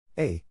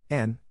A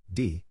N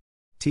D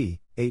T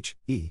H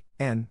E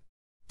N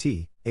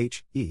T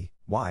H E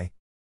Y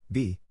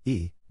B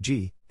E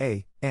G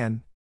A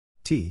N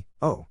T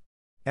O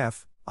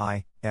F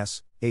I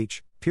S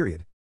H,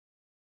 period.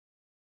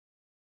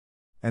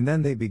 And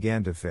then they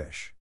began to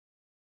fish.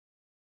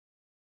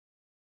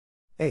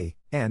 A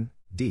N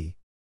D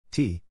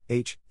T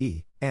H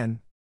E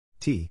N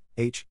T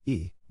H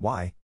E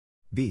Y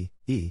B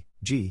E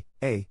G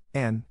A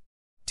N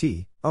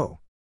T O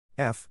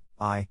F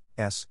I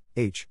S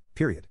H,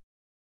 period.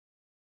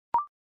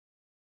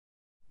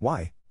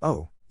 Y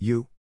O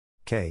U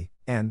K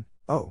N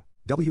O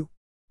W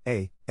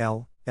A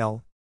L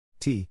L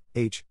T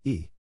H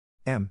E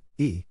M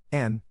E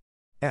N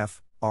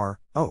F R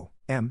O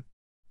M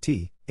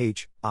T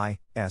H I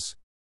S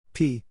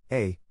P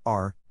A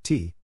R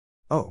T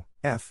O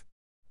F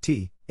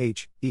T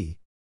H E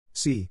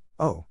C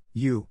O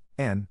U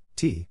N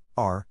T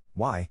R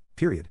Y,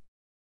 period.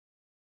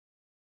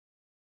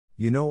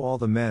 You know all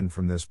the men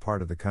from this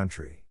part of the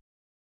country.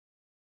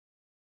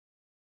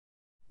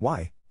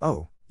 Y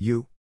O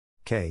U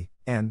K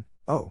N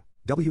O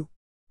W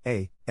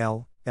A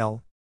L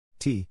L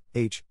T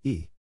H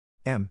E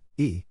M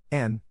E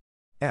N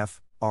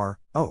F R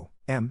O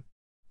M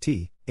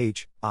T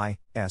H I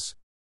S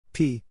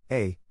P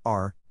A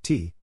R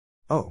T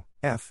O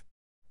F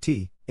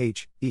T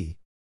H E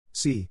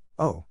C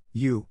O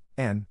U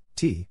N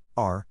T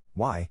R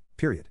Y,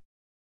 period.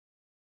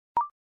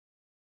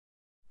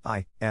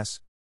 I S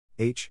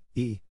H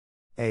E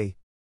A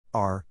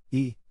R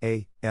E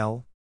A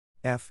L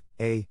F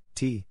A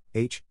T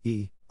H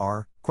E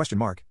R, question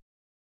mark.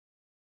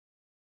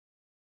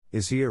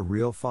 Is he a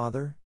real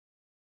father?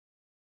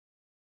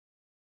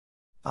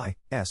 I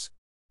S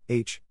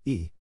H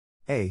E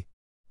A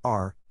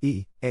R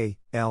E A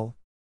L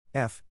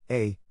F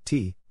A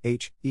T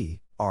H E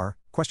R,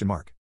 question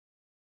mark.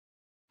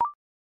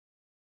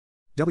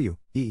 W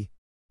E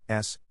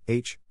S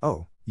H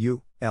O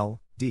U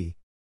L D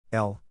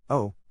L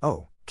O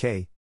O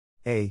K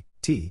A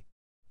T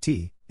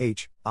T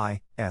H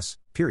I S,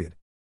 period.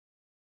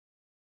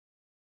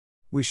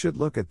 We should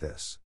look at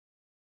this.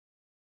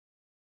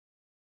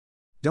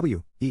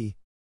 W E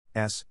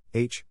S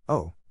H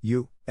O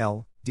U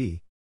L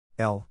D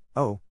L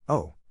O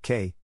O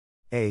K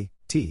A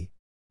T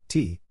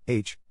T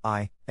H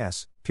I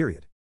S,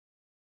 period.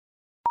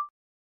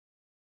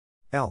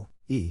 L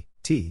E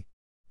T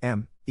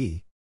M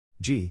E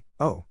G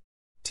O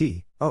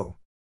T O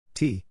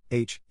T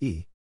H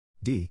E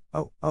D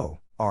O O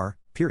R,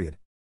 period.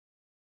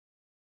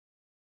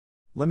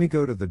 Let me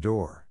go to the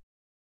door.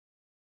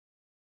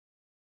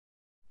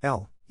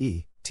 L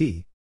E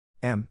T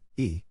M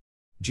E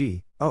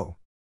G O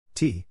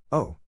T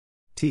O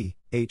T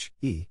H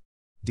E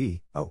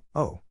D O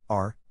O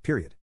R,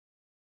 period.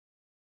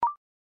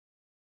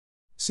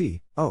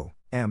 C O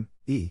M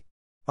E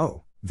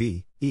O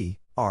V E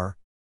R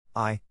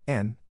I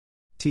N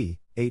T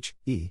H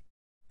E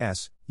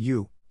S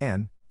U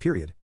N,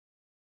 period.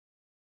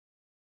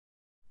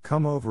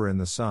 Come over in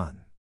the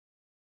sun.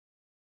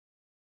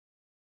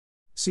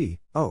 C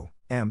O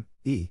M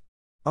E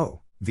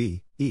O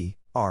V E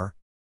R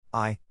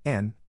I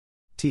N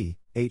T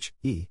H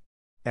E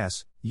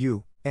S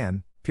U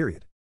N,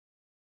 period.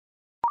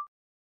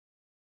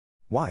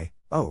 Y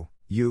O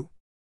U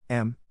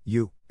M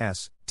U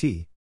S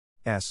T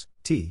S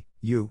T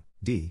U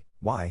D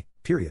Y,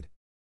 period.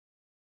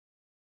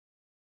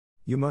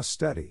 You must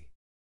study.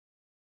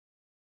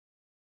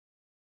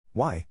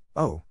 Y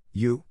O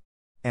U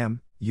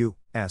M U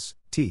S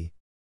T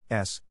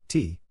S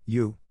T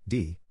U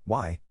D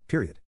Y,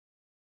 period.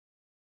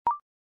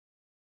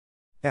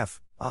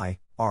 F I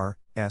R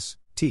S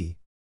T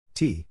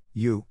T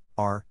U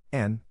R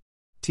N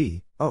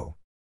T O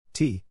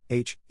T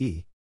H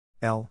E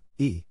L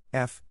E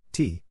F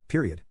T,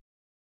 period.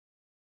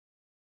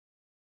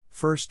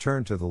 First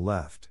turn to the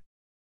left.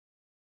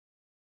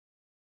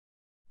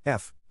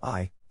 F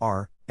I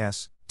R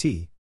S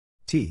T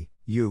T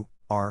U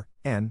R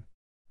N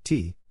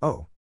T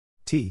O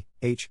T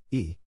H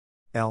E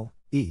L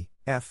E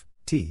F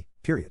T,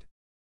 period.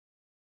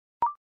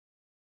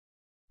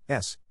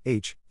 S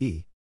H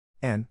E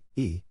N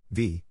E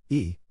V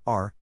E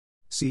R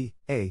C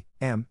A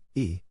M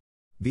E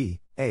B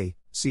A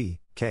C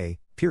K,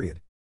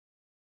 period.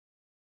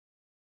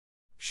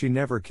 She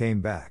never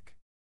came back.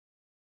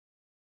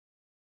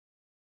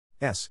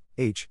 S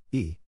H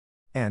E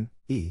N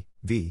E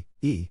V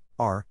E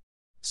R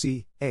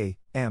C A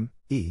M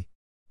E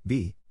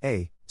B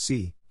A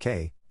C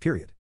K,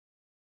 period.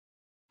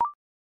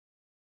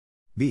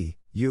 B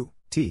U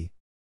T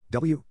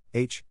W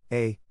H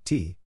A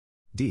T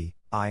D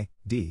I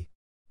D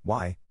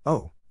Y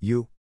O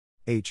U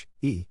H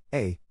E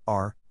A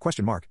R,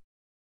 question mark.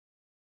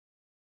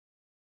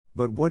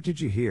 But what did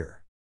you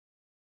hear?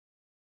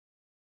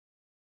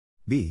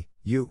 B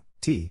U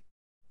T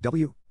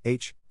W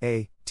H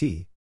A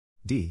T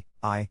D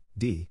I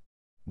D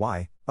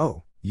Y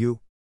O U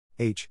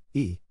H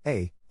E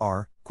A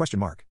R, question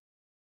mark.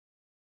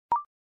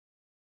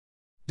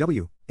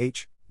 W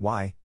H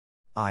Y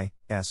I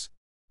S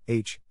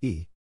H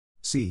E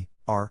C,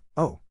 R,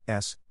 O,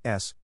 S,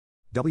 S,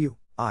 W,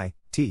 I,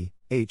 T,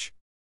 H,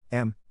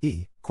 M,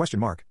 E, question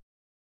mark.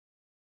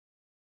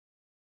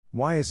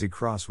 Why is he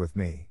cross with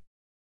me?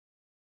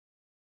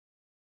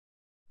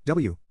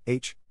 W,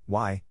 H,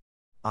 Y,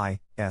 I,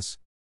 S,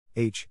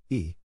 H,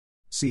 E,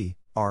 C,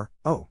 R,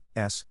 O,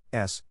 S,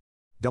 S,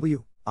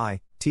 W,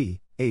 I,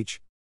 T,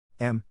 H,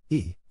 M,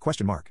 E,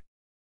 question mark.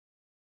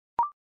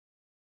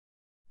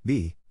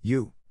 B,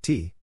 U,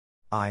 T,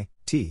 I,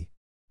 T,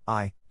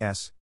 I,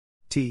 S,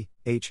 T,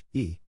 H,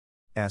 E,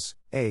 S,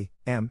 A,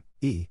 M,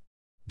 E,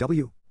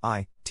 W,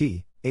 I,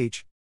 T,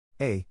 H,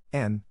 A,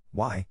 N,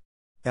 Y,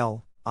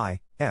 L, I,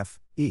 F,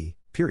 E,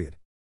 period.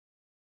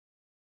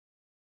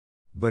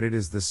 But it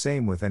is the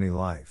same with any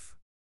life.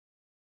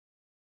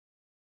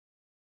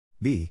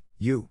 B,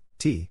 U,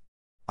 T,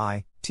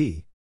 I,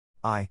 T,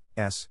 I,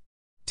 S,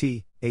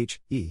 T, H,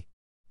 E,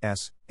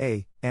 S,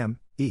 A, M,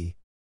 E,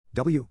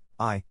 W,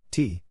 I,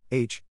 T,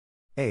 H,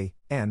 A,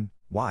 N,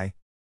 Y,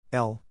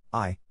 L,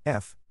 I,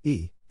 F,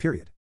 E,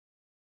 period.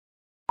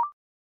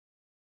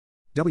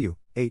 W,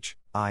 H,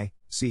 I,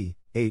 C,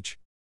 H,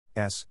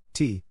 S,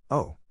 T,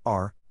 O,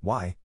 R,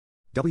 Y,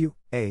 W,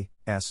 A,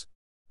 S,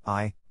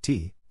 I,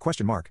 T,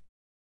 question mark.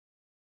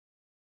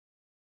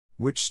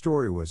 Which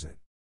story was it?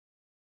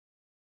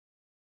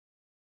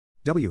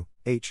 W,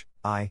 H,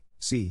 I,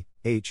 C,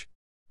 H,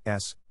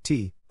 S,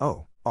 T,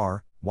 O,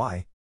 R,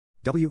 Y,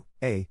 W,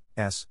 A,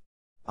 S,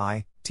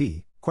 I,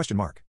 T, question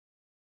mark.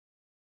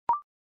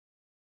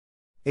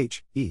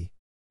 H, E,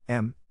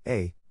 M,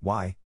 A,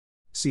 Y,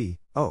 C,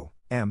 O,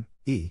 M,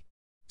 E,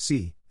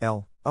 C,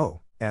 L,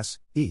 O, S,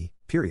 E,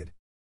 period.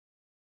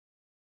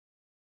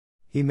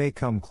 He may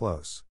come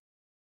close.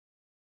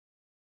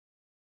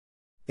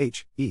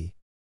 H, E,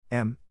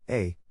 M,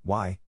 A,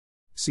 Y,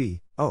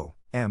 C, O,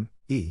 M,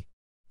 E,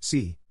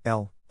 C,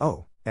 L,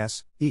 O,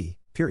 S, E,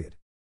 period.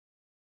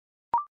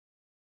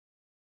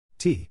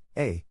 T,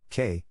 A,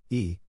 K,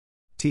 E,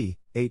 T,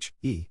 H,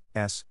 E,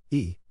 S,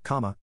 E,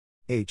 comma,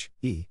 H,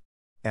 E,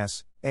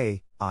 S,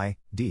 A, I,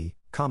 D,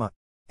 comma,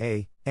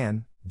 A,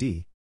 N,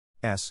 D,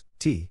 S,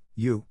 T,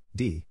 U,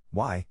 D,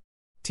 Y,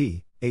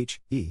 T,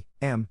 H, E,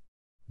 M,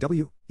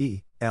 W,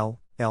 E, L,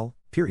 L,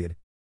 period.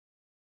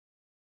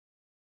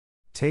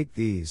 Take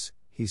these,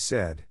 he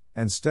said,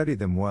 and study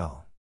them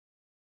well.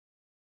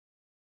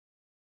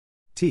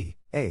 T,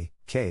 A,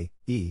 K,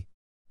 E,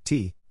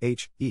 T,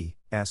 H, E,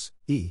 S,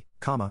 E,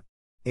 comma,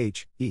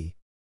 H, E,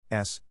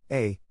 S,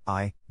 A,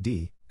 I,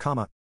 D,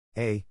 comma,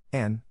 A,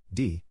 N,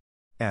 D,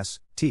 S,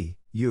 T,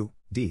 U,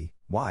 D,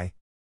 Y,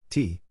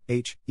 T,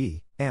 H,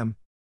 E, M,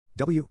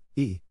 W,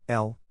 E,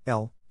 L,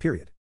 L,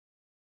 period.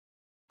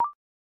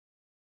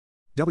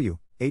 W,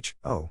 H,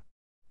 O,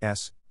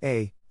 S,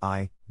 A,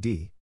 I,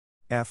 D,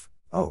 F,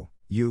 O,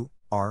 U,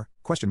 R,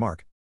 question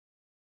mark.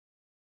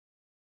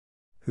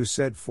 Who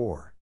said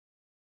for?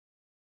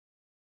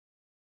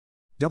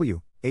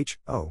 W, H,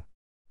 O,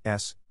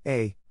 S,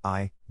 A,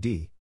 I,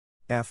 D,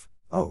 F,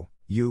 O,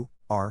 U,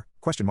 R,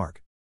 question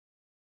mark.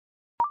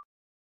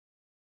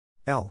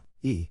 L,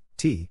 E,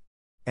 T,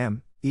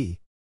 M, E,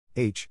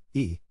 H,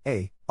 E,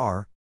 A,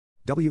 R,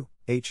 W,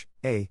 H,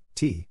 A,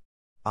 T,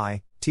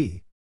 I,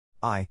 T,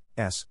 I,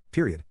 S,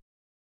 period.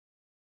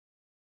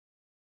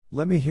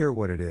 Let me hear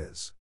what it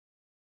is.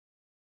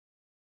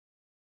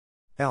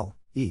 L,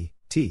 E,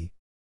 T,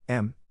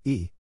 M,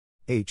 E,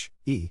 H,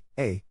 E,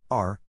 A,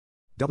 R,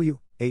 W,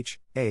 H,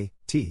 A,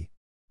 T,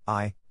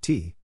 I,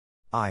 T,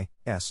 I,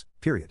 S,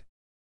 period.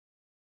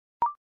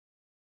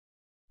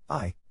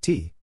 I,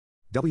 T,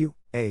 W,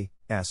 A,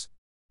 S,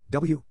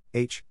 W,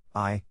 H,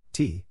 I,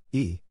 T,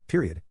 E,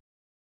 period.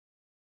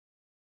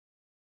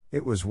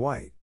 It was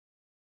white.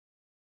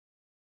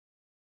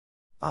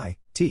 I,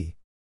 T,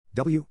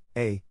 W,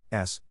 A,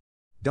 S,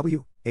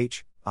 W,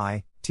 H,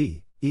 I,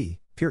 T, E,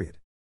 period.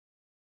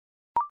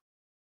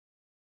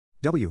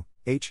 W,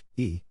 H,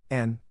 E,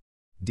 N,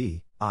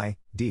 D, I,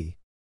 D,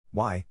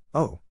 Y,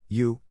 O,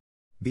 U,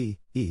 B,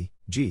 E,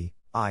 G,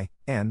 I,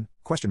 N,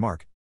 question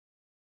mark.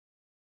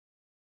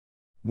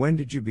 When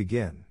did you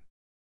begin?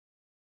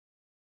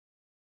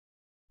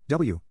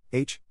 W,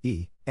 H,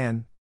 E,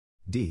 N,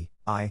 D,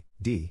 I,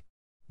 D,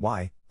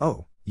 Y,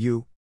 O,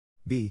 U,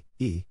 B,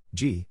 E,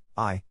 G,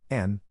 I,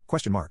 N,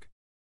 question mark.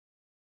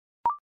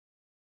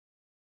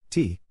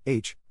 T,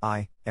 H,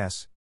 I,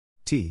 S,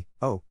 T,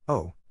 O,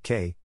 O,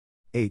 K,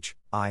 H,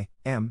 I,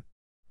 M,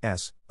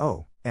 S,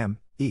 O, M,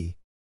 E,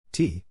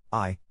 T,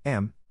 I,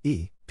 M,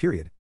 E,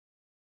 period.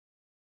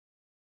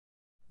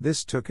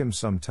 This took him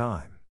some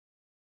time.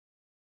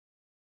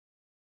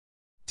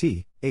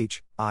 T,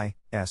 H, I,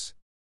 S,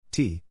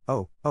 T,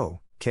 O, O,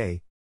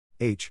 K,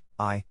 H,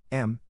 I,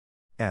 M,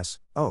 S,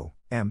 O,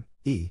 M,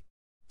 E,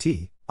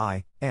 T,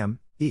 I, M,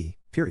 E,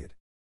 period.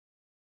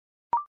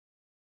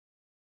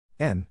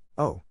 N,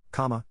 O,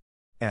 comma,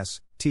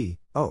 S, T,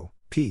 O,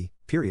 P,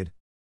 period.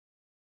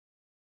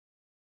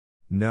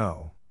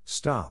 No,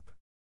 stop.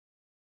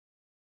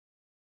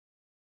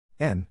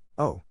 N,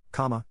 O,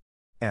 comma,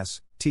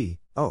 S, T,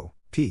 O,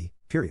 P,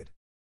 period.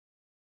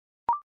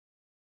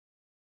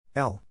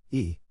 L,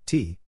 E,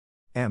 T,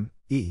 M,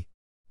 E,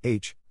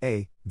 H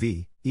A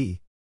V E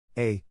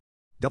A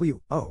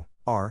W O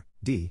R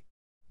D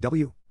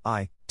W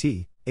I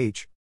T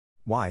H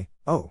Y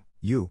O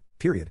U,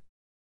 period.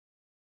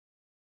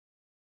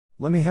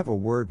 Let me have a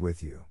word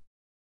with you.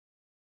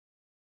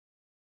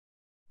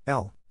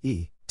 L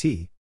E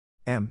T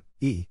M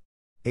E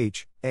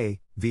H A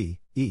V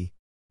E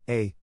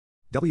A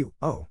W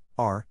O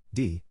R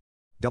D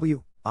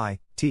W I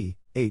T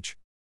H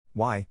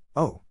Y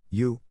O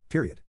U,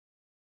 period.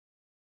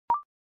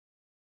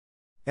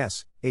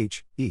 S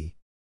H E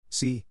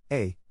C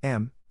A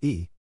M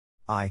E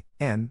I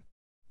N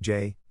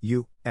J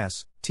U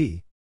S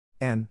T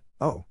N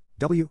O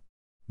W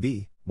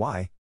B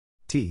Y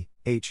T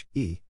H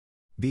E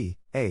B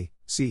A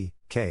C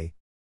K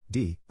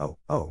D O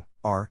O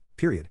R,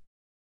 period.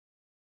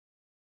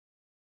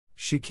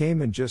 She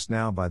came in just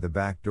now by the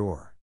back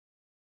door.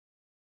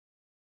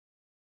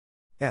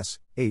 S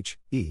H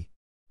E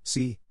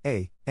C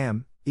A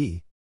M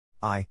E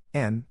I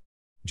N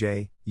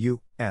J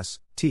U S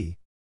T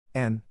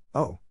N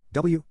O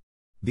W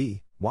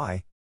B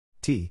Y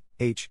T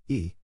H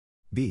E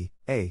B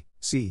A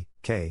C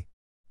K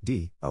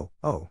D O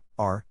O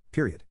R,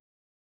 period.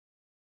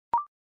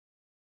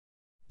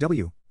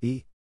 W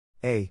E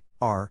A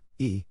R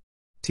E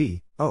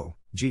T O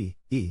G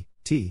E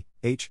T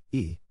H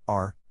E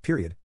R,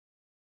 period.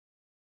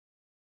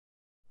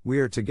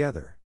 We're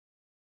together.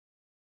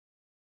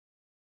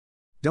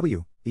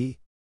 W E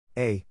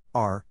A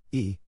R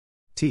E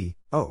T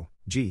O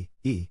G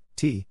E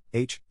T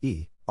H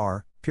E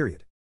R,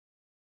 period.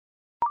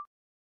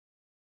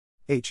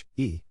 H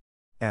E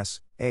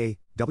S A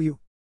W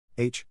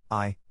H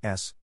I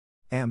S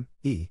M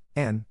E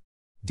N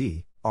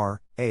D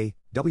R A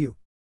W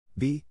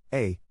B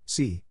A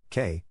C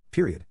K,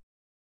 period.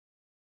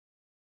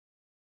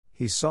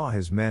 He saw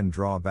his men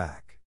draw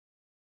back.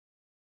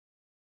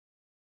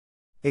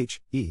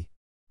 H E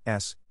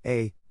S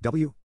A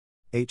W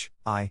H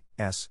I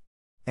S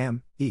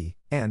M E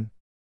N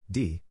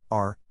D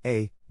R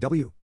A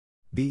W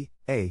B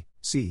A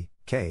C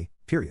K,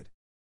 period.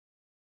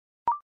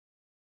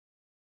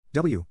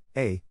 W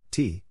A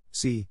T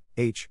C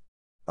H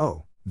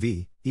O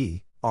V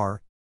E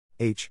R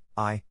H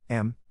I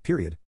M,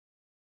 period.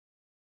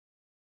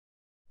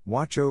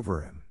 Watch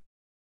over him.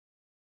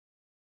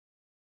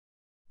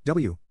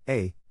 W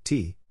A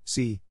T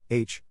C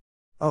H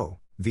O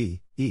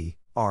V E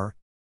R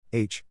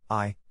H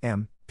I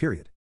M,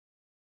 period.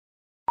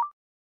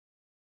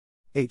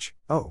 H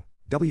O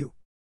W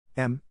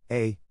M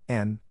A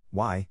N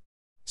Y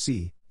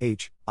C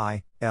H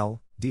I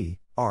L D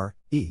R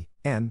E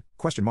N,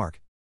 question mark.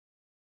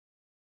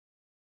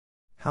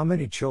 How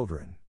many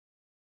children?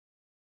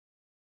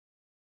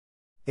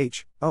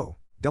 H O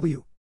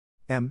W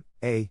M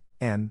A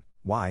N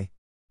Y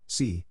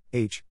C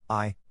H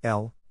I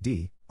L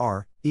D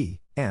R E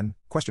N,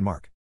 question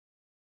mark.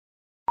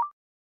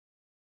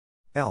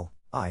 L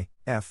I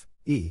F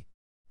E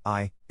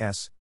I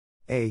S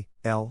A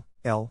L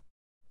L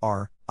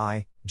R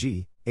I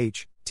G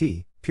H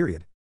T,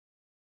 period.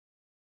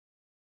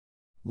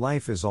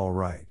 Life is all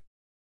right.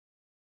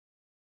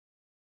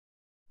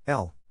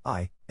 L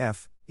I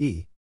F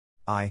E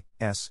I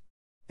S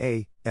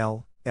A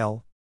L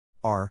L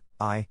R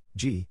I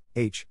G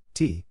H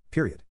T,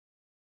 period.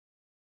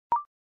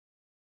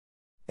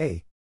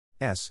 A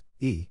S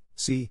E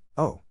C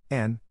O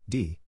N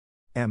D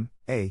M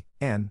A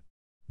N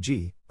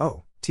G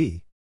O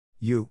T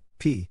U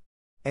P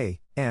A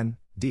N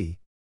D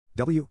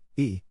W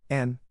E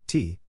N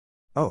T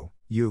O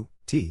U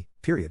T,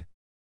 period.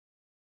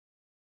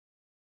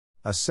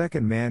 A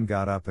second man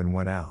got up and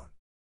went out.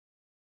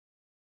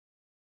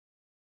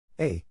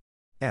 A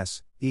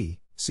S E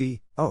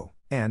C O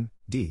N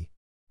D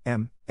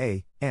M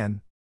A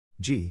N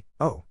G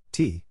O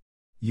T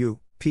U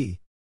P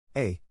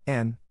A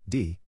N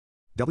D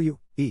W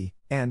E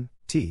N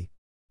T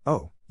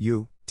O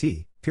U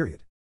T,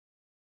 period.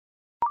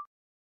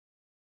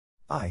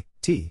 I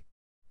T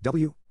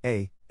W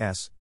A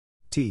S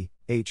T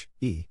H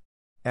E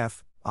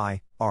F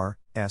I R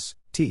S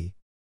T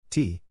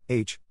T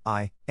H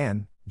I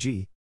N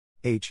G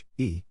H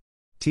E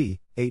T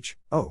H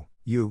O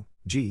U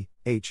G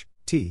H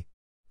T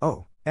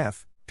O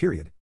F,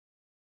 period.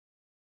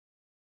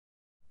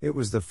 It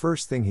was the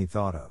first thing he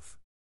thought of.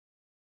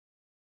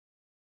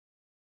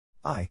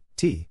 I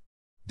T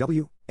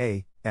W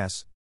A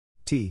S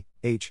T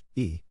H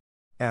E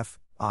F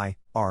I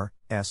R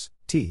S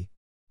T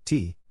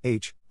T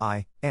H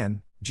I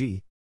N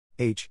G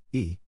H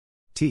E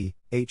T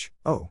H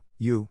O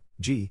U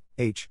G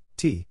H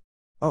T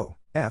O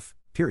F,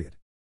 period.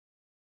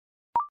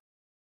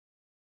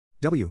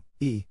 W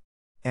E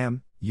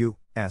M U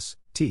S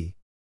T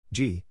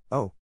G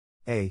O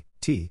A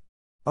T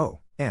O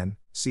N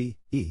C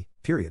E,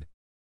 period.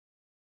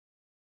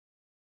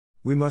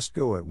 We must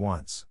go at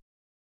once.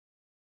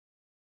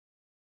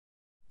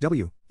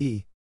 W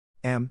E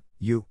M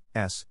U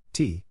S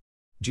T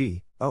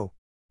G O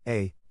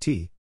A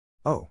T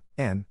O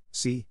N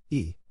C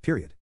E,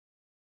 period.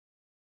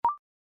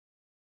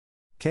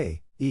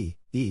 K E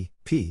E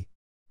P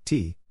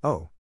T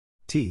O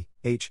T,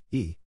 H,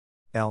 E,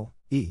 L,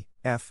 E,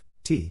 F,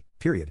 T,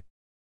 period.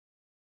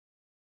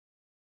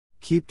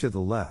 Keep to the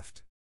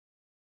left.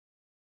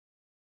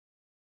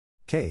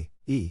 K,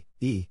 E,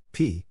 E,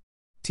 P,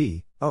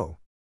 T, O,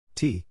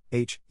 T,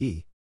 H,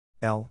 E,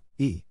 L,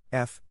 E,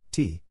 F,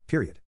 T,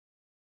 period.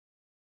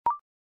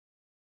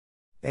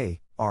 A,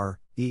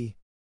 R, E,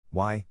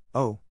 Y,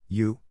 O,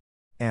 U,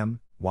 M,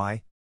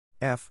 Y,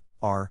 F,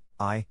 R,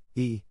 I,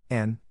 E,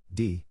 N,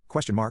 D,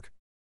 question mark.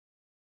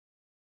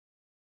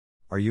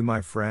 Are you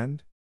my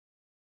friend?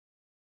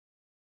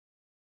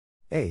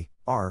 A,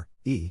 R,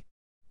 E,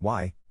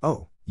 Y,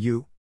 O,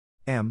 U,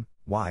 M,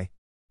 Y,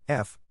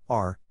 F,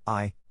 R,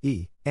 I,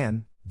 E,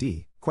 N,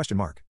 D, question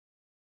mark.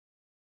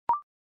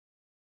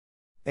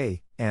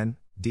 A, N,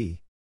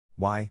 D,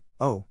 Y,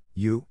 O,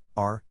 U,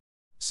 R,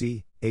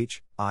 C,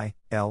 H, I,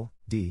 L,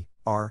 D,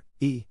 R,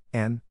 E,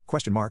 N,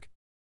 question mark.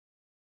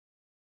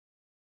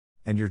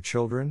 And your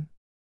children?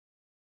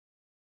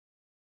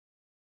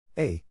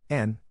 A,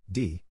 N,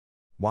 D,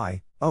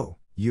 Y, O,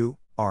 U,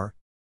 R,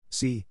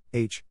 C,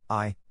 H,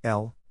 I,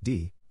 L,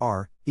 D,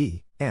 R,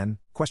 E, N,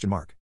 question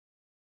mark.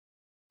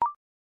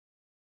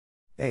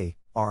 A,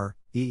 R,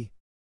 E,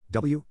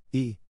 W,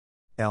 E,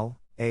 L,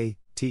 A,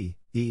 T,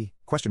 E,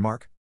 question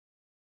mark.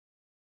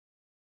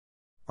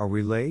 Are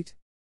we late?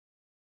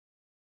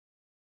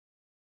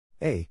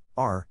 A,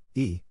 R,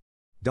 E,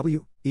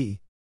 W, E,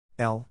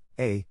 L,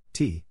 A,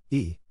 T,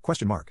 E,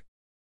 question mark.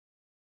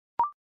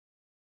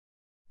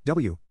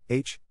 W,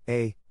 H,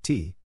 A,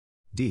 T,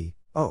 D,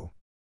 O,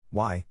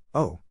 Y,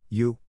 O,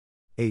 U,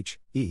 H,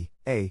 E,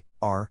 A,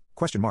 R,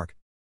 question mark.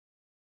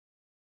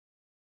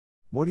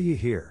 What do you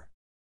hear?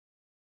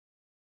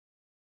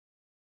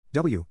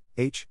 W,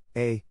 H,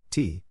 A,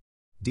 T,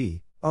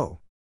 D, O,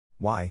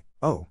 Y,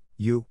 O,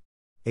 U,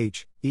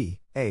 H, E,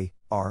 A,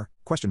 R,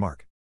 question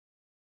mark.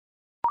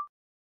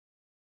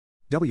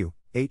 W,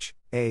 H,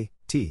 A,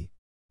 T,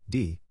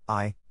 D,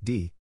 I,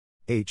 D,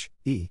 H,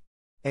 E,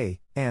 A,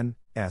 N,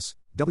 S,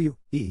 W,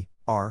 E,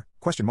 R,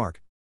 question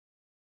mark.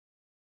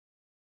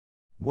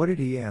 What did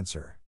he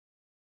answer?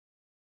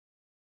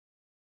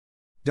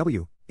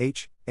 W,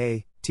 H,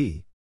 A,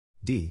 T,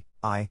 D,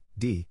 I,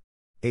 D,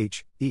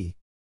 H, E,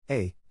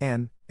 A,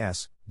 N,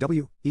 S,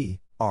 W, E,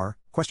 R,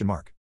 question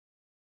mark.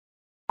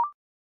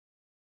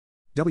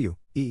 W,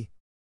 E,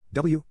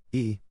 W,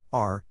 E,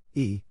 R,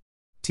 E,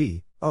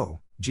 T, O,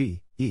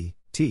 G, E,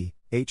 T,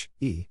 H,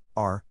 E,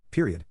 R,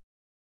 period.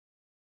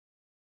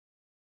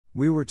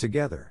 We were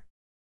together.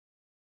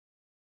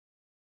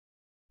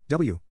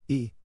 W,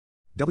 E,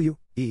 W,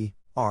 E,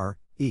 R,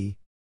 E,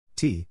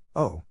 T,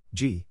 O,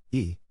 G,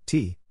 E,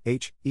 T,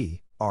 H, E,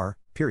 R,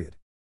 period.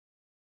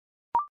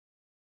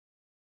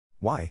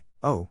 Y,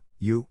 O,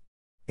 U,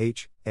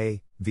 H,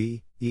 A,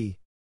 V, E,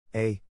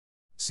 A,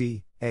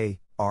 C, A,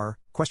 R,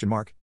 question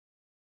mark.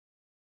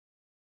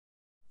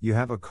 You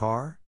have a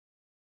car?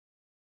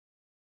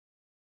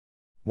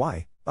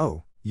 Y,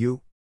 O,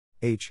 U,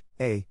 H,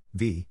 A,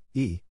 V,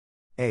 E,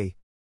 A,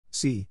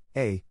 C,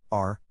 A,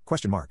 R,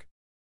 question mark.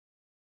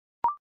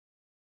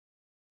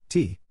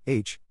 T,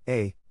 H,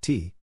 A,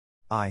 T,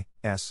 I,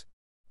 S,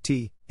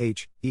 T,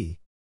 H, E,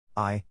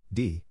 I,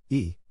 D,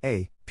 E,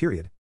 A,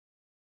 period.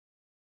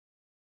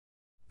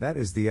 That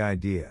is the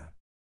idea.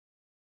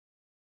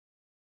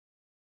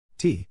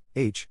 T,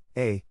 H,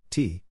 A,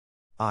 T,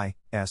 I,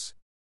 S,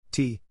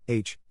 T,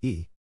 H,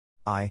 E,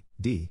 I,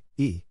 D,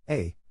 E,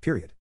 A,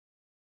 period.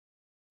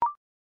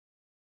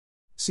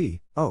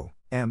 C, O,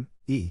 M,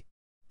 E,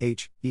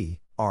 H, E,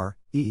 R,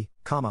 E,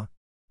 comma,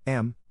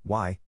 M,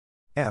 Y,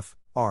 F,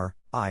 R,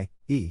 I,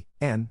 E,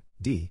 N,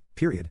 D,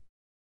 period.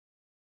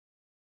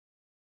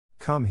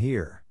 Come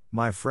here,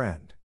 my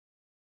friend.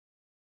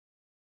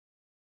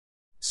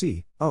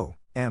 C, O,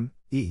 M,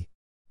 E,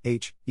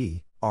 H,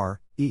 E,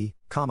 R, E,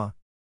 comma,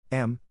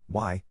 M,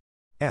 Y,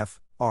 F,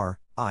 R,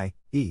 I,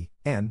 E,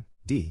 N,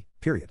 D,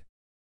 period.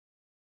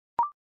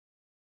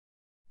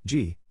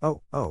 G,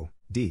 O, O,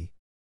 D,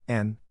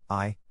 N,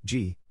 I,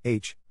 G,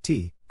 H,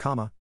 T,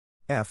 comma,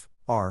 F,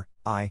 R,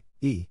 I,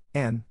 E,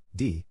 N,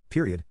 D,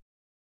 period.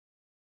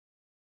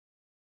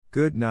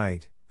 Good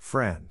night,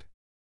 friend.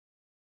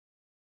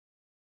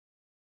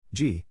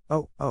 G,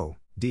 O, O,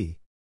 D,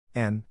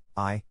 N,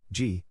 I,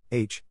 G,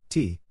 H,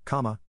 T,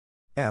 comma,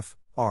 F,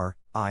 R,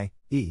 I,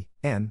 E,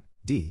 N,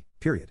 D,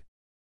 period.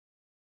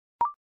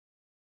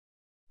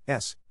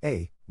 S,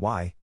 A,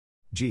 Y,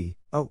 G,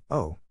 O,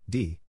 O,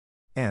 D,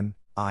 N,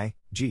 I,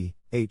 G,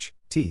 H,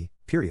 T,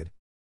 period.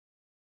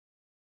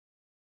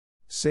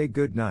 Say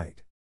good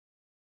night.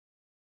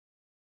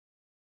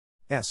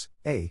 S,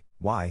 A,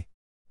 Y,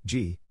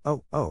 G,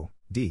 O, O,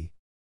 D,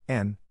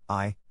 N,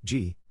 I,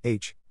 G,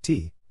 H,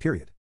 T,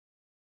 period.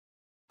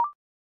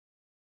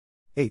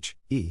 H,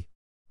 E,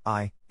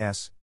 I,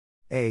 S,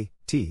 A,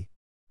 T,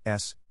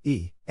 S,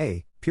 E,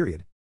 A,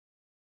 period.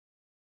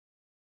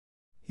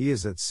 He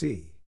is at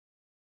sea.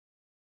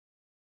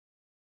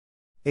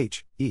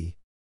 H, E,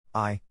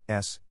 I,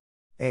 S,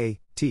 A,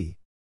 T,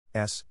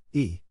 S,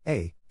 E,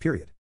 A,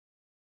 period.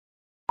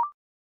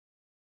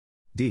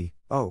 D,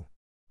 O,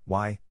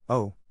 Y,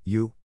 O,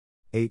 U,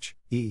 H,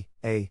 E,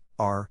 A,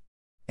 R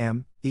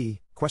M E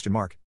question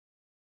mark.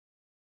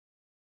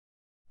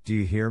 Do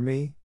you hear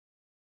me?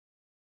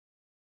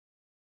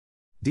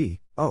 D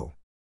O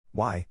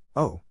Y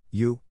O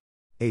U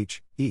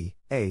H E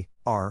A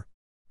R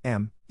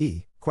M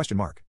E question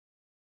mark.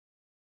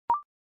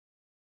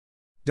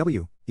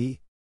 W E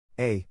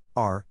A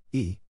R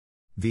E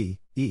V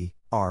E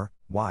R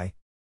Y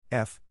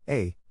F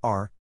A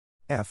R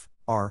F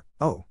R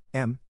O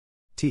M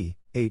T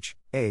H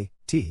A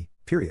T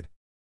period.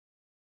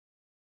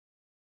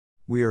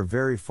 We are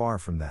very far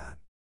from that.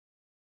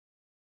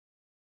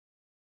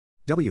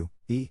 W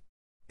E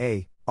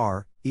A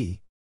R E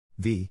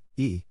V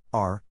E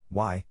R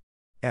Y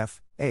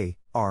F A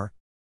R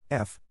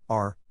F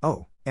R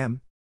O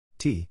M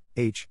T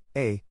H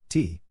A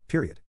T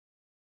period.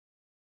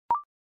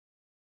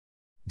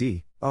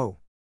 D O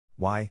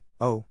Y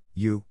O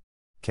U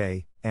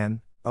K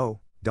N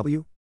O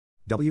W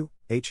W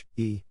H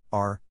E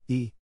R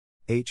E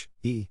H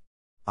E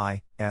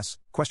I S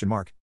question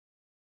mark.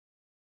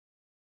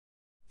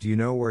 Do you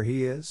know where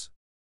he is?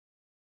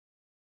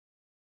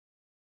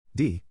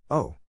 D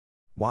O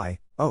Y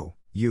O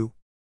U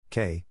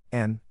K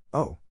N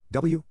O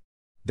W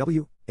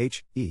W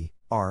H E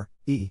R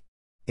E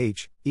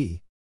H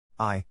E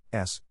I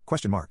S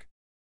question mark.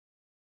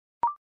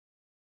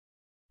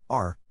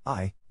 R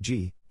I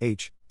G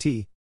H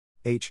T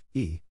H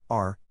E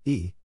R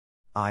E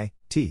I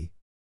T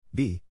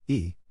B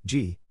E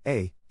G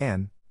A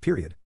N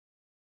period.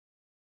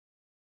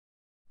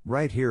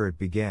 Right here it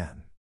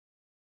began.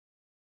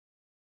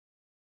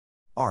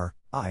 R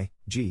I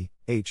G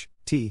H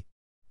T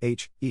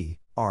H E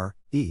R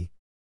E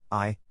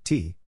I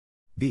T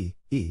B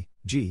E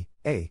G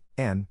A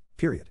N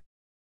period.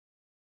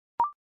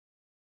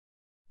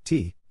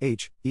 T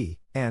H E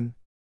N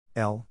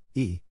L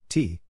E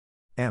T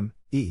M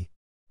E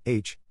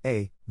H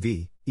A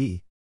V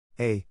E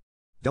A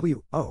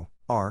W O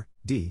R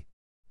D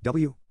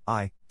W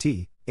I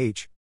T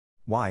H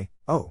Y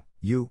O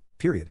U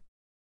period.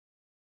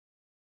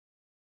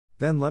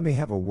 Then let me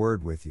have a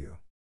word with you.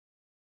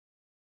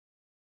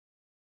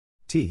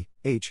 T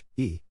H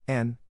E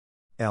N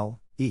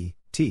L E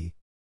T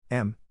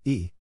M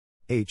E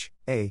H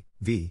A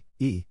V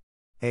E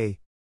A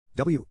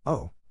W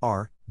O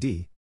R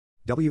D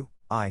W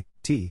I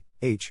T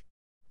H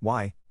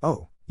Y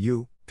O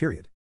U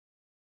period.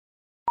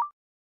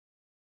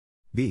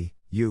 B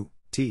U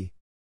T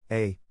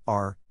A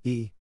R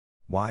E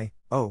Y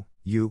O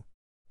U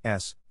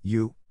S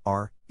U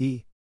R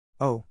E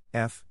O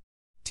F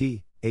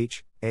T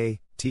H A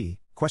T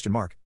question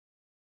mark.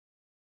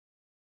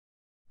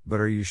 But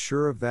are you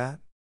sure of that?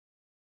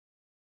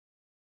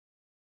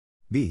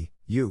 B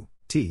U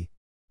T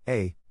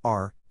A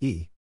R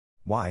E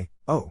Y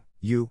O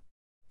U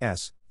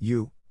S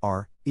U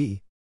R E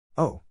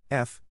O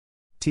F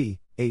T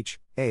H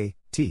A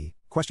T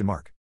question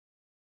mark.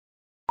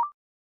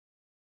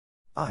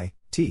 I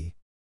T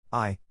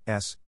I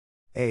S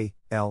A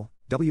L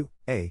W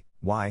A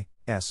Y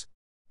S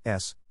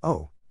S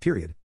O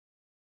period.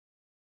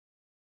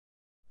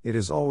 It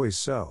is always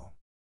so.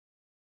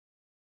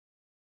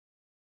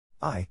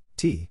 I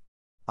T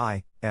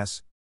I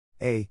S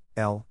A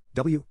L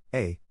W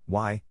A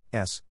Y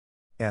S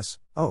S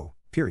O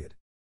period.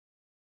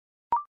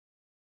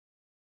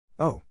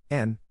 O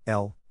N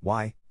L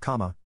Y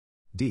comma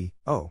D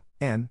O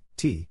N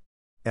T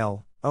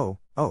L O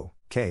O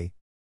K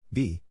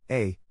B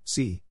A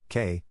C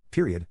K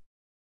period.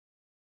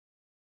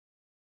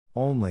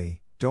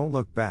 Only, don't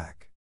look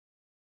back.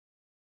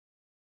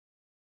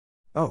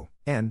 O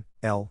N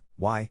L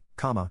Y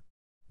comma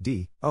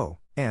D O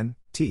N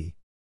T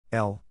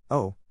L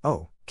O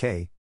O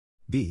K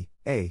B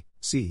A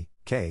C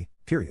K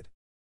period.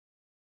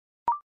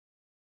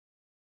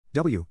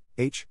 W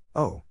H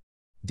O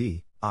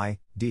D I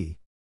D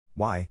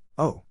Y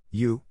O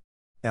U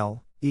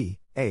L E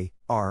A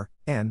R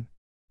N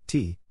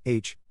T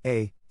H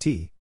A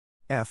T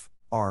F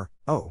R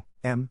O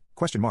M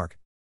question mark.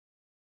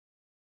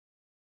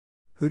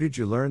 Who did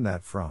you learn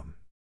that from?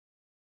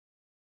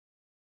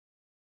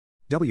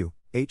 W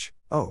H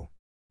O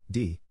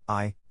D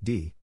I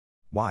D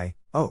Y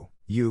O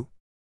U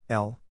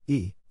L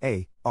E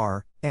A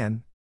R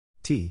N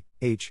T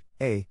H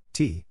A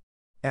T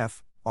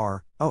F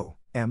R O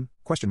M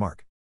question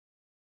mark.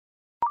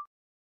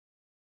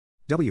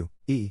 W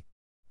E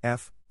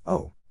F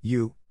O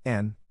U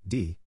N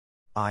D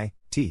I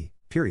T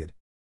period.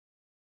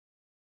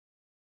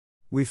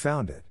 We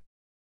found it.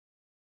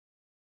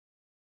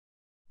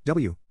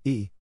 W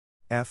E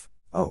F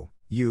O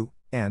U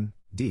N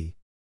D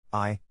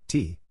I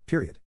T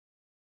period.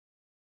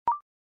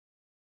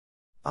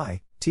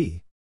 I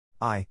T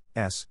I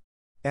S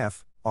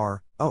F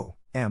R O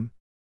M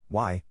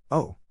Y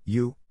O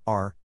U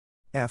R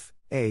F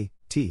A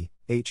T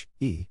H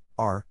E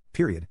R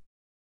period.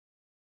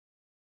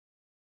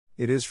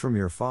 It is from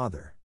your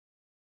father.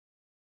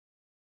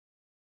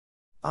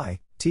 I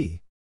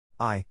T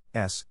I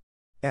S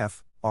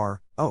F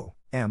R O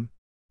M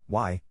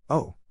Y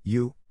O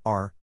U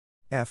R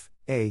F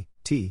A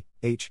T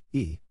H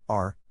E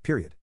R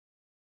period.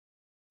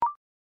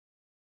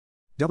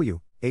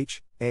 W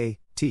H A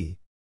T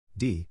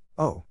D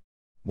O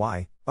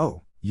Y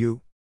O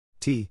U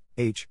T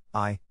H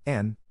I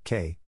N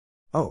K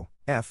O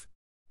F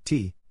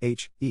T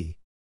H E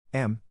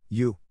M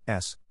U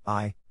S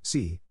I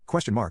C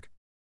question mark.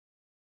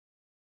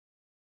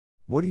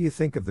 What do you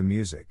think of the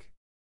music?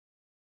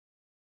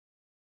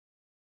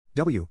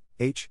 W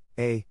H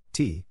A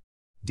T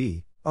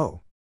D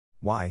O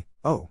Y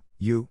O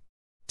U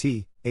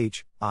T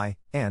H I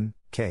N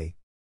K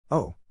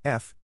O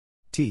F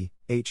T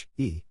H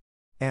E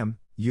M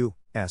U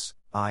S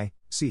I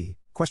C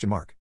question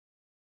mark.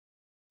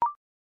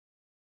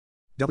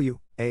 W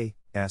A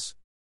S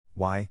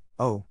Y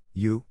O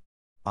U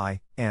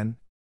I N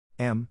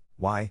M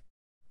Y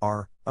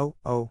R O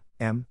O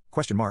M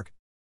question mark.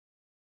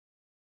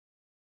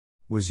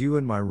 Was you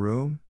in my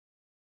room?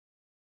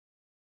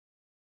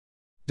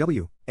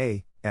 W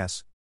A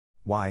S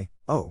Y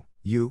O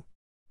U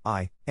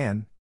I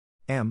N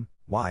M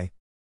Y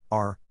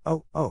R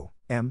O O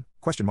M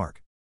question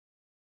mark.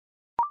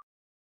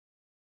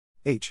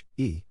 H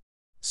E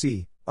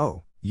C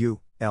O U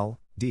L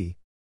D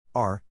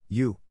R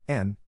U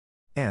N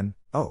N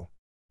O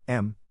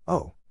M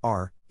O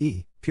R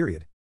E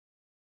period.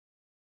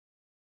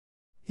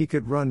 He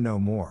could run no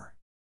more.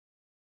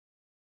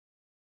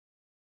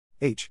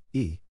 H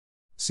E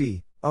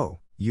C O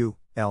U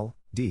L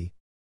D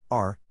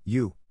R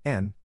U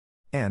N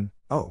N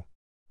O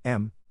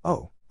M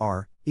O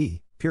R E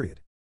period.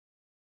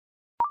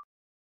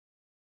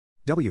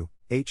 W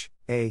H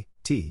A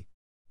T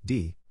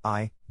D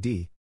I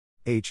D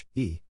H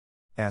E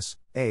S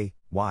A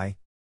Y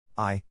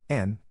I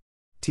N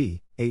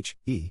T H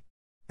E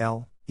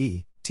L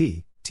E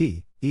T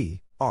T E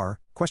R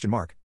question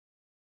mark.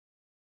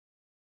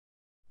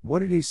 What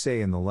did he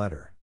say in the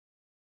letter?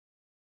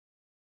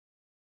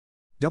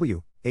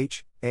 W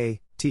H A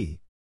T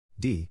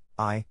D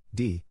I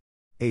D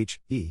H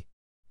E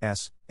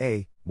S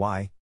A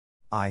Y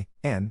I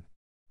N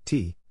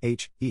T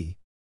H E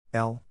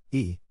L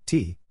E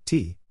T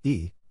T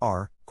E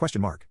R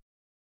question mark.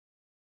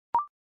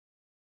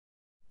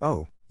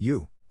 O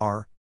U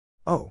R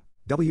O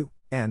W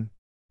N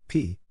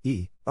P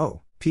E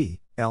O P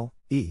L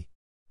E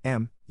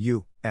M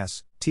U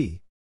S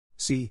T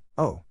C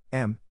O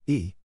M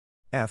E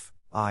F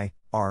I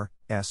R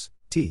S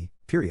T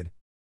period.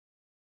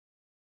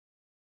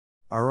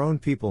 Our own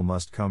people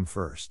must come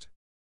first.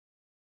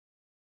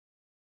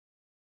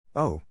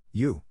 O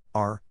U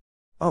R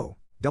O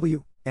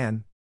W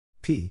N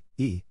P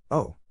E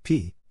O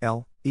P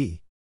L E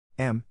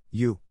M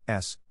U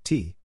S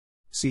T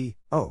C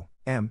O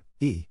M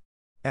E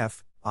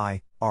F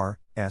I R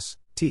S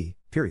T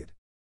period.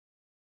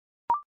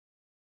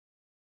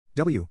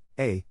 W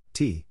A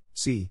T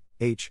C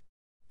H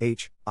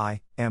H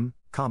I M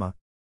comma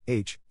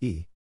H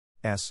E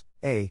S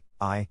A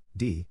I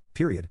D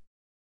period.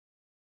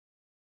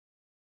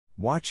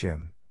 Watch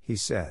him, he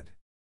said.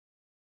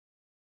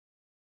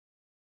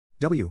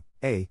 W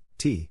A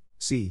T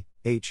C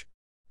H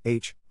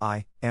H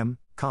I M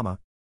comma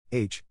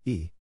H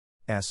E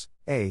S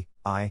A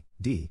I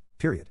D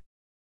period.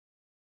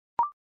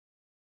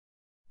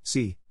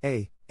 C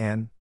A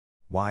N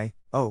Y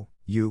O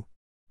U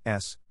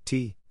S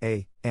T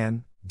A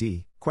N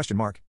D question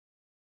mark.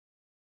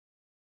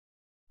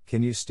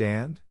 Can you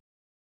stand?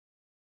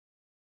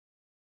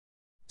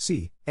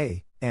 C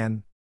A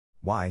N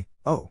Y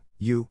O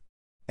U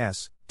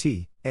S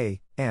T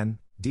A N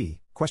D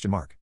question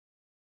mark.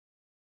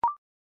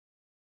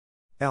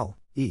 L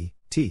E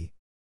T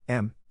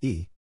M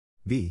E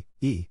V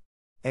E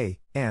A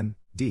N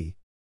D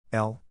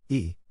L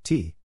E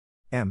T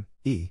M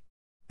E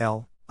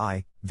L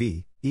I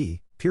V E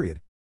period.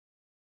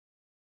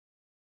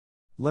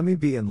 Let me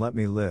be and let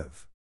me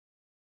live.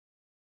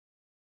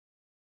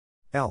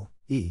 L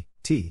E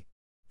T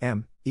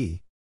M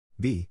E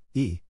B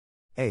E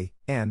A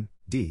N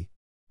D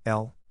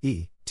L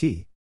E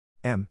T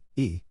M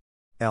E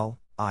L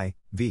I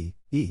V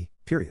E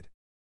period.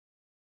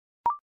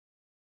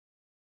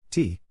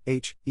 T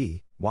H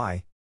E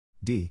Y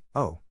D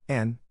O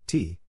N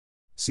T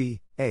C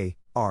A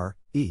R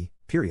E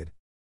period.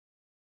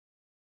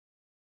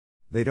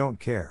 They don't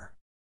care.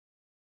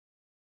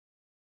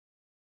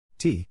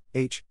 T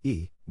H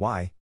E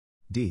Y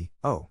D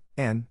O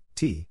N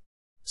T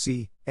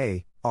C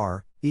A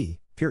R E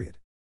period.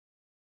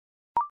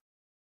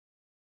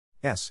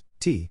 S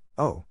T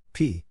O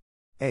P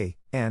A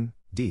N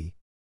D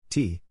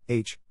T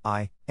H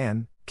I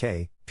N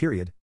K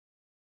period.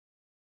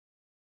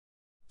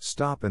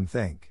 Stop and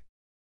think.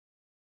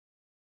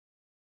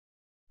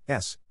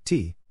 S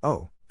T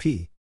O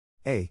P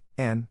A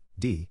N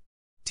D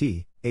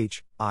T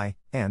H I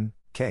N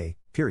K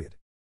period.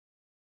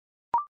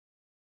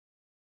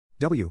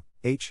 W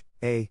H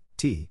A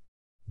T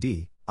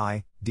D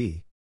I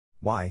D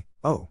Y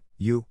O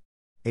U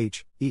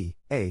H E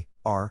A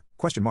R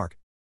question mark.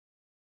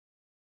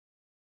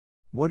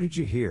 What did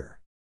you hear?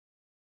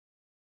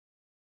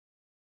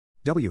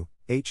 W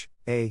H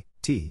A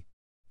T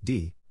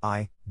D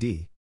I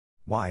D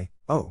Y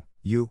O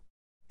U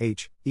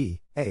H E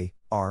A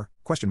R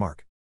question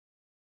mark.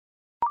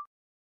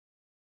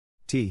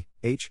 T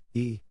H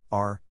E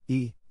R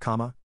E,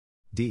 comma,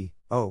 D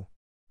O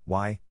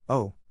Y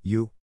O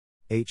U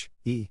H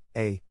E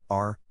A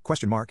R,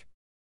 question mark.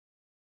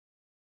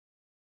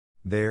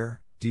 There,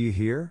 do you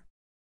hear?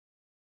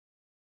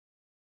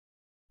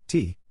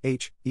 T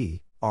H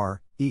E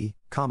R E,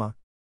 comma,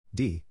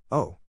 D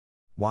O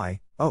Y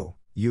O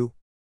U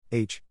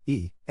H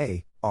E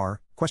A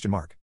R, question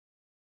mark.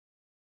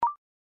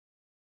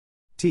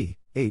 T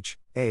H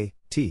A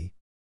T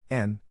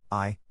N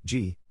I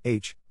G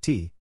H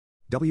T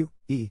W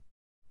E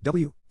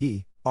W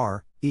E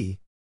R E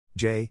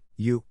J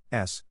U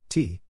S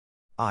T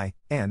I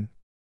N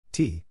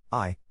T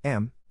I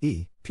M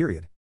E,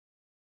 period.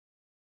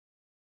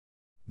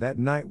 That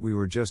night we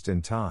were just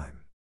in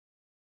time.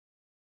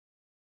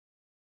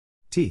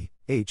 T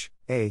H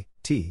A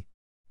T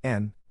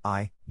N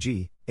I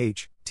G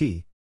H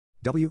T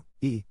W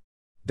E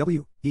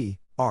W E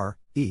R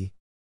E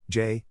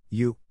J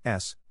U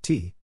S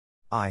T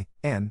I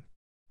N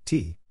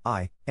T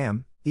I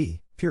M E,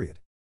 period.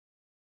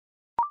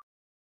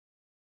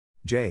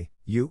 J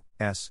U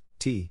S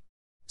T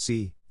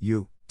C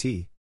U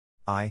T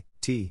I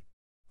T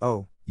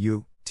O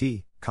U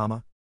T,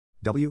 comma,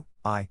 W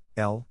I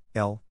L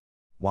L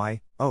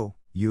Y O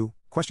U,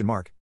 question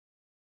mark.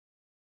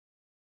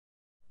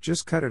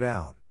 Just cut it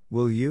out,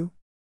 will you?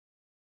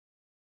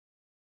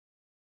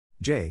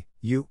 J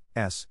U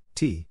S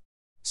T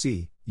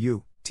C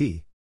U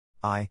T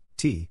I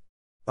T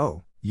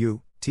O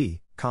U T,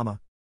 comma,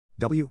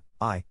 W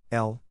I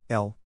L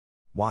L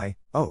Y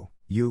O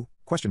U,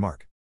 question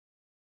mark.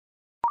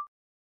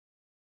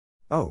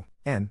 O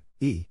N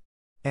E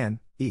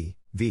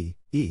V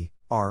E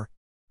R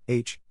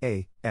H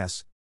A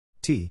S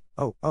T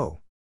O O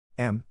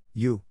M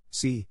U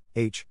C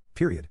H,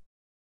 period.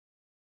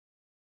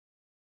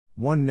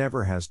 One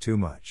never has too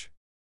much.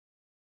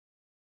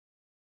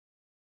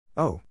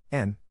 O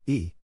N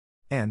E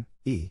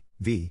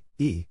V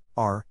E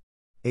R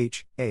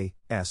H A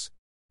S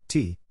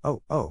T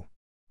O O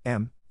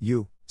M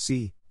U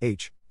C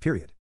H,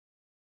 period.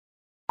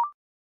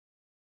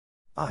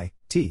 I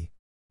T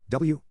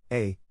W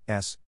A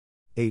S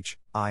H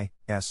I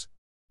S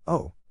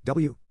O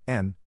W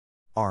N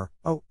R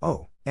O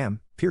O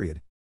M,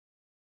 period.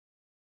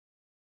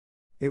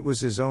 It was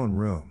his own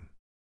room.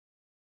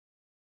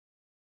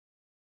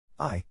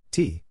 I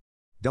T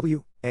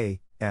W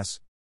A S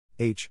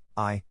H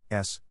I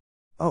S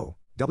O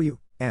W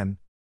N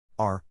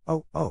R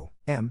O O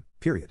M,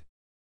 period.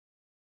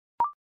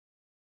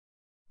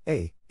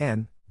 A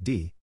N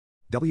D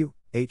W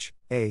H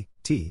A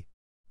T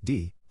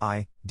D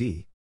I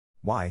D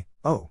Y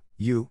O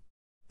U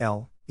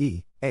L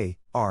E A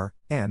R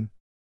N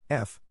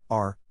F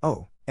R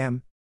O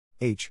M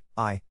H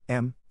I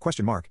M,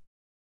 question mark.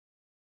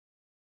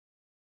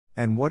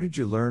 And what did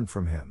you learn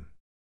from him?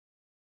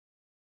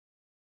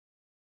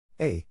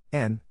 A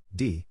N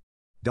D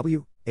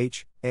W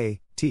H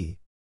A T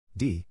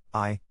D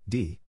I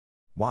D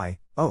Y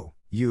O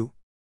U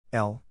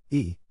L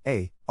E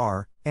A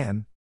R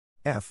N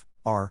F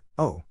R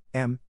O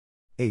M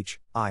H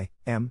I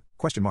M,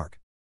 question mark.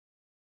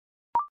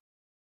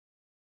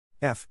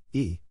 F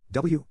E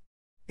W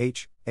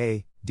H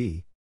A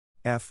D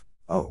F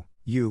O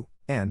U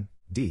N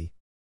D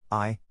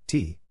I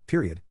T,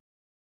 period.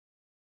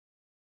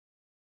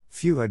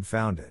 Few had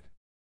found it.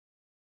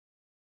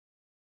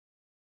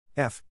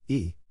 F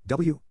E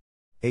W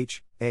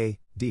H A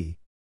D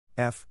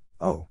F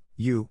O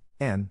U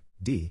N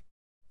D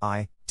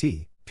I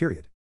T,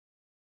 period.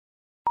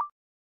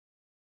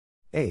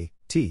 A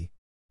T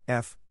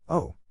F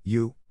O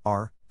U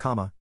R,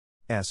 comma,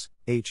 S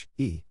H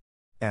E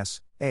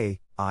S A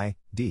I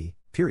D,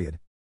 period.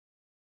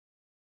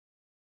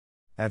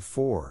 At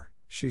 4,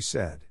 she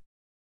said.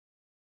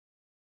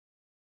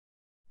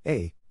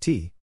 A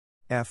T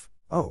F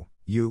O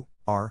U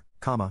R,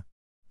 comma,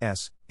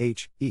 S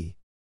H E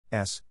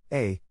S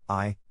A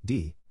I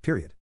D,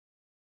 period.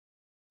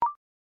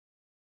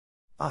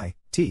 I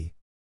T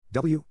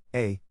W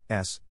A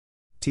S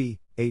T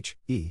H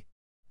E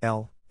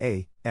L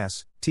A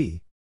S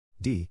T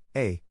D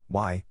A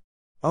Y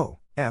O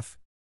F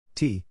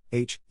T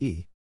H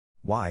E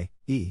Y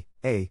E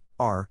A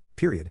R,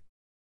 period.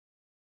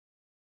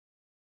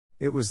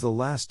 It was the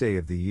last day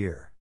of the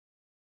year.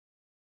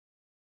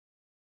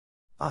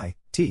 I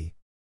T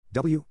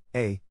W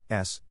A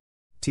S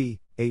T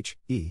H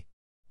E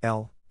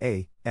L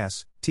A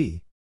S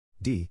T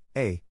D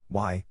A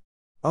Y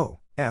O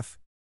F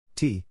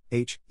T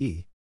H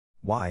E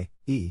Y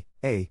E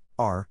A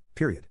R,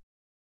 period.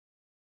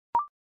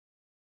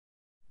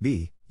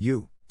 B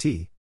U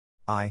T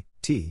I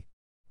T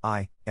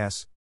I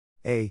S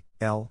A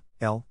L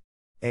L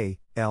A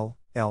L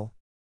L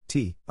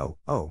T O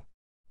O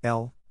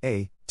L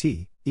A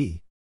T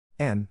E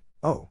N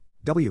O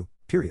W,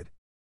 period.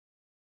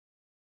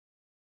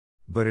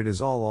 But it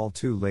is all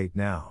too late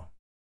now.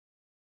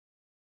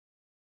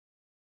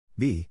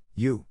 B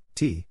U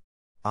T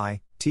I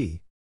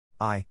T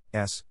I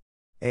S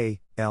A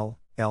L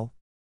L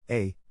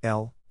A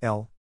L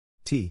L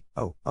T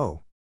O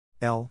O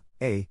L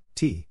A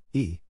T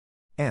E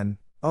N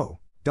O,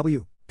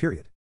 W,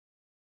 period.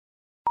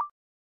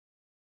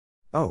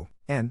 O,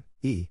 N,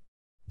 E,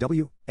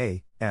 W,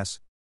 A, S,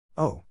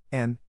 O,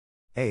 N,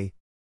 A,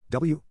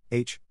 W,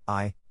 H,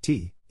 I,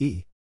 T,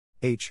 E,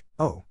 H,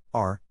 O,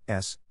 R,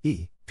 S,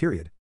 E,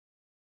 period.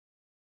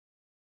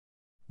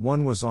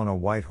 One was on a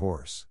white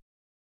horse.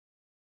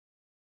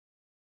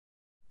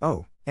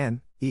 O,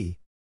 N, E,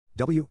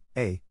 W,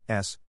 A,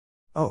 S,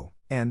 O,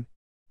 N,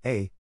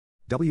 A,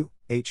 W,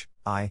 H,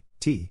 I,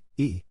 T,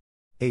 E,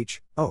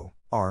 H, O,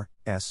 R,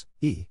 S,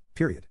 E,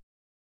 period.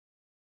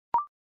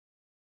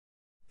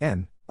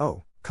 N,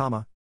 O,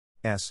 comma,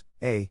 S,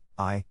 A,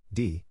 I,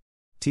 D,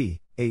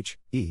 T, H,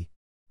 E,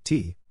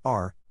 T,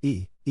 R,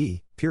 E,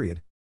 E,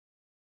 period.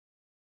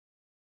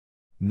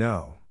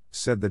 No,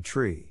 said the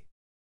tree.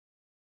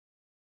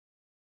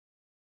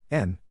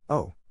 N,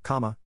 O,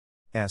 comma,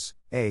 S,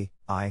 A,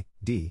 I,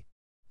 D,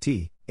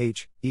 T,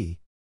 H, E,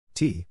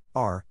 T,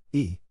 R,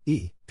 E,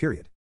 E,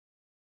 period.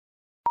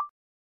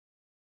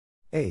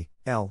 A,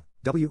 L,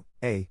 W,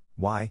 A,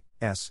 Y,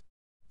 S,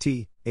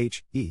 T,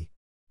 H, E,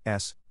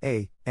 S,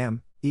 A,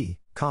 M, E,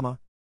 comma,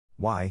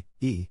 Y,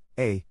 E,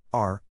 A,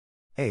 R,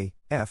 A,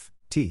 F,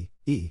 T,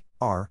 E,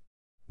 R,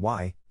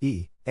 Y,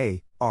 E,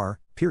 A, R,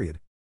 period.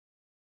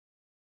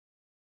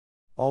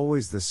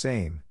 Always the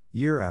same,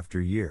 year after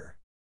year.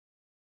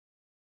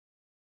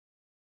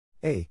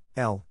 A,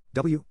 L,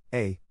 W,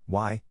 A,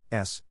 Y,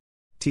 S,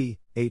 T,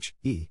 H,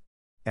 E,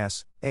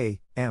 S, A,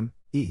 M,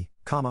 E,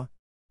 comma,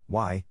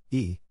 Y,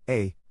 E,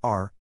 A,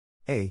 R,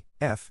 A,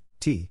 F,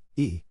 T,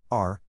 E,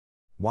 R,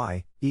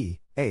 Y, E,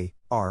 A,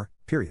 R,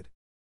 period.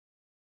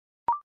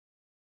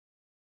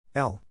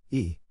 L,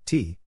 E,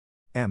 T,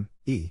 M,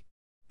 E,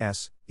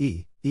 S,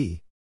 E, E,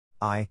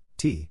 I,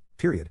 T,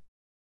 period.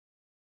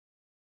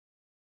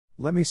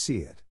 Let me see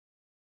it.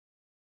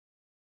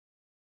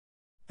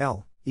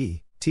 L,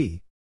 E,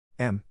 T,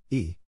 M,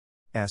 E,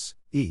 S,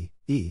 E,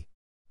 E,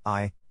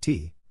 I,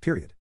 T,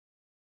 period.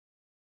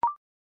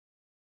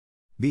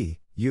 B,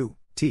 U,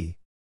 T,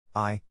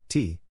 I,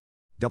 T,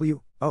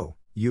 W, O,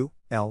 U,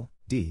 L,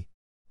 D,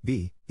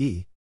 B,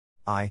 E,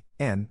 I,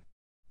 N,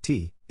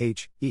 T,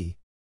 H, E,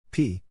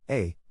 P,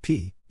 A,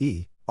 P,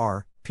 E,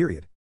 R,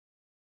 period.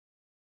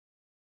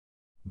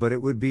 But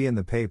it would be in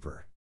the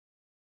paper.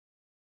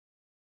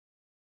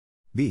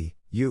 B,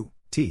 U,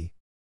 T,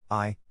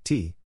 I,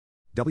 T,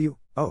 W,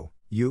 O,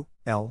 U,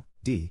 L,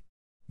 D,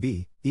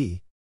 B, E,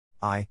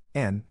 I,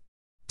 N,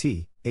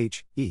 T,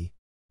 H, E,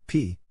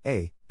 P,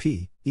 A,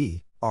 P,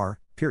 E, R,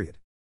 period.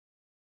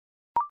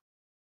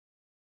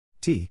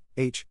 T,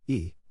 H,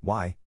 E,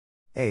 Y,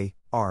 A,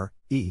 R,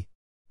 E,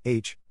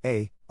 H,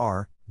 A,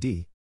 R,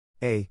 D,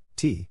 A,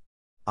 T,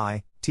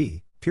 I,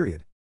 T,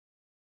 period.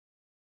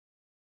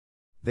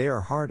 They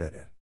are hard at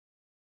it.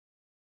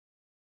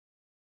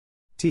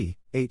 T,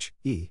 H,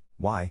 E,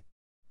 Y,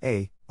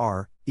 A,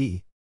 R,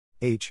 E,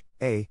 H,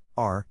 A,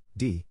 R,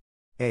 D,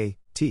 A,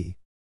 T,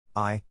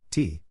 I,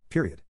 T,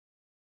 period.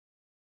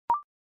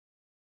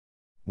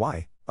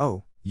 Y,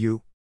 O,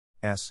 U,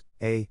 S,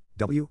 A,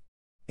 W,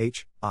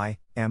 H, I,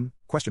 M,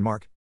 question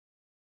mark.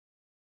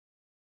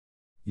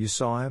 You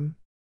saw him?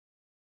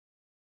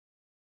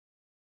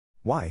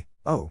 Y,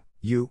 O,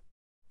 U,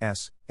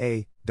 S,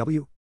 A,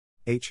 W,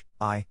 H,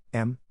 I,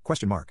 M,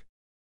 question mark.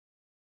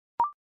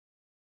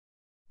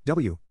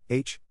 W,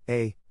 H,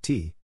 A,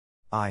 T,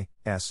 I,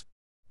 S,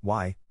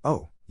 Y,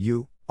 O,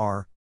 U,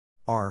 R,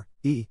 R,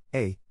 E,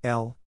 A,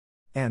 L,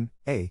 N,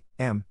 A,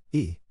 M,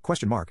 E,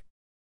 question mark.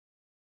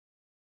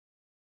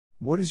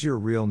 What is your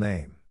real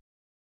name?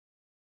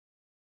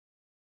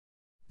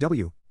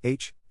 W,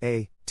 H,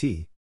 A,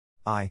 T,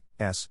 I,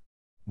 S,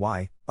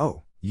 Y,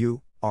 O,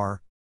 U,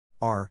 R,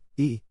 R,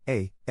 E,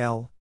 A,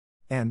 L,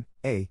 N,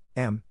 A,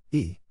 M,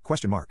 E,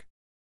 question mark.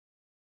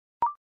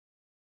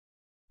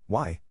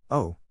 Y,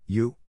 O,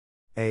 U,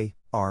 A,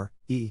 R,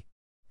 E,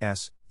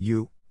 S,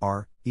 U,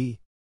 R, E,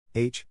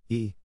 H,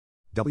 E,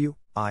 W,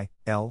 I,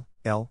 L,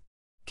 L,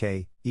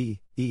 K, E,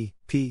 E,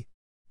 P,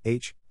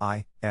 H,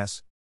 I,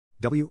 S,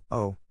 W,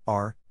 O,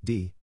 R,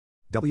 D,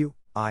 W,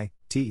 I,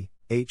 T,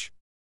 H,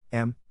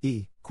 M,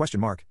 E, question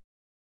mark.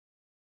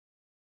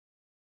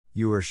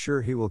 You are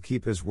sure he will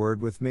keep his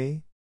word with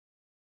me?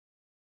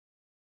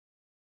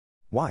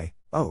 Y,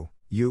 O,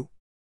 U,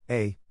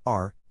 A,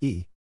 R,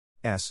 E,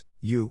 S,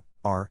 U,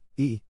 R,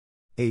 E,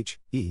 H,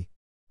 E,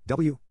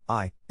 W,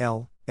 I,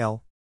 L,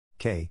 L,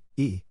 K,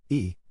 E,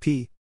 E,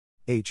 P,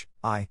 H,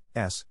 I,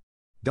 S,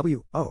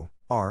 W, O,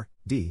 R,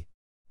 D,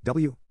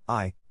 W,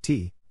 I,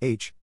 T,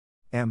 H,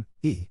 M,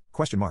 E,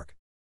 question mark.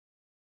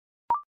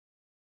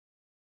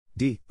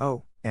 D,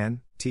 O,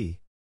 N, T,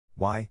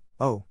 Y,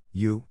 O,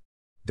 U,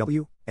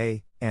 W,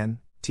 A, N,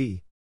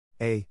 T,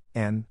 A,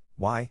 N,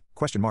 Y,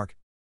 question mark.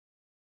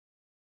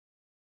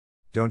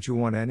 Don't you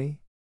want any?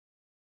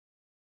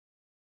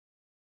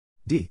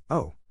 D,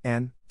 O,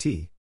 N,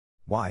 T,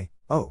 Y,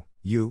 O,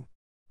 U,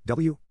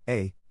 W,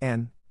 A,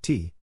 N,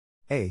 T,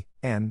 A,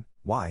 N,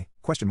 Y,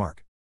 question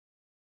mark.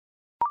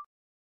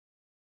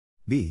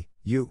 B,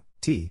 U,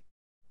 T,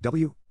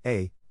 W,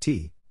 A,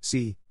 T,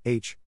 C,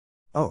 H,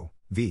 O,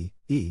 V,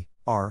 E,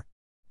 R,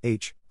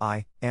 H,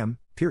 I, M,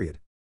 period.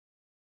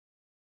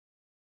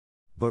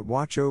 But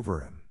watch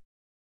over him.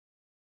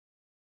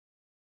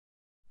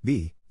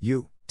 B,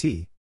 U,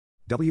 T,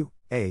 W,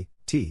 A,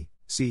 T,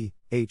 C,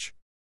 H,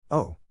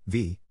 O,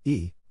 V,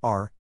 E,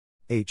 R,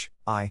 H,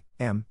 I,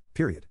 M,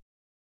 period.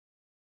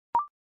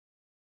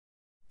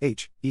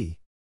 H, E,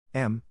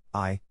 M,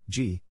 I,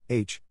 G,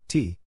 H,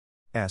 T,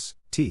 S,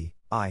 T,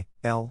 I,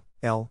 L,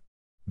 L,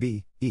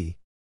 B, E,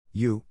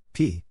 U,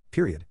 P,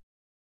 period.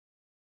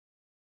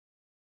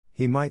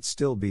 He might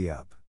still be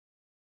up.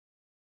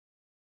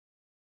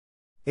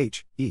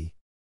 H, E,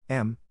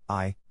 M,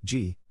 I,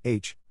 G,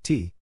 H,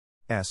 T,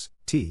 S,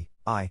 T,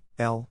 I,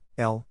 L,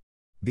 L,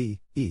 B,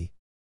 E,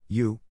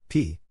 U,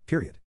 P,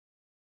 period.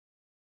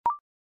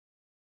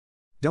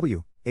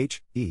 W,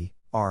 H, E,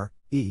 R,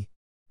 E,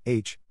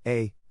 H,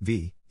 A,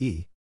 V,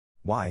 E,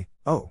 Y,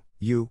 O,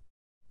 U,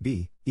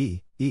 B,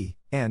 E, E,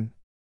 N,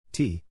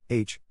 T,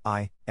 H,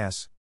 I,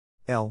 S,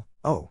 L,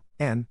 O,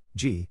 N,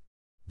 G,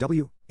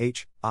 W,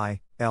 H,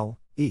 I, L,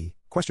 E,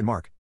 question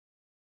mark.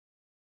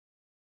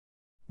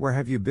 Where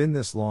have you been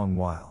this long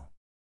while?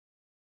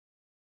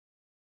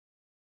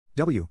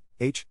 W,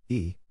 H,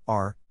 E,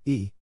 R,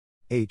 E,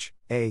 H,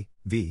 A,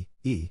 V,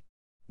 E,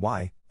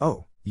 Y,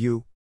 O,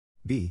 U,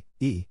 B,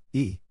 E,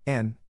 E,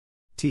 N,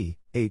 T,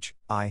 H,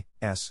 I,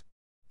 S,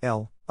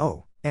 L,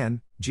 O,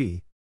 N,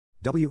 G,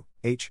 W,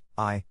 H,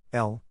 I,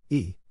 L,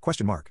 E,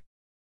 question mark.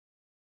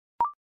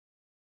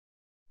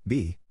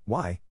 B,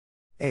 Y,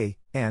 A,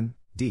 N,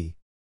 D,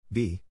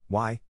 B,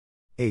 Y,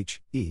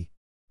 H, E,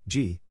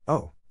 G,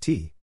 O,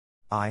 T,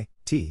 I,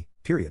 T,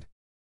 period.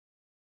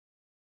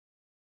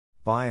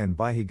 By and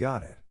by he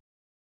got it.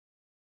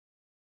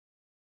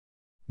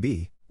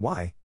 B,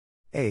 Y,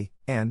 A,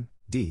 N,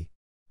 D,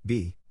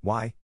 B,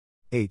 Y,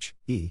 H,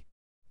 E,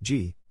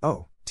 G,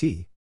 O,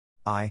 T,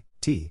 I,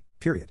 T,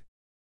 period.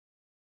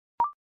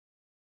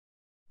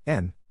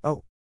 N,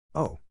 O,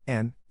 O,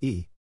 N,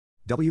 E,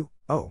 W,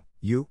 O,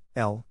 U,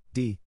 L,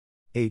 D,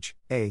 H,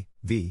 A,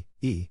 V,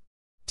 E,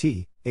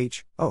 T,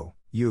 H, O,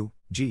 U,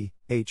 G,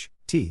 H,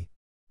 T,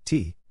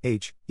 T,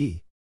 H,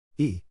 E,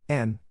 E,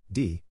 N,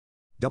 D,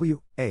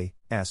 W, A,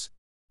 S,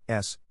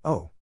 S,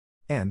 O,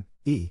 N,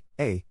 E,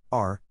 A,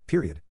 R,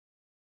 period.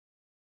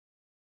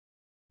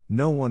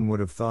 No one would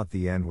have thought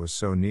the end was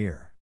so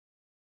near.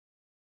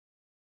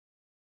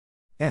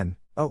 N,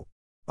 O,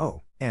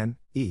 O, N,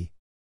 E,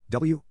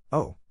 W,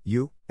 O,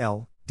 U,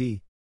 L,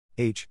 D,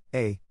 H,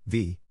 A,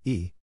 V,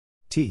 E,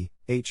 T,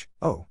 H,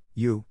 O,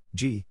 U,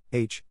 G,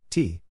 H,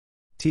 T,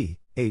 T,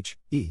 H,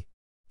 E,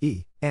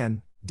 E,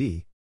 N,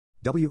 D,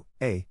 W,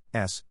 A,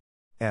 S,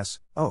 S,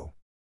 O,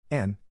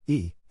 N,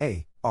 E,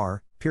 A,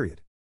 R,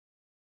 period.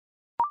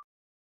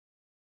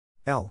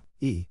 L,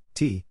 E,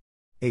 T,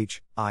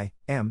 H, I,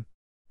 M,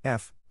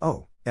 F,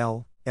 O,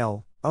 L,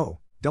 L, O,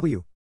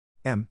 W,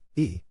 M,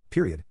 E,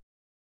 period.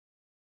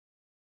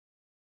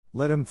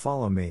 Let him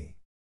follow me.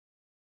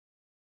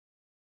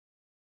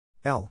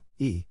 L,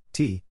 E,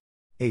 T,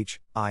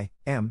 H, I,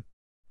 M,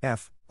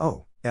 F,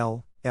 O,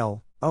 L,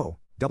 L, O,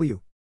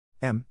 W,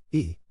 M,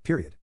 E,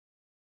 period.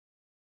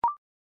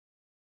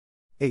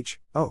 H,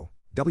 O,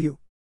 W,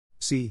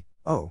 C,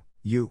 O,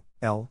 U,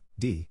 L,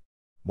 D,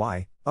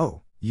 Y,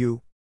 O,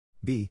 U,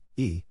 B,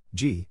 E,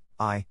 G,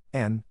 I,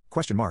 N,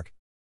 question mark.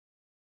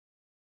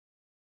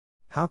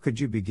 How could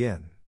you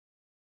begin?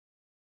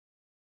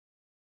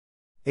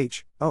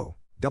 H, O,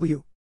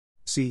 W,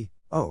 C,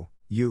 O,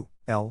 U,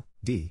 L,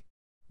 D,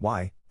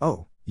 Y,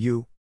 O,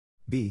 U,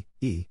 B,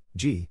 E,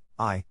 G,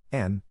 I,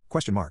 N,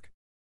 question mark.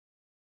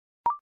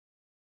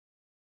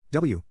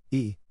 W,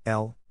 E,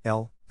 L,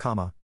 L,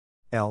 comma,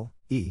 L,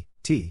 E,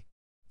 T,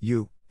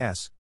 U,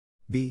 S,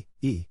 B,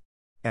 E,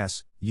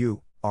 S,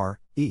 U, R,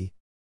 E,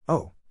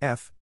 O,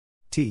 F,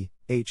 T,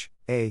 H,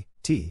 A,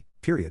 T,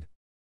 period.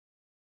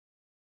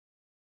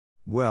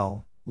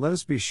 Well, let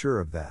us be sure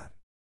of that.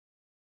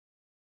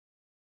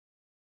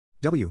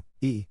 W,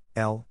 E,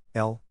 L,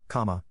 L,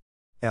 comma,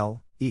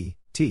 L, E,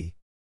 T,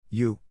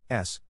 U,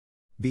 S,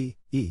 B,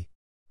 E,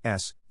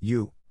 S,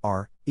 U,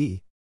 R, E,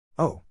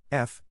 O,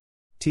 F,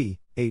 T,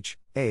 H,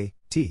 A,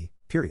 T,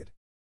 period.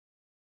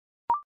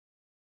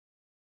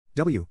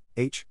 W,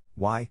 H,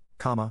 Y,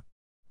 comma,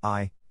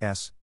 I,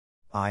 S,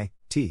 I,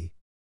 T,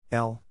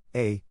 L,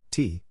 A,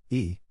 T,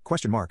 E,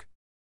 question mark.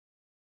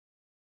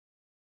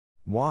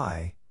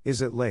 Why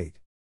is it late?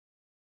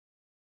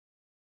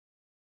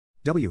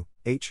 W,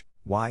 H,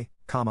 Y,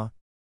 comma,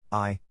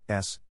 I,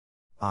 S,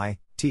 I,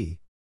 T,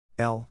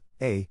 L,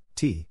 A,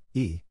 T,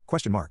 E,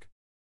 question mark.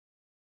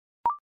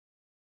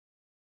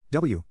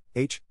 W,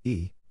 H,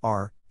 E,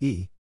 R,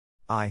 E,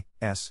 I,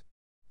 S,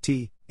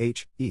 T,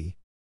 H, E,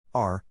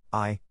 R,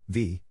 I,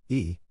 V,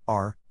 E,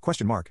 R,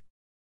 question mark.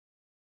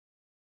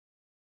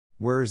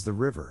 Where is the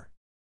river?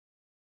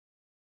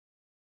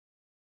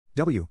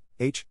 W,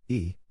 H,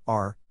 E,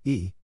 R,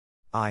 E,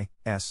 I,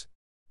 S,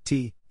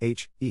 T,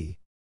 H, E,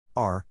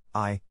 R,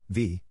 I,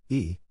 V,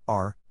 E,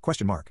 R,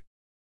 question mark.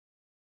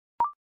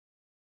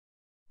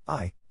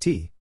 I,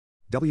 T,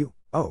 W,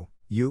 O,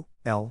 U,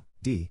 L,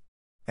 D,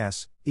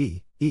 S,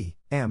 E, E,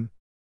 M,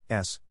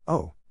 S,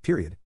 O,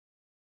 period.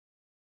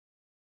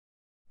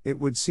 It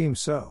would seem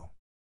so.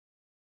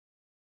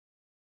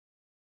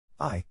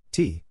 I,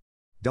 T,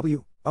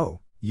 W, O,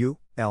 U,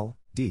 L,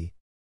 D,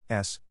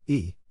 S,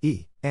 E,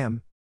 E,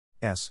 M,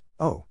 S,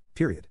 O,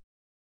 period.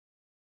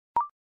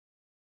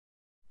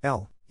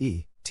 L,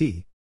 E,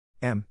 T,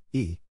 M,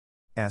 E,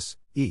 S,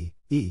 E,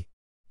 E,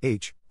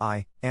 H,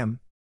 I, M,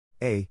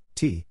 A,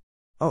 T,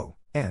 O,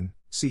 N,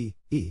 C,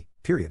 E,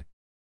 period.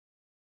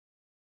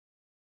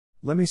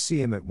 Let me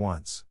see him at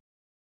once.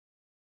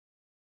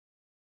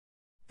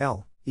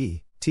 L,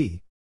 E,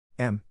 T,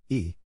 M,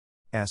 E,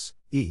 S,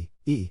 E,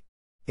 E,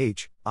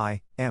 H,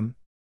 I, M,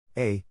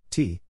 A,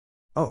 T,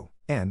 O,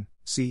 N,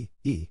 C,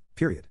 E,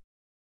 period.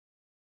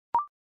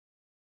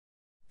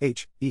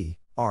 H, E,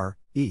 R,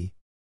 E,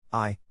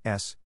 I,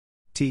 S,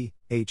 T,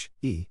 H,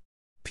 E,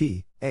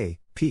 P, A,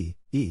 P,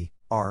 E,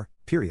 R,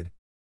 period.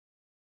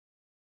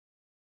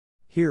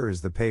 Here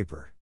is the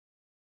paper.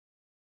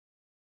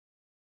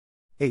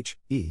 H,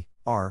 E,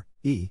 R,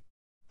 E,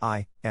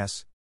 I,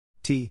 S,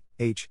 T,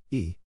 H,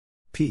 E,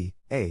 P,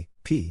 A,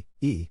 P,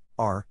 E,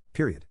 R,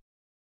 period.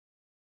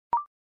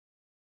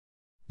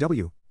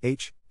 W,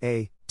 H,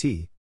 A,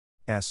 T,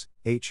 S,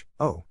 H,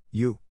 O,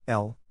 U,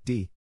 L,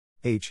 D,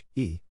 H,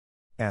 E,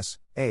 S,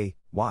 A,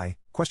 Y,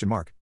 question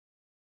mark.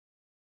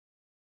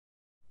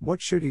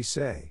 What should he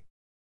say?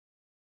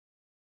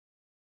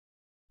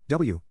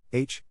 W,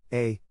 H,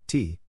 A,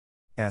 T,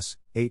 S,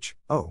 H,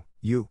 O,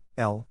 U,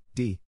 L,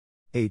 D,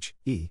 H,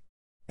 E,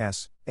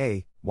 S,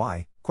 A,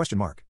 Y, question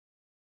mark.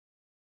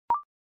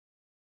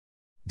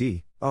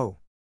 D, O,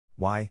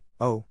 Y,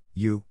 O,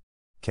 U,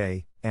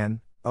 K,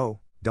 N, O,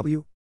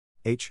 W,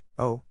 H,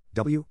 O,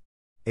 W,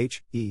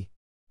 H, E,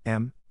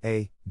 M,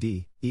 A,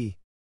 D, E,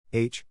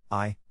 H,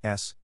 I,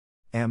 S,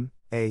 M,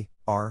 A,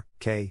 R,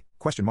 K,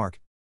 question mark.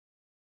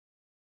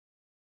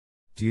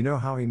 Do you know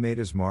how he made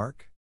his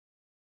mark?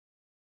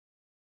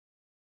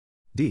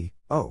 D,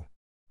 O,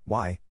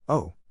 Y,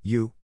 O,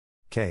 U,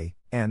 K,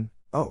 N,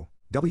 O,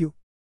 W,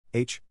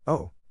 H,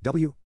 O,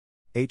 W,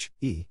 H,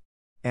 E,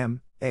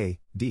 M, A,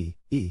 D,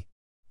 E,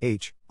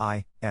 H,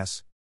 I,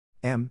 S,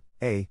 M,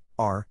 A,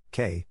 R,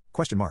 K,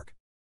 question mark.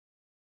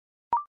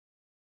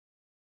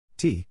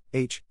 T,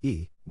 H,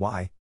 E,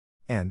 Y,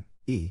 N,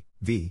 E,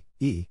 V,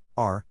 E,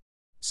 R,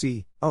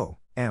 C, O,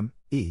 M,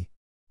 E,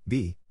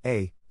 B,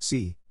 A,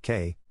 C,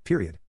 K,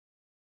 period.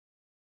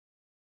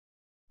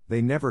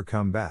 They never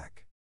come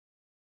back.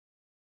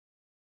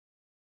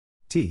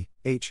 T,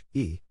 H,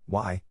 E,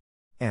 Y,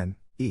 N,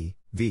 E,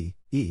 V,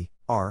 E,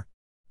 R,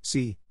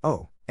 C,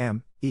 O,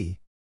 M, E,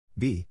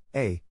 B,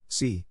 A,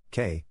 C,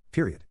 K,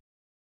 period.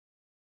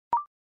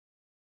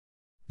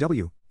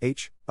 W,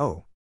 H,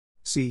 O,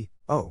 C,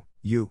 O,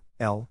 U,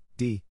 L,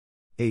 D,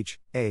 H,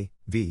 A,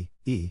 V,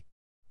 E,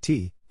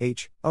 T,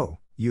 H, O,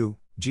 U,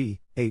 G,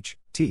 H,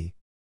 T,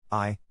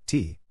 I,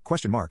 T,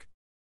 question mark.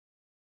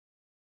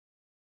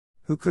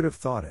 Who could have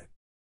thought it?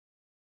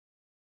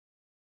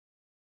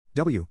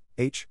 W,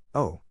 H,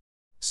 O,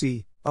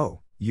 C,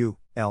 O, U,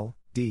 L,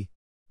 D,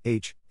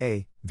 H,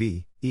 A,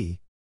 V, E,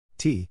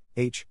 T,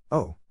 H,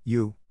 O,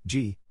 U,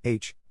 G,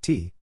 H,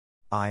 T,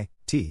 I,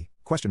 T,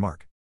 question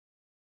mark.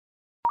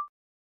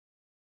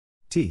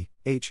 T,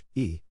 H,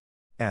 E,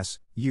 S,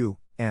 U,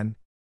 N,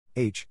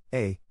 H,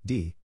 A,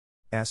 D,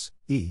 S,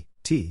 E,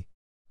 T,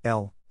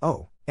 L,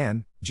 O,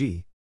 N,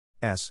 G,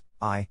 S,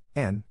 I,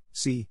 N,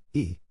 C,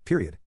 E,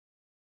 period.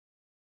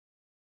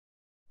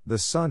 The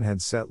sun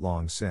had set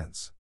long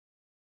since.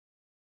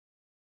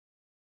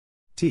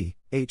 T,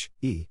 H,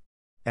 E,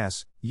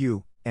 S,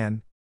 U,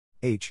 N,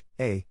 H,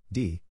 A,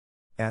 D,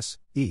 S,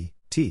 E,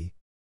 T,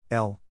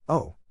 L,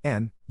 O,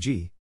 N,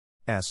 G,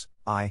 S,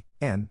 I,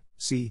 N,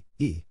 C,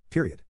 E,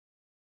 period.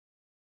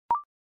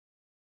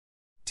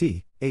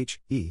 T,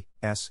 H, E,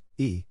 S,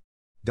 E,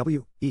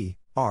 W, E,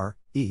 R,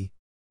 E,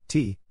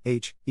 T,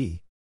 H, E,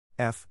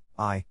 F,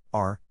 I,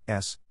 R,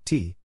 S,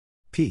 T,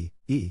 P,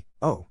 E,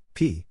 O,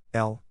 P,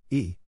 L,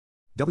 E,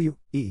 W,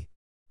 E,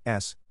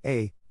 S,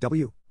 A,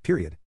 W,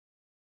 period.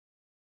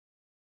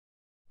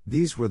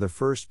 These were the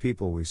first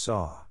people we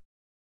saw.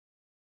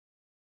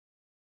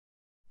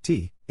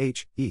 T,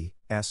 H, E,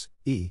 S,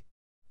 E,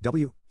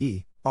 W,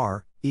 E,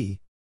 R, E,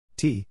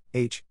 T,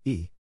 H,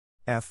 E,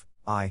 F,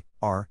 I,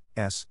 R,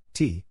 S,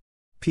 T,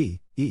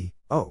 P, E,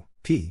 O,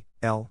 P,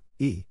 L,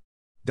 E,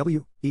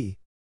 W, E,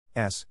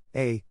 S,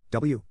 A,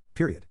 W,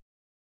 period.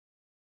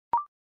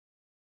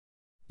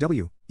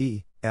 W,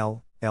 E,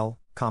 L, L,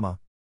 comma,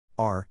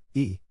 R,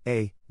 E,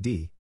 A,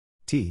 D,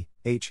 T,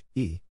 H,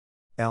 E,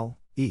 L,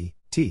 E,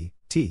 T,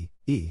 T,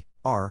 E,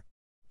 R,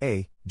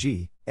 A,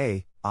 G,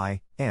 A,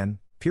 I, N,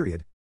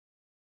 period.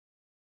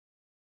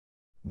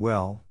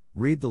 Well,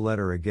 read the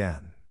letter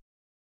again.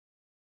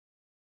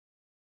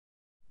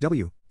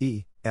 W,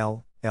 E,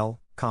 L, L,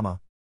 comma,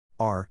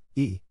 R,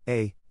 E,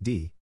 A,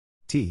 D,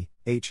 T,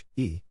 H,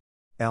 E,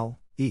 L,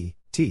 E,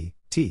 T,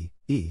 T,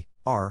 E,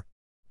 R,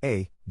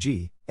 A,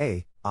 G,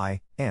 A,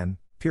 I, N,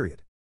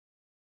 period.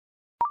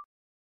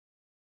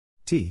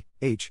 T,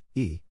 H,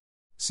 E,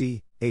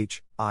 C,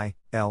 H, I,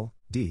 L,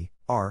 D,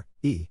 R,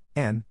 E,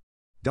 N,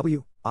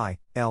 W, I,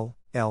 L,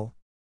 L,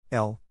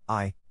 L,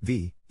 I,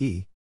 V,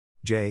 E,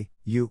 J,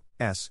 U,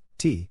 S,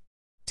 T,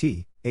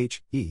 T,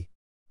 H, E,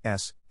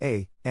 S,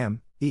 A,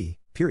 M, E,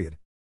 period.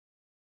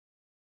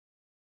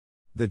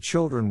 The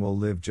children will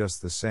live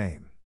just the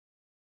same.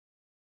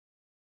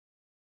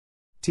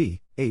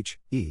 T, H,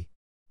 E,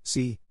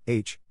 C,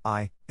 H,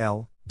 I,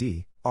 L,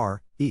 D,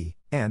 R, E,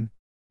 N,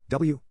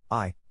 W,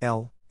 I,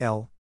 L,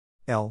 L,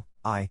 L,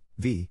 I,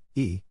 V,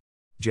 E,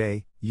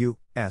 J, U,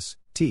 S,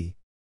 T,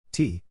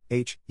 T,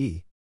 H,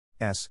 E,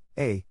 S,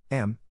 A,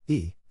 M,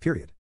 E,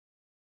 period.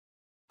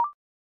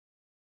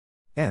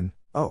 N,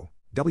 O,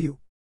 W,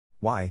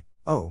 Y,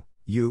 O,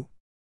 U,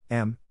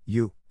 M,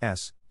 U,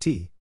 S,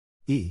 T,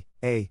 E,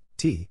 A,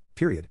 T,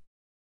 period.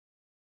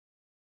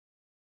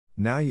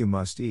 Now you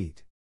must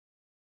eat.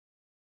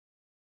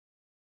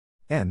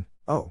 N,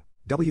 O,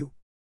 W,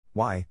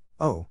 Y,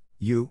 O,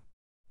 U,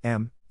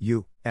 M,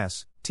 U,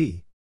 S,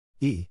 T,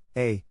 E,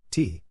 A,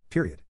 T,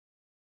 period.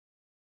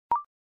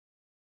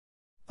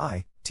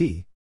 I,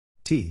 T,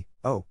 T,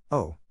 O,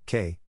 O,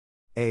 K,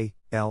 A,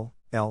 L,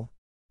 L,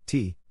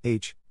 T,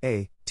 H,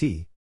 A,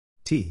 T,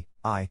 T,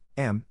 I,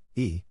 M,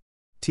 E,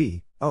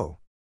 T, O,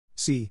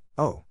 C,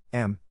 O,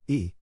 M,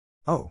 E,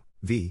 O,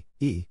 V,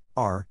 E,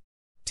 R,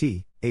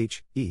 T,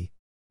 H, E,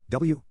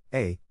 W,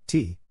 A,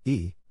 T,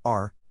 E,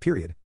 R,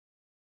 period.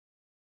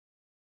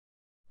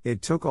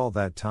 It took all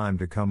that time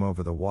to come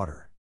over the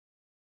water.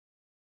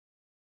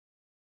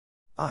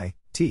 I,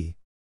 T,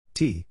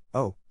 T,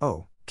 O,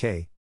 O,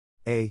 K,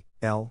 A,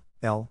 L,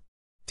 L,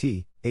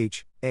 T,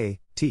 H, A,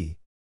 T,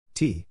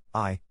 T,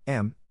 I,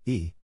 M,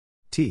 E,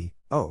 T,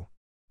 O,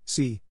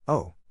 C,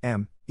 O,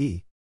 M,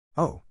 E,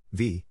 O,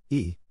 V,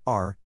 E,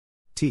 R,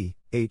 T,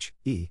 H,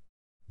 E,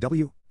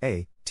 W,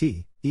 A,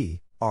 T, E,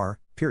 R,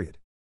 period.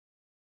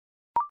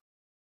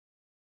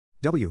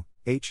 W,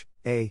 H,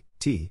 A,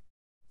 T,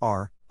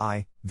 R,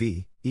 I,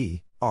 V,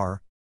 E,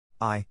 R,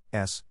 I,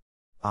 S,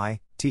 I,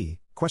 T,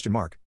 question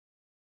mark.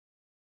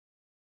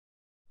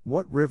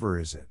 What river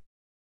is it?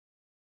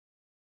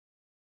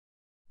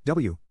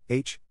 W,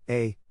 H,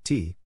 A,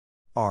 T,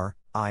 R,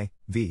 I,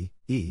 V,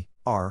 E,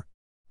 R,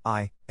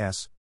 I,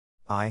 S,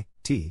 I,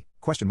 T,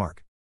 question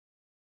mark.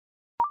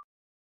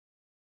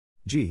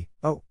 G,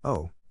 O,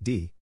 O,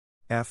 D,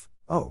 F,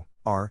 O,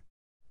 R,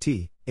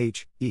 T,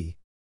 H, E,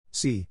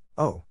 C,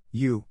 O,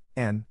 U,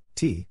 N,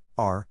 T,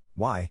 R,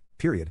 Y,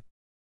 period.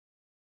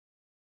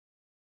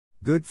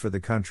 Good for the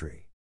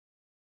country.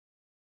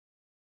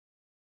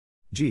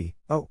 G,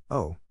 O,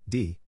 O,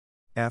 D,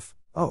 F,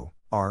 O,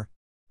 R,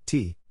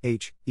 T,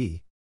 H,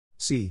 E,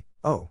 C,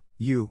 O,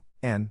 U,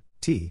 N,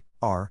 T,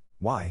 R,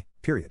 Y,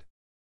 period.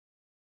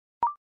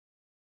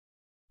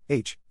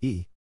 H,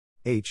 E,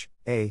 H,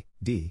 A,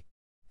 D,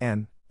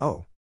 N,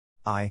 O,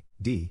 I,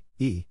 D,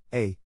 E,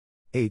 A,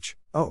 H,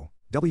 O,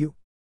 W,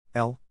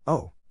 L,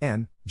 O,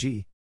 N,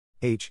 G,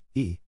 H,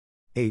 E,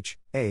 H,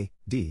 A,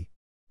 D,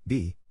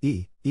 B,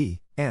 E, E,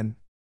 N,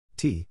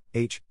 T,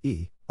 H,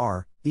 E,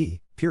 R, E,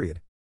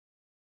 period.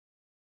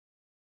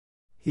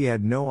 He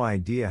had no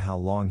idea how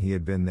long he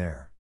had been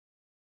there.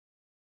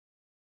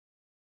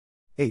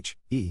 H,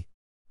 E,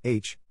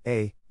 H,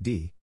 A,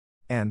 D,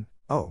 N,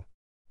 O,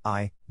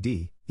 I,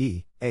 D,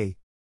 E, A,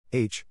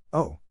 H,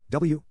 O,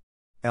 W,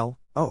 L,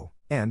 O,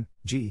 N,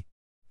 G,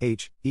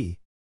 H, E,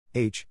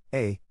 H,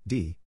 A,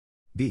 D,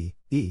 B,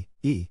 E,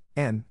 E,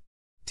 N,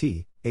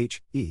 T,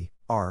 H, E,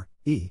 R,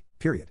 E,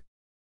 period.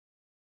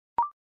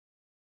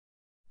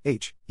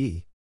 H,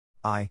 E,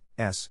 I,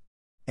 S,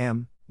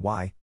 M,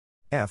 Y,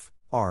 F,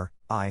 R,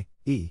 I,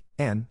 E,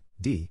 N,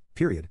 D,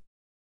 period.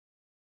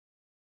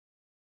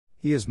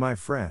 He is my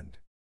friend.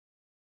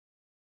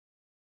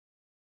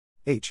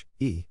 H,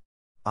 E,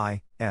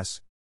 I,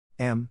 S,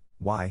 M,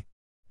 Y,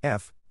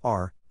 F,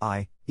 R,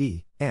 I,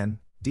 E, N,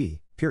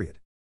 D, period.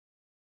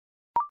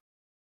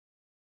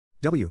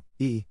 W,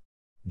 E,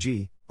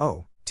 G,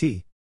 O,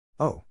 T,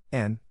 O,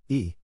 N,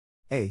 E,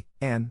 A,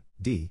 N,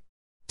 D,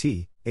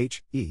 T,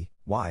 H, E,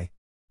 Y,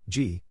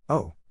 G,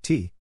 O,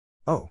 T,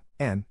 O,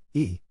 N,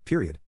 E,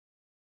 period.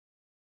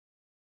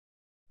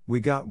 We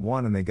got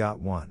one and they got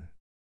one.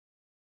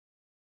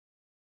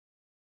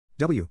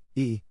 W,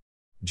 E,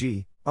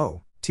 G,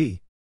 O,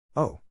 T,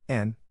 O,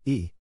 N,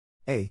 E,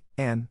 A,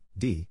 N,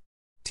 D,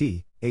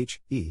 T,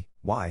 H, E,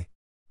 Y,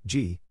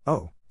 G,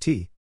 O,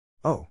 T,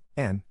 O,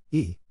 N,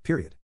 E,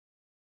 period.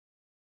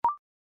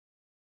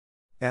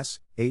 S,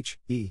 H,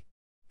 E,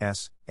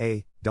 S,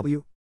 A,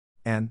 W,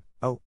 N,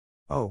 O,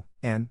 O,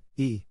 N,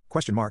 E,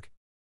 question mark.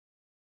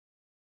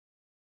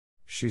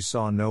 She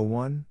saw no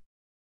one?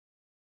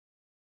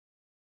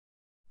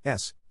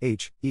 S,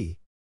 H, E,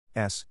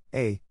 S,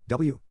 A,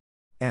 W,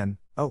 N,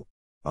 O,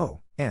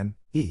 O, N,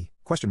 E,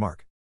 question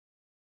mark.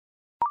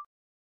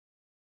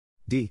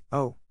 D,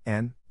 O,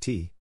 N,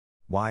 T,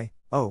 Y,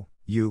 O,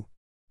 U,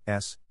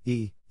 S,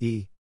 E,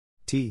 E,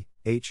 T,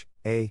 H,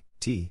 A,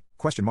 T,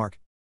 question mark.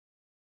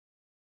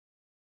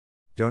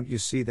 Don't you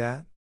see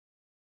that?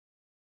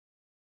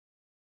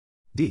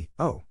 D,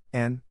 O,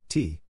 N,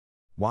 T,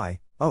 Y,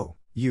 O,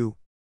 U,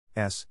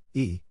 S,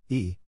 E,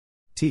 E,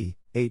 T,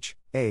 H,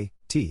 A,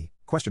 T,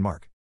 question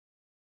mark.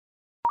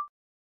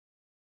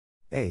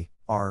 A,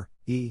 R,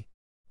 E,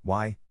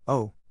 Y,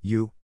 O,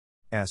 U,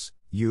 S,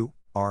 U,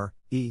 R,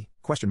 E,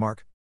 question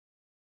mark.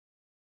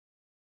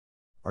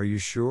 Are you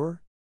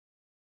sure?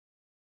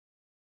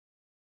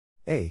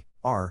 A,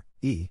 R,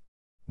 E,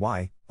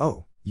 Y,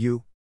 O,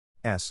 U,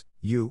 S,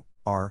 U,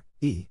 R,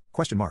 E,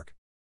 question mark.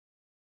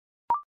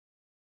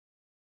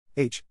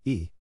 H,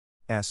 E,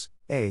 S,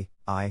 A,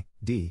 I,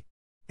 D,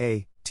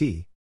 A,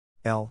 T,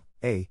 L,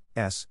 A,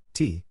 S,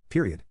 T,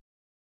 period.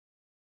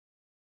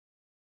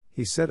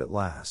 He said at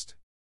last.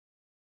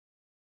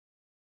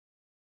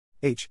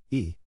 H,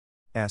 E,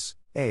 S,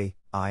 A,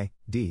 I,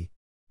 D,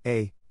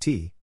 A,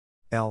 T,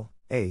 L,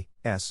 A,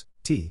 S,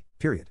 T,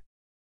 period.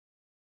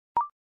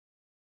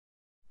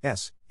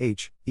 S,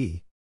 H,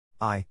 E,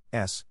 I,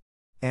 S,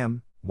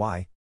 M,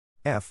 Y,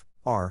 F,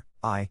 R,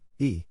 I,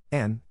 E,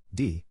 N,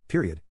 D,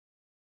 period.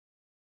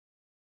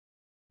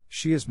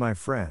 She is my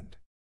friend.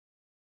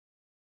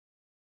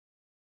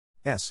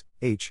 S,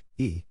 H,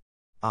 E,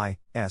 I,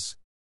 S,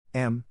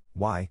 M,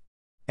 Y,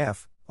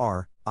 F,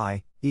 R,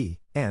 I, E,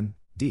 N,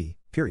 D,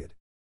 period.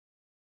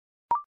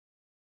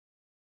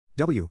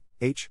 W,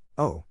 H,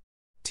 O,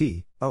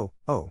 T, O,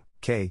 O,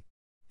 K,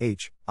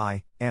 H,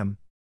 I, M,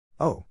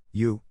 O,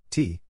 U,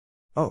 T,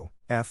 O,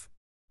 F,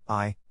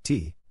 I,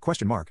 T,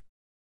 question mark.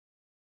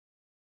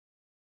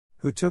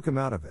 Who took him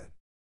out of it?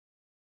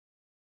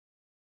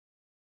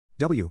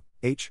 W,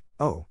 H,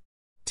 O,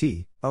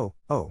 T, O,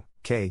 O,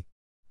 K,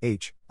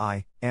 H,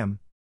 I, M,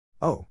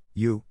 O,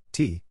 U,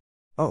 T,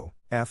 O,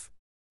 F,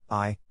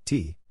 I,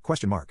 T,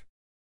 question mark.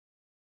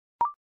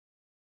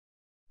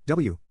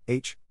 W,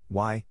 H,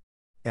 Y,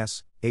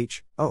 S,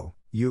 H, O,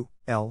 U,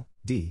 L,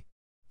 D,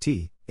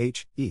 T,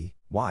 H, E,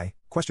 Y,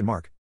 question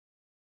mark.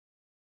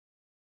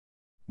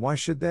 Why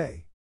should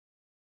they?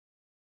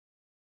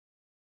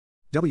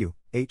 W,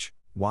 H,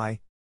 Y,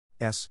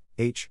 S,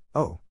 H,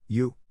 O,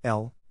 U,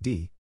 L,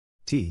 D,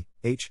 T,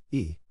 H,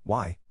 E,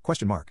 Y,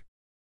 question mark.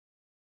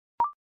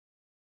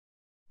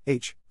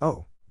 H,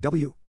 O,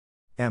 W,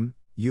 M,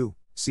 U,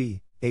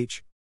 C,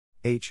 H,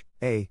 H,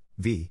 A,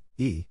 V,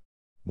 E,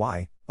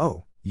 Y,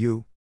 O,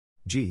 U,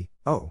 G,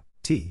 O,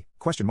 T,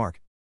 question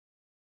mark.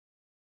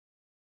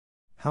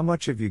 How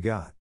much have you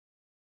got?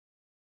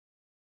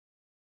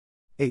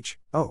 H,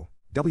 O,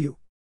 W,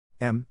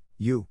 M,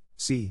 U,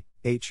 C,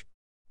 H,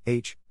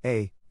 H,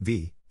 A,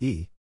 V,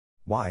 E,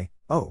 Y,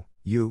 O,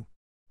 U,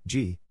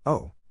 G,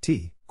 O,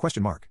 T,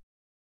 question mark.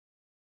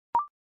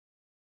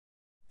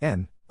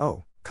 N,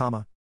 O,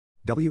 comma,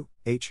 W,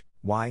 H,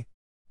 Y,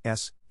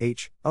 S,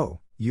 H, O,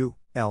 U,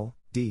 L,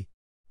 D,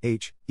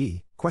 H,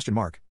 E, question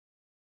mark.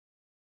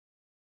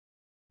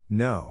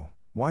 No,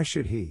 why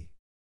should he?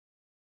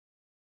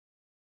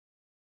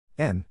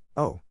 N,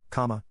 O,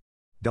 comma,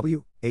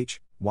 W,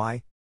 H,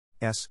 Y,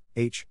 S,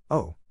 H,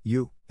 O,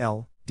 U,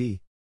 L, D,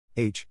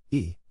 H,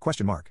 E,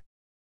 question mark.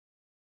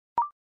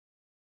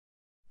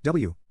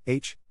 W,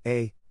 H,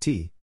 A,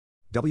 T,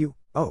 W,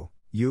 O,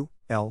 U,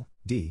 L,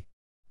 D,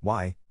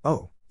 Y,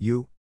 O,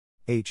 U,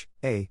 H,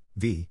 A,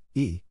 V,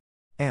 E,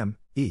 M,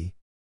 E,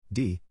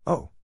 D,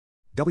 O,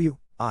 W,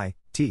 I,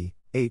 T,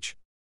 H,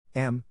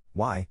 M,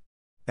 Y,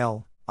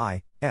 L,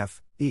 I,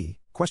 F, E,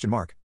 question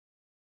mark.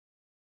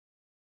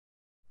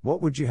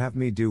 What would you have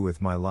me do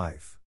with my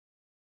life?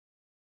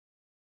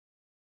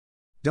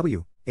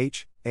 W,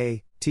 H,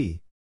 A,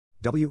 T,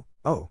 W,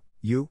 O,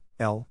 U,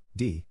 L,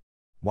 D,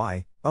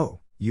 Y, O,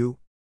 U,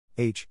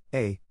 H,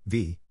 A,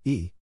 V,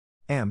 E,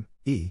 M,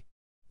 E,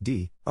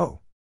 D, O,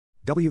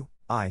 W,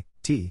 I,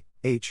 T,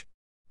 H,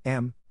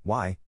 M,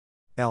 Y,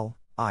 L,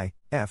 I,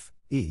 F,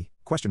 E,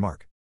 question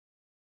mark.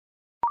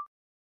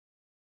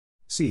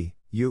 C,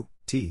 U,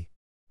 T,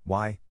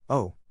 Y,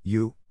 O,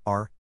 U,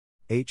 R,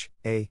 H,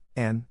 A,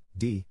 N,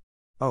 D,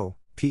 O,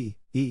 P,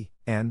 E,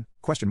 N,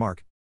 question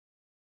mark.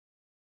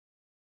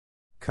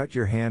 Cut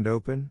your hand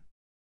open?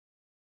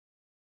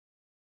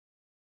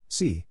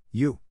 C,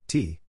 U,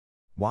 T,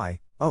 Y,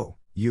 O,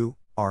 U,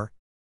 R,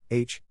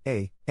 H,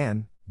 A,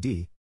 N,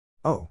 D,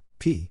 O,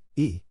 P,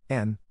 E,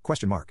 N,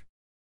 question mark.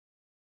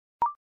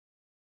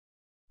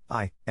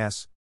 I,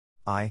 S,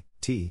 I,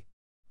 T,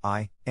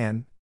 I,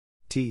 N,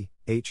 T,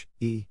 H,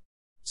 E,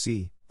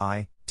 C,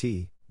 I,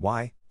 T,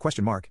 Y,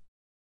 question mark.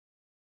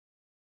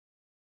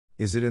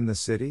 Is it in the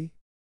city?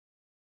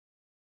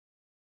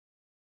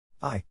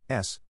 I,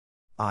 S,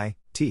 I,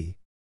 T,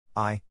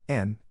 I,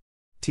 N,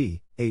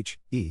 T, H,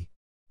 E,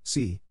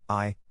 C,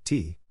 I,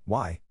 T,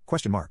 Y,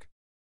 question mark.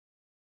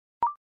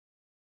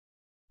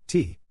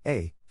 T,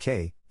 A,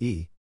 K,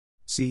 E,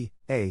 C,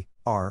 A,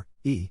 R,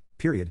 E,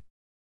 period.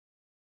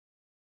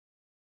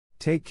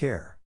 Take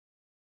care.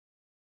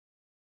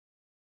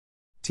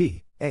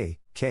 T, A,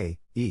 K,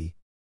 E,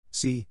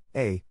 C,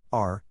 A,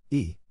 R,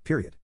 E,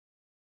 period.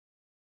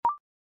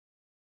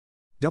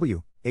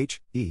 W,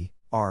 H, E,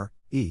 R,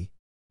 E,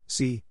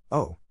 C,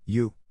 O,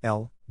 U,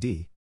 L,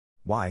 D,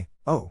 Y,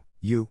 O,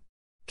 U,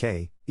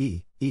 K,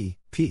 E, E,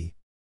 P,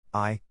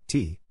 I,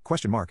 T,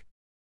 question mark.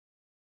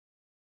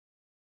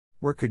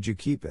 Where could you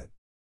keep it?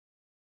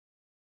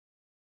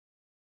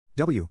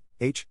 W,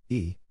 H,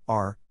 E,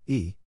 R,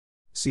 E,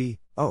 C,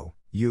 O,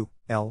 U,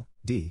 L,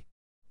 D,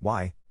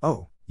 Y,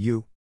 O,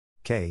 U,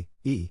 K,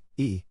 E,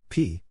 E,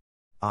 P,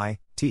 I,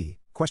 T,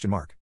 question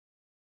mark.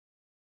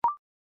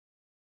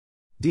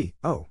 D,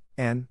 O,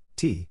 N,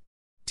 T,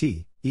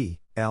 T, E,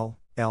 L,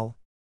 L,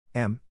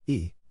 M,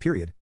 E,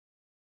 period.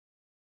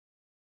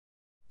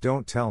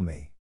 Don't tell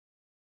me.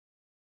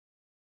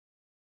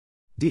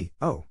 D,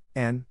 O,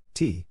 N,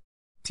 T,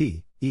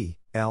 T, E,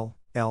 L,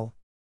 L,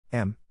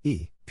 M,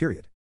 E,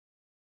 period.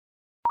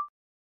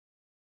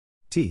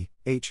 T,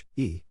 H,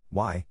 E,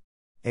 Y,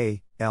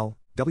 A, L,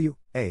 W,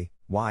 A,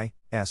 Y,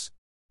 S,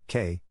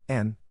 K,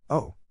 N,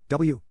 O,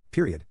 W,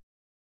 period.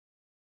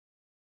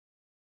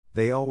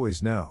 They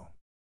always know.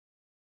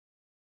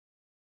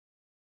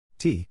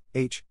 T,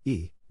 H,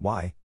 E,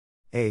 Y,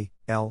 A,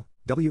 L,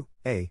 W,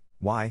 A,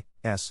 Y,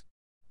 S,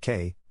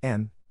 K,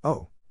 N,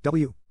 O,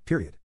 W,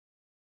 period.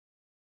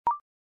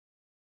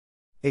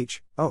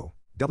 H, O,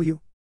 W,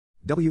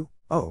 W,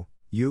 O,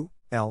 U,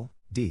 L,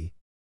 D,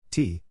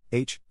 T,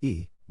 H,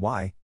 E,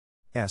 Y,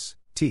 S,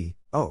 T,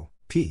 O,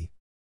 P,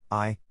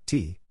 I,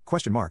 T,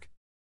 question mark.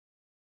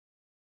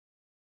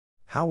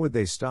 How would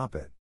they stop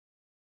it?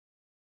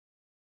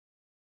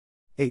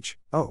 H,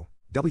 O,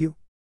 W,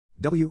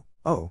 W,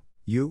 O,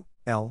 U,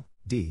 L,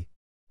 D,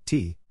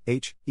 T,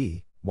 H,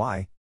 E,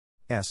 Y,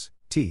 S,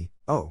 T,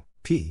 O,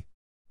 P,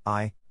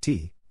 I,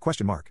 T,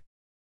 question mark.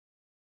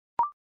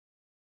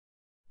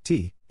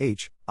 T,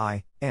 H,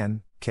 I,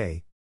 N,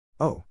 K,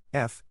 O,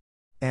 F,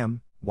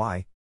 M,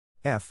 Y,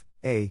 F,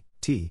 A,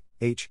 T,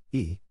 H,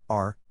 E,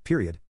 R,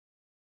 period.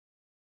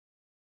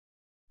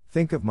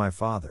 Think of my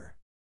father.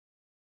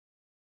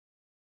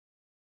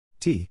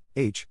 T,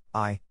 H,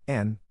 I,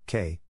 N,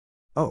 K,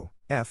 O,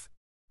 F,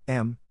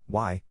 M,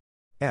 Y,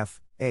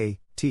 F, A,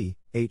 T,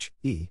 H,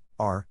 E,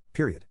 R,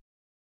 period.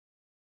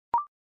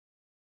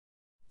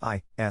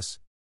 I, S,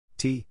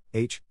 T,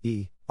 H,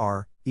 E,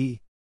 R, E,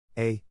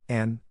 A,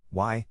 N,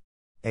 Y,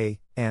 A,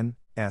 N,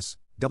 S,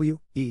 W,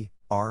 E,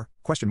 R,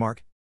 question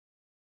mark.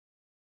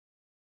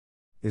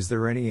 Is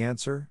there any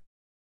answer?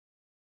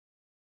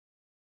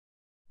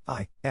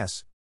 I,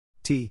 S,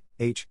 T,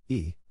 H,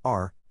 E,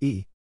 R,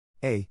 E,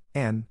 A,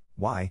 N,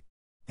 Y,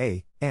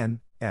 A,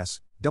 N,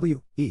 S,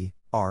 W, E,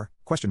 R,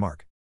 question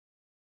mark.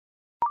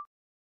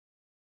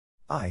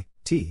 I,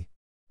 T,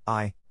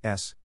 I,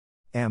 S,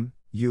 M,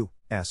 U,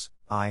 S,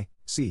 I,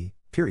 C,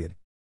 period.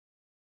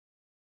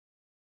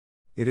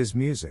 It is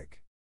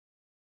music.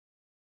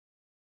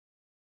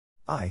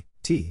 I,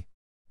 T,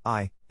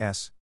 I,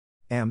 S,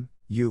 M,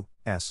 U,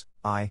 S,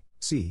 I,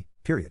 C,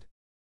 period.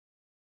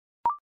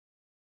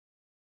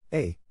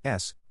 A,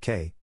 S,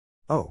 K,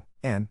 O,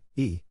 N,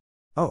 E,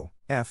 O,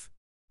 F,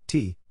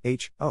 T,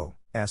 H, O,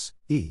 S,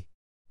 E,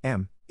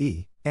 M,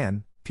 E,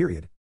 N,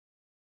 period.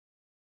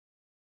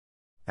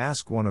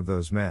 Ask one of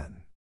those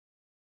men.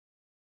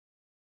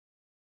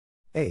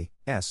 A,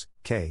 S,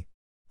 K,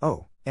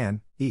 O,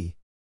 N, E,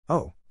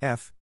 O,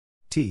 F,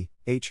 T,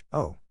 H,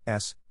 O,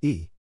 S,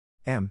 E,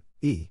 M,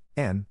 E,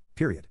 N,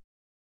 period.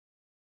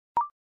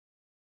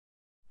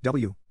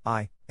 W,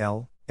 I,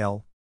 L,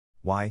 L,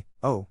 Y,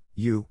 O,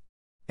 U,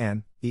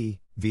 N, E,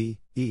 V,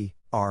 E,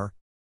 R,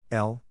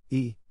 L,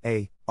 E,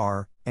 A,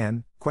 R,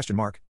 N, question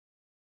mark.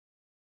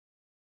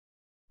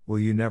 Will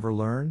you never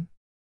learn?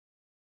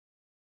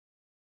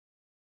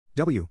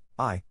 W,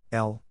 I,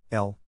 L,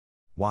 L,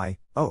 Y,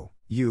 O,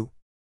 U,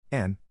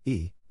 N,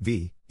 E,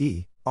 V,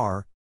 E,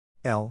 R,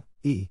 L,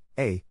 E,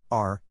 A,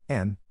 R,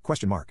 N,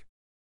 question mark.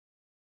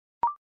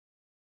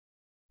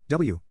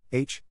 W,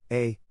 H,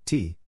 A,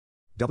 T,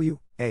 W,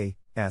 A,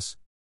 S,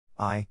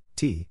 I,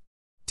 T,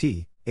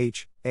 T,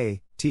 H,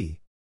 A,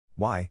 T,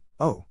 Y,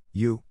 O,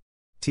 U,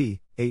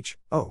 T, H,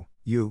 O,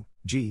 U,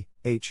 G,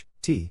 H,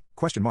 T,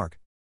 question mark.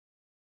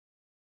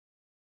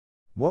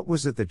 What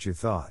was it that you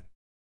thought?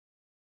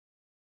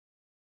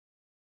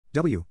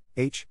 W,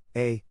 H,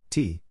 A,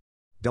 T,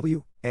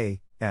 W,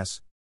 A,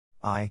 S,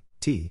 I,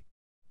 T,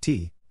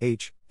 T,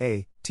 H,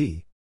 A,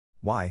 T,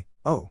 Y,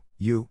 O,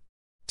 U,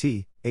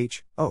 T,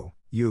 H, O,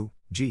 U,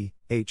 G,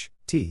 H,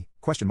 T,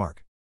 question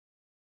mark.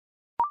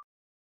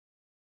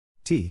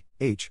 T,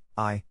 H,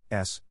 I,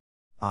 S,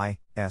 I,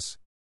 S,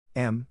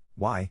 M,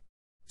 Y,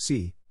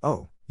 C,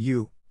 O,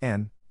 U,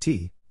 N,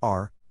 T,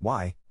 R,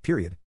 Y,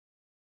 period.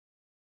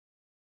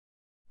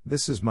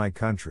 This is my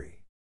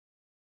country.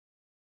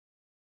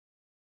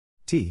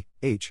 T,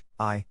 H,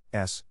 I,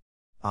 S,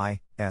 I,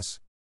 S,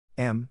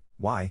 M,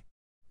 Y,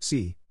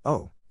 C,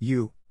 O,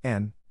 U,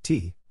 N,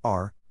 T,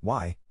 R,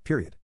 Y,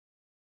 period.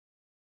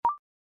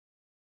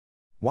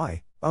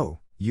 Y, O,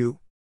 U,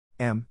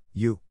 M,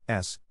 U,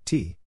 S,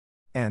 T,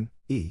 N,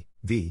 E,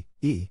 V,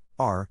 E,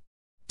 R,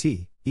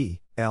 T, E,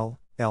 L,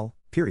 L,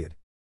 period.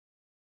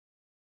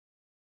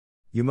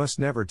 You must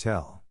never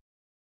tell.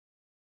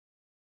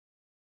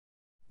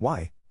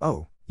 Y,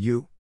 O,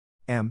 U,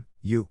 M,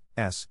 U,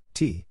 S,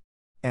 T,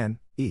 N,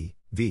 E,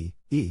 V,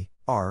 E,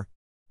 R,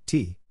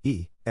 T,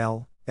 E,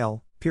 L,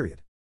 L,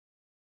 period.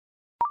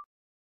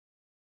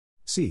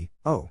 C,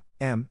 O,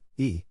 M,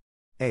 E,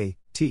 A,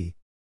 T,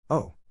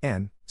 O,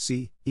 N,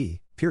 C, E,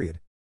 period.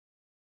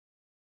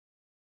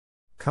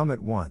 Come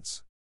at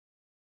once.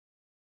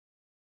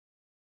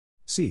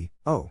 C,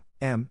 O,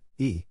 M,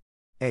 E,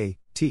 A,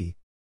 T,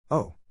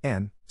 O,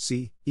 N,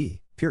 C, E,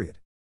 period.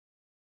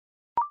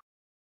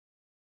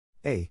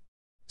 A,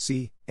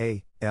 C,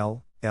 A,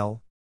 L,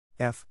 L,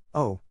 F,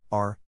 O,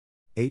 R,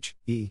 H,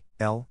 E,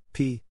 L,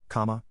 P,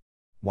 comma,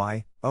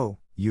 Y, O,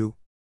 U,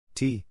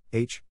 T,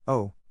 H,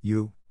 O,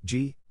 U,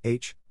 G,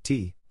 H,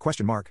 T,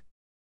 question mark.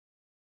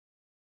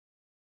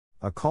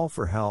 A call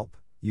for help,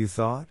 you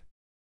thought?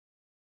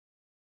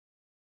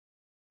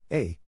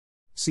 A,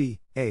 C,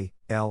 A,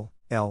 L,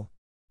 L,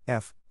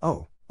 F,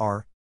 O,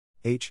 R,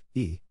 H,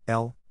 E,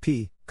 L,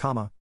 P,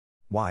 comma,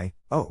 Y,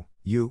 O,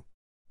 U,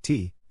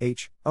 T,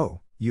 H,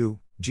 O, U,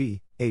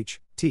 G,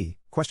 H, T,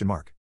 question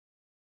mark.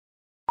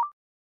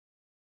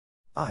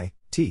 I,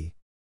 T,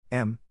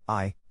 M,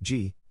 I,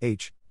 G,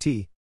 H,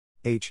 T,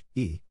 H,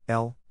 E,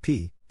 L,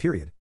 P,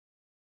 period.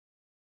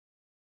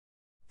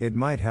 It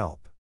might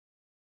help.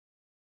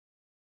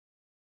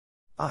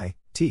 I,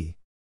 T,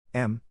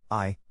 M,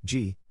 I,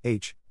 G,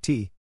 H,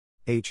 T,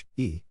 H,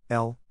 E,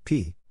 L,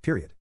 P,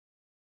 period.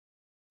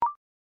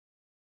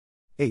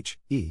 H,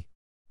 E,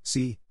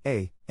 C,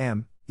 A,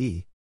 M,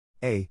 E,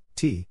 A,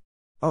 T,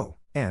 O,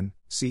 N,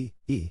 C,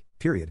 E,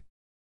 period.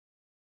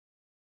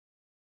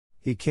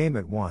 He came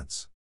at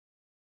once.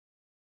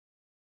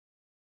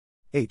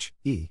 H,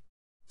 E,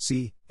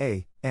 C,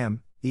 A,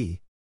 M, E,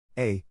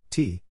 A,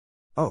 T,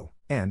 O,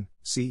 N,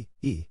 C,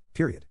 E,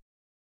 period.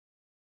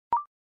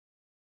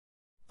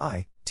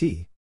 I,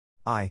 T,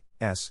 I,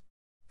 S,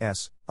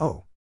 S,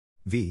 O,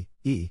 V,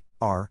 E,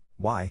 R,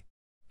 Y,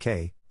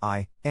 K,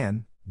 I,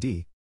 N,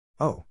 D,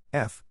 O,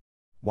 F,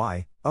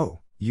 Y,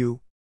 O,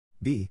 U,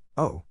 B,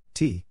 O,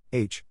 T,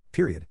 H,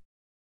 period.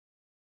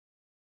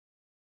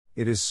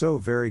 It is so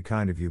very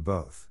kind of you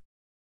both.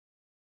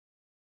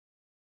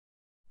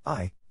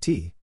 I,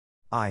 T,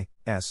 I,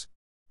 S,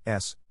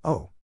 S,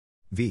 O,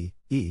 V,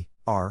 E,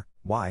 R,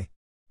 Y,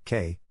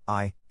 K,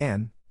 I,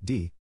 N,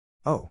 D,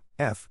 O,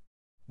 F,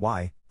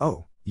 Y,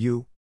 O,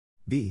 U,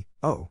 B,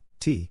 O,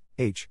 T,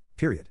 H,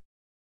 period.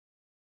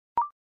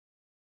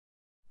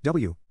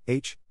 W,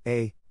 H,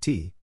 A,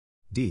 T,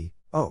 D,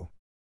 O,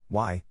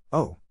 Y,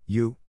 O,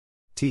 U,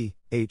 T,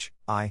 H,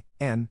 I,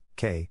 N,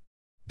 K,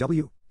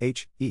 W,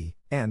 H, E,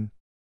 N,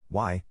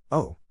 Y,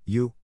 O,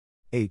 U,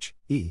 H,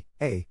 E,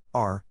 A,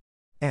 R,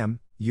 M,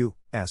 U,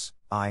 S,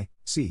 I,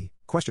 C,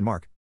 question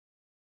mark.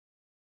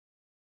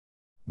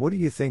 What do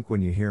you think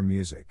when you hear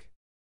music?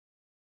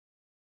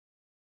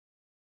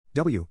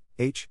 W,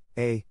 H,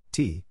 A,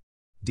 T,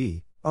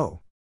 D,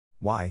 O,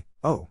 Y,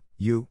 O,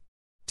 U,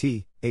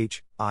 T,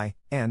 H, I,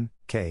 N,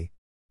 K,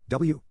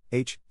 W,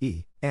 H,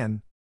 E,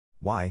 N,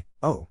 Y,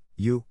 O,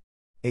 U,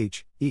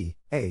 H, E,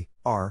 A,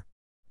 R,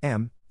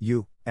 M,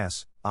 U,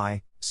 S,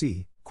 I,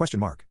 C, question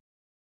mark.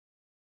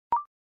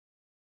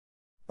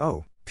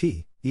 O,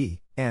 P, E,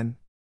 N,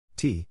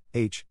 T,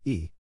 H,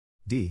 E,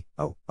 D,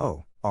 O,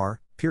 O,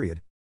 R,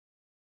 period.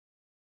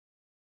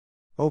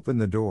 Open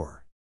the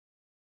door.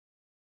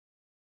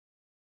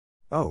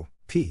 O,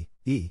 P,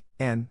 E,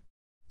 N,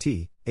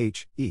 T,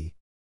 H, E,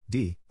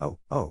 D, O,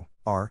 O,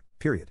 R,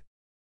 period.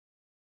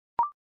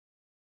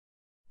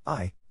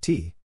 I,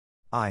 T,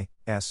 I,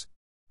 S,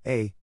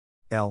 A,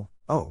 L,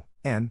 O,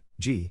 N,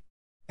 G,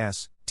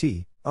 S,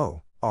 T,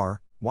 O,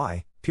 R,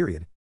 Y,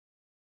 period.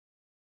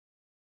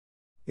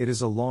 It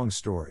is a long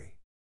story.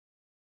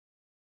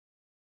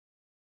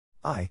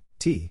 I,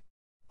 T,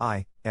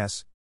 I,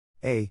 S,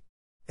 A,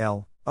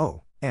 L,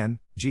 O, N,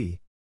 G,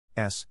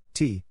 S,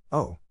 T,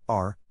 O,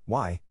 R,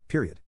 Y,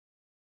 period.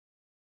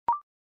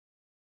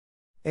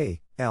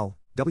 A, L,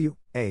 W,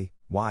 A,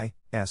 Y,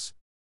 S,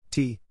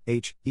 T,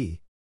 H, E,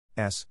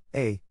 S,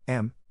 A,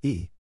 M,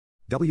 E,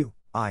 W,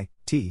 I,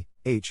 T,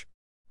 H,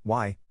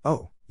 Y,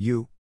 O,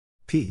 U,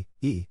 P,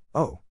 E,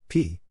 O,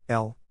 P,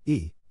 L,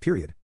 E,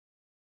 period.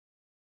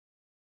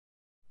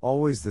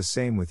 Always the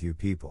same with you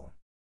people.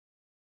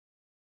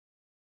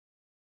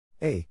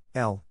 A,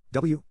 L,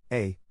 W,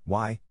 A,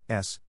 Y,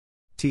 S,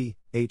 T,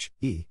 H,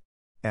 E,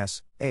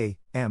 S, A,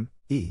 M,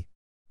 E,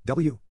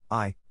 W,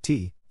 I,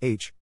 T,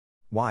 H,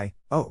 Y,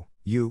 O,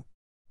 U,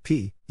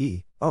 P,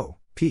 E, O,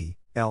 P,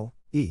 L,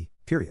 E,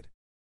 period.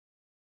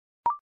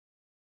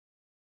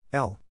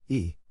 L,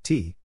 E,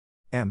 T,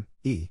 M,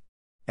 E,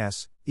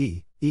 S,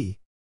 E, E,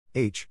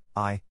 H,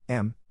 I,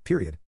 M,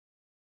 period.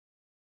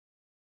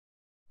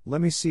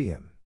 Let me see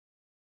him.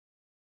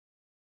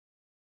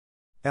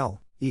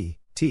 L, E,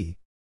 T,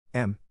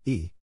 M,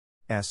 E,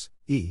 S,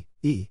 E,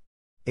 E,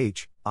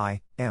 H,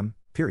 I, M,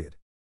 period.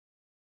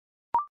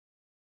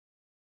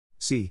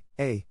 C,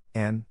 A,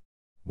 N,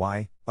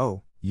 Y,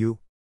 O, U,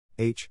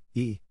 H,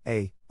 E,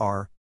 A,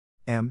 R,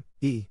 M,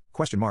 E,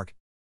 question mark.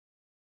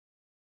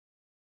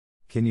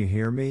 Can you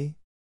hear me?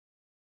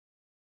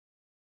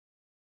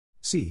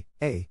 C,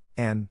 A,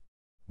 N,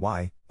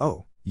 Y,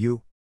 O,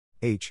 U,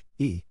 H,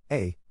 E,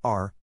 A,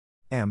 R,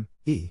 M,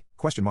 E,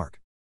 question mark.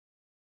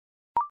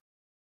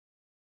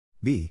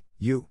 B,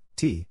 U,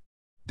 T,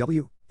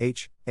 W,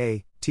 H,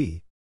 A,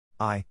 T,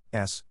 I,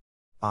 S,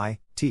 I,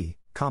 T,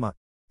 comma,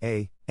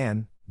 A,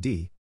 N,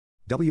 D,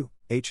 W,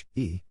 H,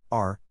 E,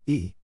 R,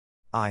 E,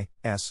 I,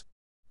 S,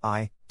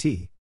 I,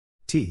 T,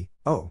 T,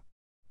 O,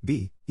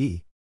 B,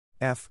 E,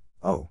 F,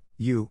 O,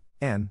 U,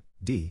 N,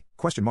 D,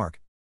 question mark.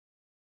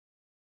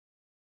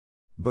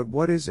 But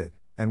what is it,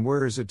 and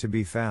where is it to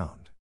be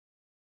found?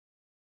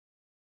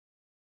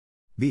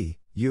 B,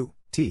 U,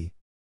 T,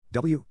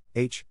 W,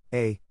 H,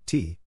 A,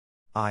 T,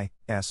 I,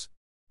 S,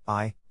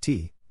 I,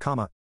 T,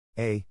 comma,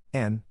 A,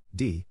 N,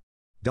 D,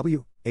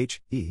 W,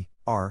 H, E,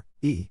 R,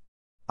 E,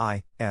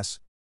 I, S,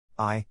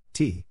 I,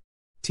 T,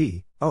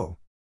 T, O,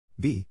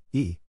 B,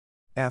 E,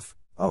 F,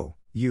 O,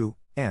 U,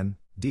 N,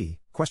 D,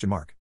 question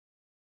mark.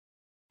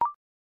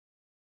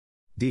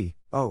 D,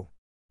 O,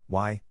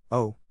 Y,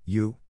 O,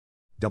 U,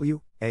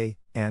 W, A,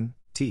 N,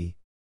 T,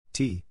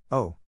 T,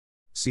 O,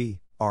 C,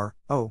 R,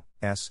 O,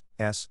 S,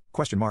 S,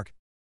 question mark.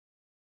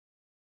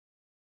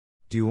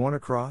 Do you want to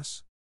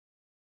cross?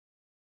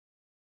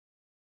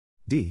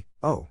 D,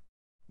 O,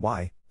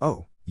 Y,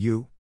 O,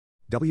 U,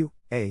 W,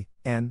 A,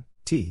 N,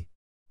 T,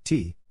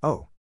 T,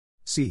 O,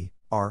 C,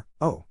 R,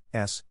 O,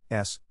 S,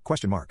 S,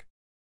 question mark.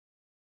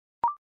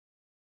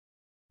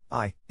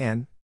 I,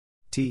 N,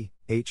 T,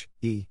 H,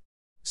 E,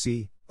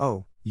 C,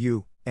 O,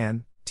 U,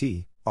 N,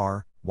 T,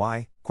 R,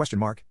 Y, question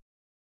mark.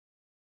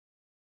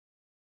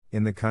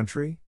 In the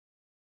country?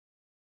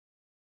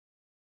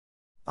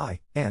 I,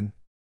 N,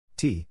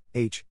 T,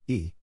 H,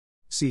 E,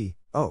 C,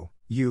 O,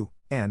 U,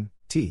 N,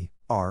 T,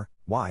 R,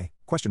 Y,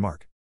 question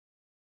mark.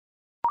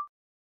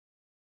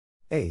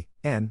 A,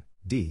 N,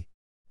 D,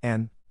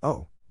 N,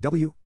 O,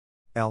 W,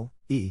 L,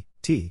 E,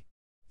 T,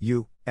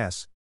 U,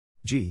 S,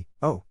 G,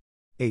 O,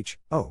 H,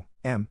 O,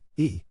 M,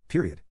 E,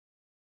 period.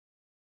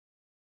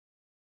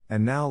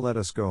 And now let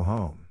us go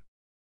home.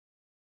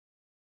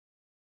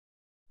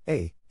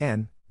 A,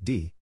 N,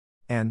 D,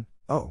 N,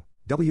 O,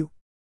 W,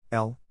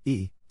 L,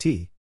 E,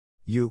 T,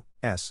 U,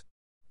 S,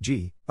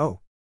 G,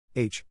 O,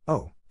 H,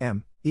 O,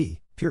 M, E,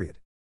 period.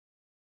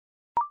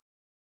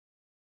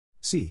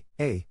 C,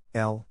 A,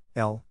 L,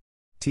 L,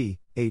 T,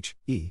 H,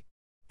 E,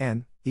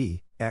 N,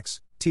 E,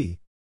 X, T,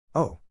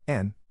 O,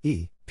 N,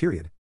 E,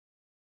 period.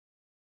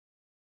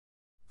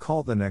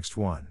 Call the next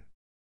one.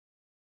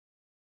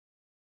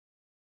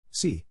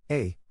 C,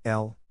 A,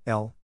 L,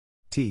 L,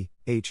 T,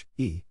 H,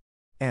 E,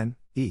 N,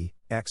 E,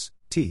 X,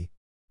 T,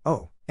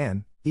 O,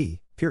 N, E,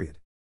 period.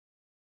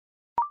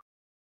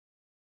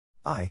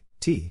 I,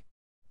 T,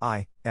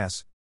 I,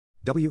 S,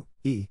 W,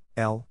 E,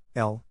 L,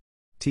 L,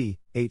 T,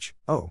 H,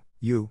 O,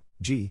 U,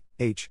 G,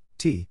 H,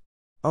 T,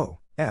 O,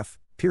 F,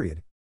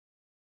 period.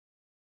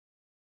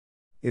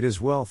 It is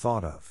well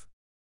thought of.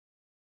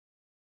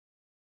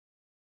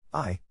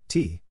 I,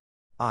 T,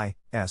 I,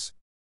 S,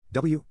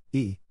 W,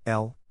 E,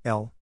 L,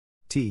 L,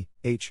 T,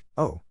 H,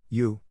 O,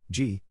 U,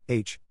 G,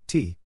 H,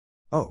 T,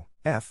 O,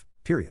 F,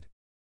 period.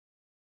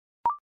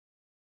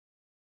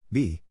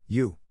 B,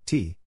 U,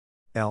 T,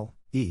 L,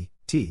 E,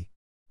 T,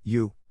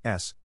 U,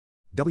 S,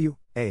 W,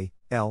 A,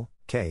 L,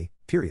 K,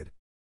 period.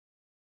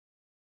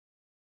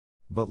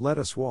 But let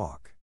us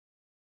walk.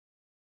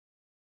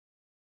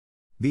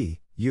 B,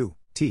 U,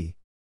 T,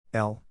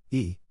 L,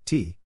 E,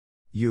 T,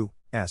 U,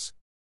 S,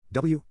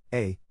 W,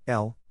 A,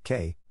 L,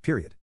 K,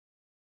 period.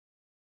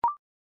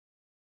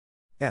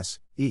 S,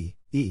 E,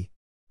 E,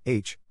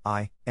 H,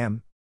 I,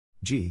 M,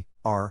 G,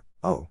 R,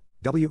 O,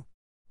 W,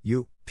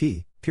 U,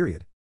 P,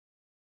 period.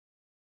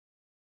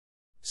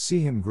 See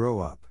him grow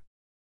up.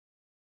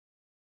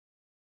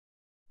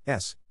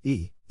 S,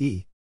 E,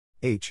 E,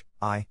 H,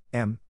 I,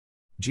 M,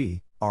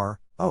 G, R,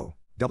 O,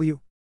 W,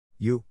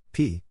 U,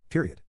 P,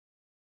 period.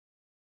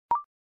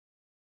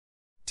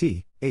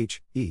 T,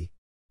 H, E,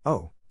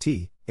 O,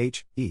 T,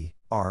 H, E,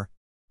 R,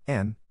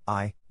 N,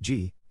 I,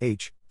 G,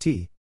 H,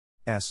 T,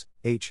 S,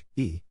 H,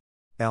 E,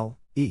 L,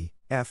 E,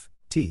 F,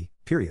 T,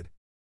 period.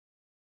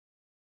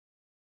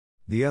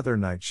 The other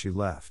night she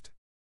left.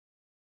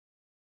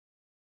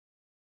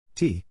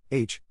 T,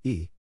 H,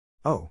 E,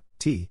 O,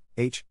 T,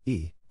 H,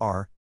 E,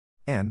 R,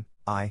 N,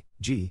 I,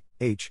 G,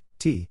 H,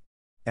 T,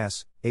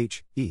 S,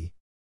 H, E,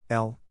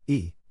 L,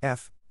 E,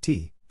 F,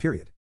 T,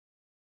 period.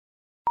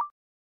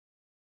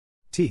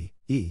 T,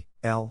 E,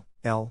 L,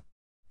 L,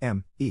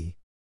 M, E,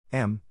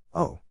 M,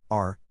 O,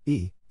 R,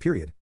 E,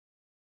 period.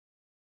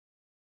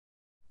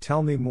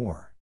 Tell me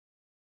more.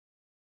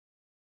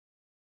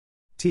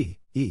 T,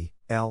 E,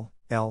 L,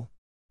 L,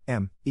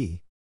 M, E,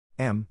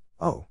 M,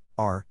 O,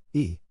 R,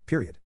 E,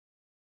 period.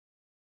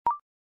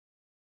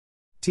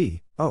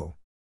 T, O,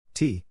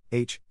 T,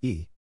 H,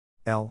 E,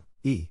 L,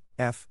 E,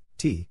 F,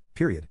 T,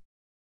 period.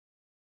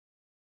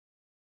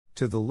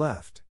 To the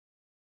left.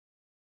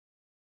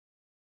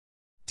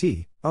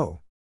 T,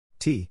 O,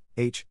 T,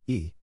 H,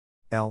 E,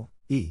 L,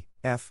 E,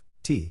 F,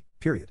 T,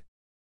 period.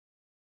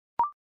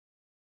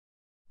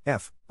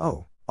 F,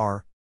 O,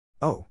 R,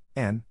 O,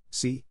 N,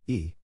 C,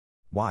 E,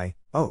 Y,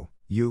 O,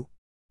 U,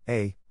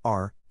 A,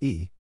 R,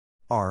 E,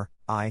 R,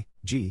 I,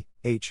 G,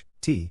 H,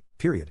 T,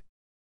 period.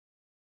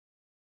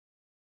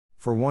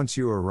 For once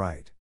you are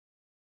right.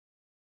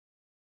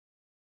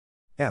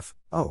 F,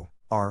 O,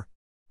 R,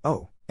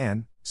 O,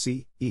 N,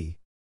 C, E,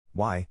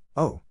 Y,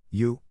 O,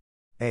 U,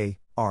 A,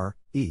 R,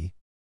 E,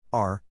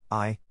 R,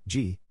 I,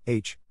 G,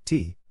 H,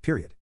 T,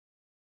 period.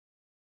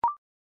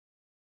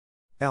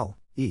 L,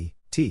 E,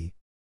 T,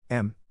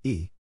 M,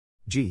 E,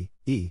 G,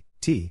 E,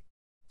 T,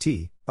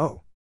 T,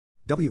 O,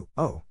 W,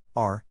 O,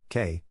 R,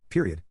 K,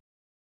 period.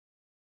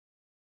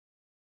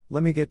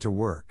 Let me get to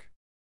work.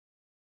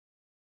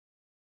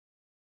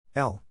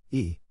 L,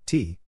 E,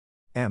 T,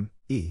 M,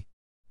 E,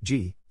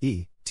 G,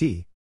 E,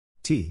 T,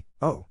 T,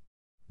 O,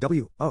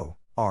 W, O,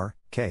 R,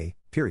 K,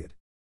 period.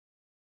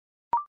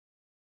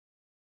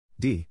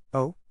 D,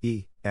 O,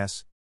 E,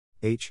 S,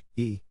 H,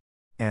 E,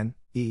 N,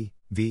 E,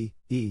 V,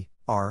 E,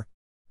 R,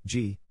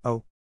 G,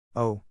 O,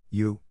 O,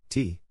 U,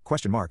 T,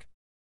 question mark.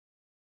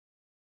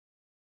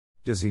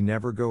 Does he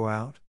never go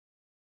out?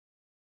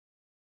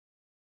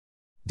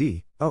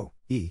 D, O,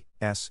 E,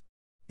 S,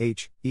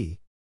 H, E,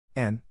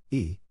 N,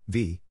 E,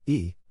 V,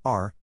 E,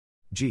 R,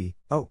 G,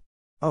 O,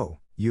 O,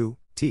 U,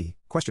 T,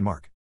 question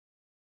mark.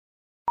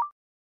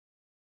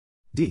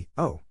 D,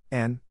 O,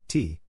 N,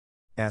 T,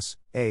 S,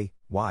 A,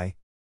 Y,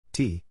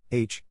 T,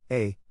 H,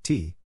 A,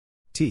 T,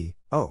 T,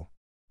 O,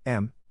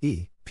 M,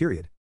 E,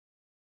 period.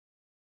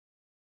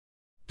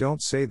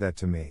 Don't say that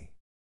to me.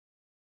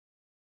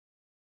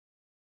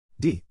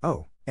 D,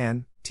 O,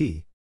 N,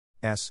 T,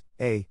 S,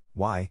 A,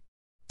 Y,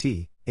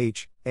 T,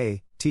 H,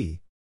 A,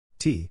 T,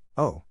 T,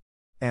 O,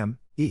 M,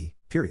 E,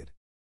 period.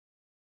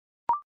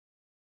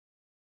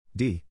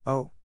 D,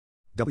 O,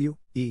 W,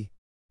 E,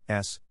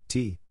 S,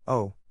 T,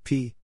 O,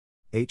 P,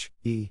 H,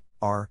 E,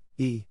 R,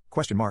 E,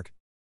 question mark.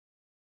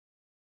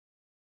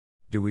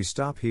 Do we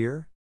stop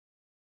here?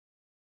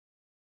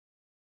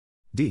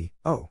 D,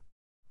 O,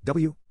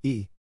 W,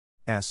 E,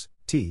 S,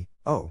 T,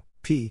 O,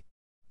 P,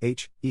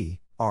 H, E,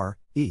 R,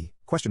 E,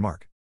 question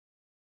mark.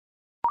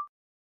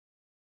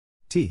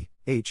 T,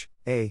 H,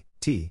 A,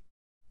 T,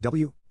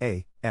 W,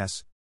 A,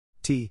 S,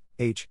 T,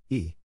 H,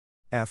 E,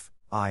 F,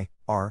 I,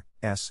 R,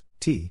 S,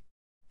 T,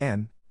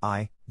 N,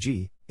 I,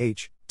 G,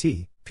 H,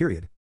 T,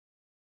 period.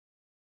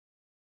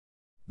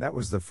 That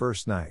was the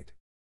first night.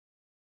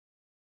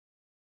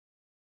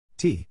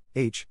 T,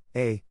 H,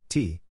 A,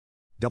 T,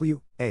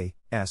 W, A,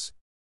 S,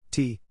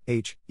 T,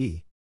 H,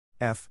 E,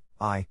 F,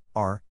 I,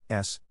 R,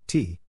 S,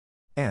 T,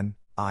 N,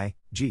 I,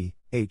 G,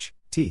 H,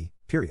 T,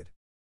 period.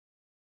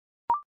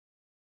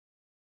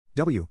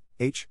 W,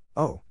 H,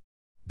 O,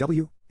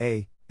 W,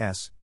 A,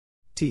 S,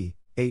 T,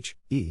 H,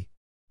 E,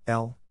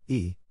 L,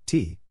 E,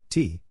 T,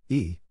 T,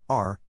 E,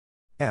 R,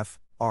 F,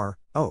 R,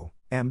 O,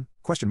 M,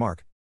 question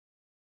mark.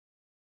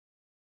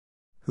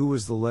 Who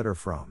was the letter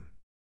from?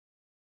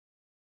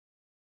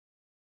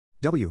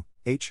 W,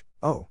 H,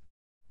 O,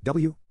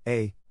 W,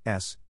 A,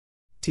 S,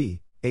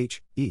 T,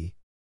 H, E,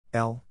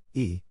 L,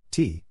 E,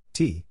 T,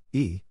 T,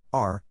 E,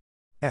 R,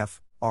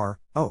 F, R,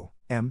 O,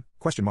 M,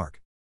 question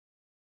mark.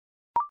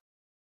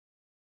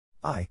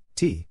 I,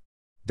 T,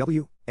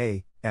 W,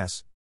 A,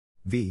 S,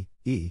 V,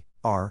 E,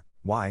 R,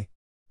 Y,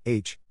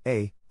 H,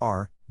 A,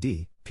 R,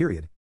 D,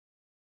 period.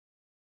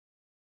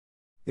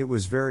 It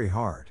was very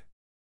hard.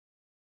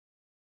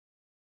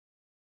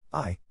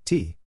 I,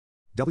 T,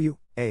 W,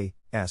 A,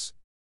 S,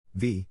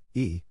 V,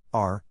 E,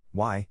 R,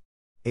 Y,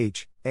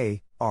 H,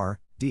 A, R,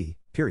 D,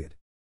 period.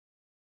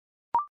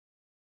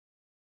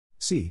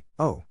 C,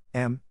 O,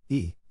 M,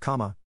 E,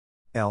 comma,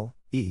 L,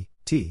 E,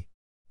 T,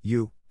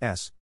 U,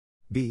 S,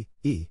 B,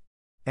 E,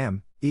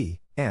 M, E,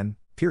 N,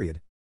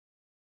 period.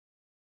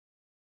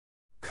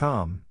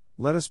 Come,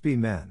 let us be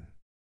men.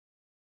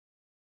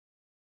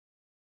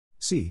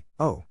 C,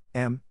 O,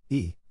 M,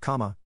 E,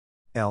 comma,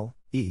 L,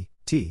 E,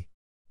 T,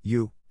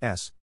 U,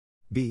 S,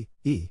 B,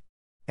 E,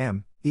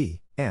 M, E,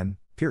 N,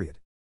 period.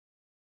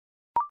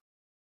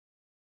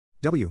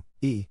 W,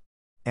 E,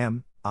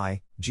 M,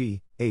 I,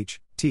 G,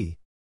 H, T,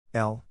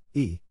 L,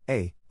 E,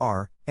 A,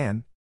 R,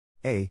 N,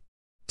 A,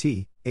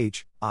 T,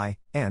 H, I,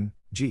 N,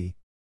 G,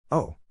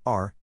 O,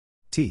 R,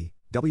 T,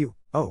 W,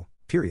 O,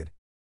 period.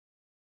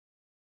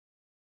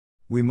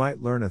 We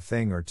might learn a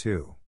thing or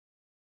two.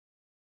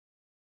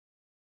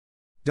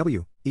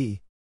 W, E,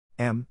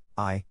 M,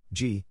 I,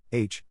 G,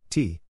 H,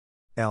 T,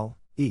 L,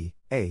 E,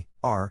 A,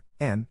 R,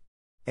 N,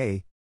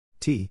 A,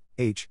 T,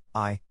 H,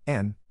 I,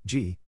 N,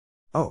 G,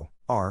 O,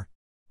 R,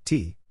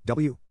 T,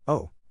 W,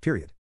 O,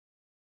 period.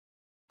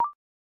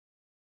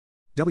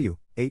 W,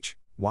 H,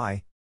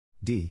 Y,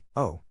 D,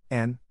 O,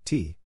 N,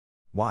 T,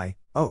 Y,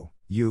 O,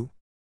 U,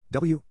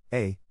 W,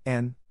 A,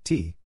 N,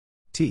 T,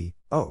 T,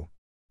 O,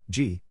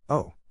 G,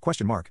 O,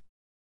 question mark.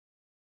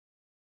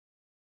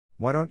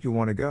 Why don't you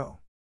want to go?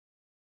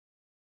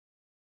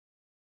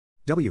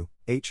 W,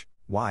 H,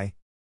 Y,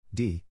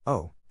 D,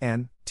 O,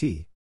 N,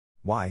 T,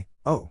 Y,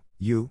 O,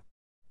 U,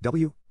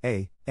 W,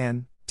 A,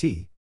 N,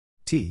 T,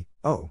 T,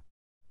 O,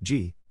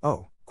 G,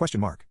 O,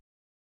 question mark.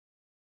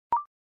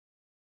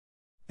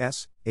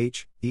 S,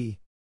 H, E,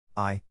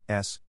 I,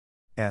 S,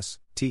 S,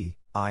 T,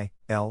 I,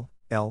 L,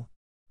 L,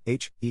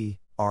 H, E,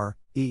 R,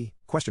 E,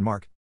 question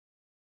mark.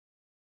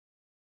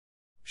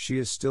 She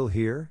is still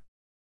here?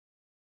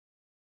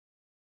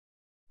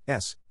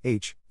 S,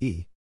 H,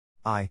 E,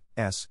 I,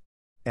 S,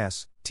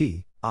 S,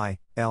 T, I,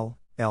 L,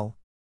 L,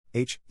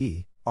 H,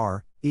 E,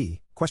 R, E,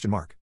 question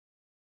mark.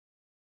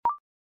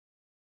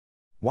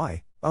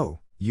 Y, O,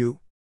 U,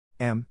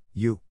 M,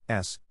 U,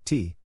 S,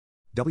 T,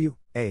 W,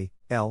 A,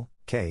 L,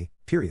 K,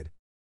 period.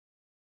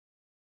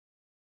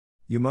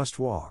 You must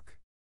walk.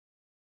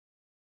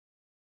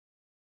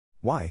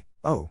 Y,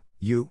 O,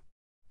 U,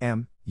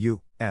 M,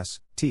 U, S,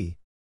 T,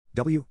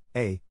 W,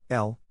 A,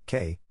 L,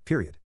 K,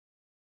 period.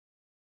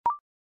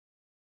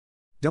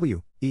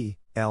 W, E,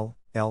 L,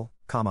 L,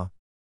 comma,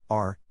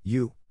 R,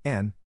 U,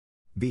 N,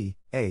 B,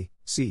 A,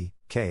 C,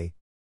 K,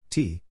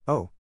 T,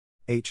 O,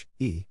 H,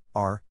 E,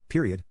 R,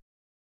 period.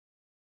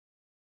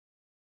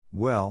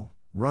 Well,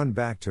 run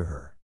back to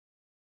her.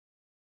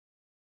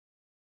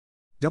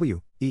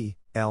 W, E,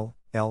 L,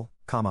 L,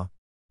 comma,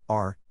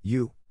 R,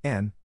 U,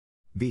 N,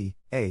 B,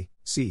 A,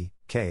 C,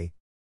 K,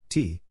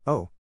 T,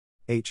 O,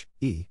 H,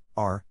 E,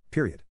 R,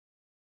 period.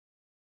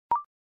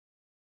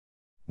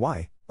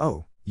 Y,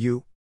 O,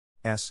 U,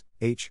 S,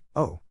 H,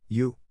 O,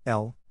 U,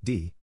 L,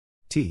 D,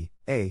 T,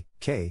 A,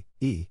 K,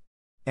 E,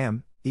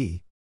 M,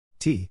 E,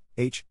 T,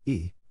 H,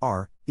 E,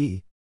 R,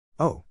 E,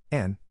 O,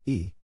 N,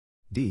 E,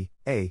 D,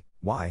 A,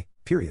 Y,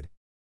 period.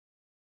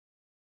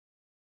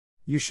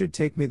 You should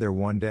take me there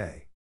one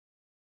day.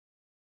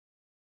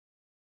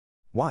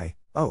 Y,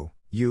 O,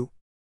 U,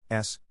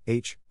 S,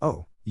 H,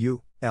 O,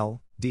 U,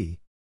 L, D,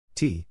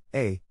 T,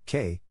 A,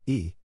 K,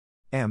 E,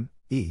 M,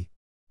 E,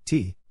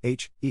 T,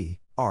 H, E,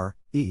 R,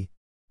 E,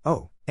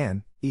 O,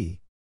 N, E,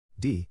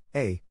 D,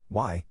 A,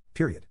 Y,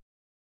 period.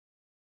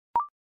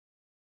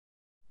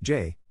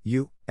 J,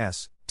 U,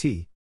 S,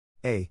 T,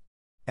 A,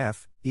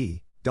 F, E,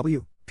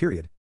 W,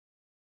 period.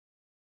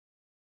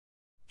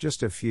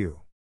 Just a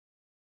few.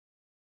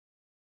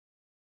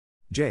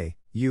 J,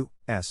 U,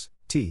 S,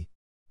 T,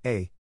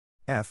 A,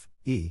 F,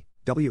 E,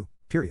 W,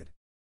 period.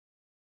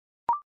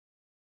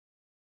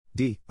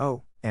 D,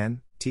 O,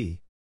 N,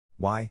 T,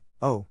 Y,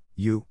 O,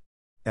 U,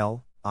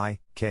 L, I,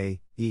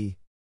 K, E,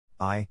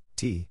 I,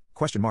 T,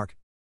 question mark.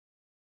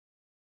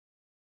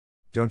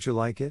 Don't you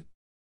like it?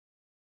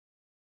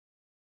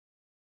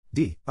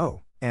 D,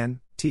 O,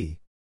 N, T,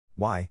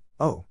 Y,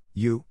 O,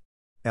 U,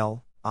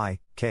 L, I,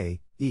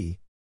 K, E,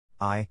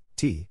 I,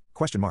 T,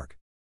 question mark.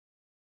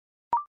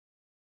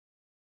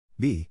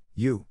 B,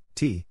 U,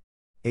 T,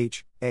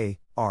 H, A,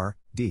 R,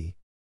 D,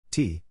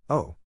 T,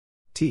 O,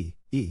 T,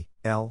 E,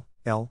 L,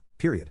 L,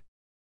 period.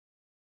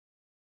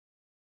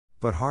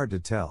 But hard to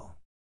tell.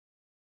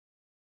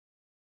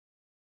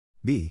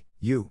 B,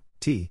 U,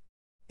 T,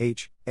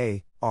 H,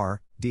 A,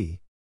 R, D,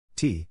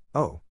 T,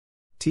 O,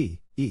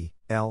 T, E,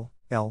 L,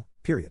 L,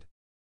 period.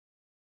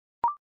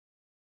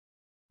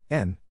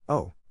 N,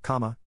 O,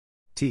 comma,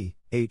 T,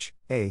 H,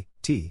 A,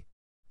 T,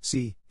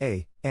 C,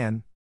 A,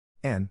 N,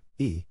 N,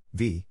 E,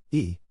 V,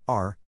 E,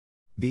 R,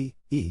 B,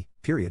 E,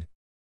 period.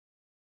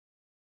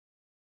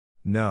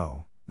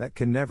 No, that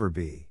can never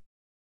be.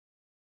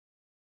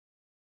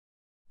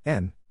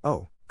 N,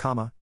 O,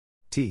 comma,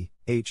 T,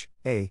 H,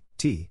 A,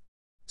 T,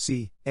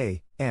 C,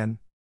 A, N,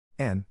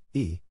 N,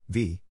 E,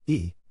 V,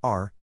 E,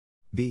 R,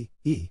 B,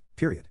 E,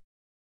 period.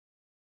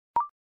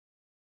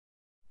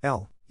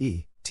 L,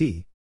 E,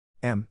 T,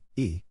 M,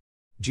 E,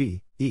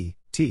 G, E,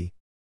 T,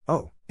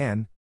 O,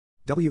 N,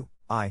 W,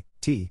 I,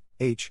 T,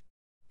 H,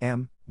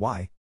 M,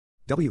 Y,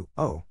 W,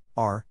 O,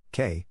 R,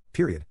 K,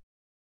 period.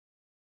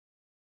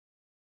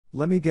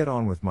 Let me get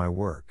on with my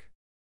work.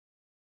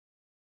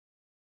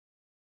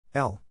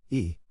 L,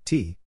 E,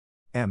 T,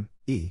 M,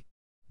 E,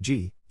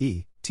 G,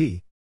 E,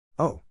 T,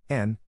 O,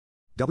 N,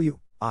 W,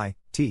 I,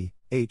 T,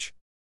 H,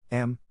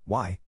 M,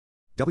 Y,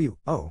 W,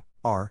 O,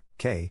 R,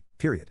 K,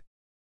 period.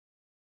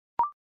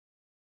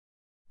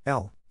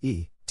 L,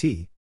 E,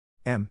 T,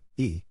 M,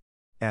 E,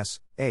 S,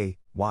 A,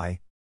 Y,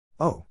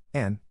 O,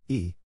 N,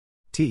 E,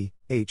 T,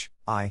 H,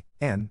 I,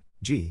 N,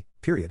 G,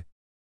 period.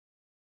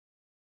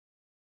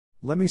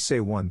 Let me say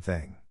one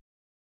thing.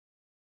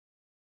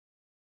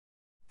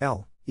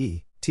 L,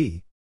 E,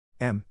 T,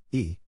 M,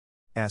 E,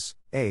 S,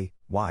 A,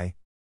 Y,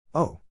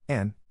 O,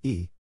 N,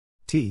 E,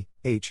 T,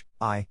 H,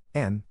 I,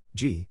 N,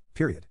 G,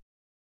 period.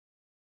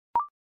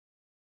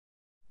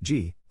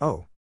 G,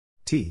 O,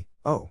 T,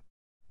 O,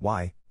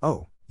 Y,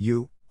 O,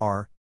 U,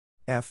 R,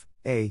 F,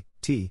 A,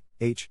 T,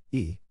 H,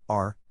 E,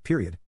 R,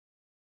 period.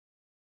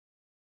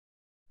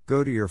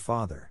 Go to your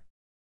father.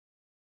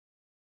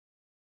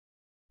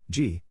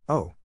 G,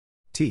 O,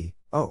 T,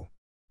 O,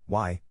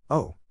 Y,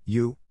 O,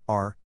 U,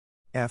 R,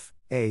 F,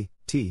 A,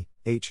 T,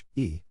 H,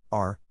 E,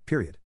 R,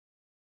 period.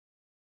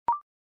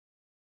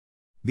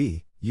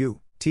 B,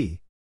 U,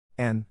 T,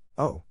 N,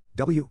 O,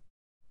 W,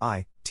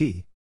 I,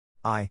 T,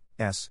 I,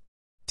 S,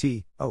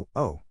 T, O,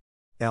 O,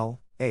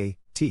 L, A,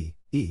 T,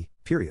 E,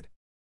 period.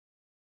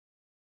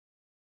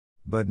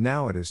 But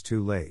now it is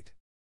too late.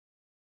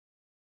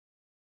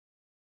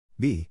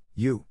 B,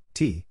 U,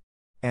 T,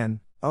 N,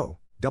 O,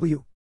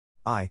 W,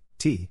 I,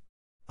 T,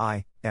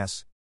 I,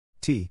 S,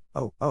 T,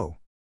 O, O,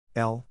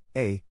 L,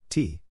 A,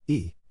 T,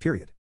 E,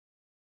 period.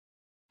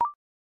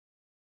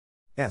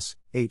 S,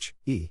 H,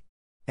 E,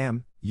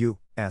 M, U,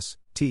 S,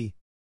 T,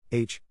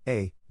 H,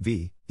 A,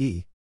 V,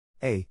 E,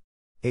 A,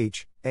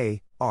 H,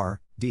 A,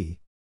 R, D,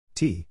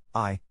 T,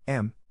 I,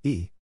 M,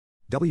 E,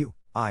 W,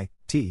 I,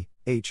 T,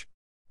 H,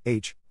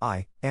 H,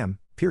 I, M,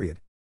 period.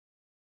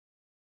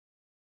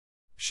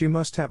 She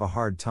must have a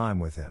hard time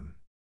with him.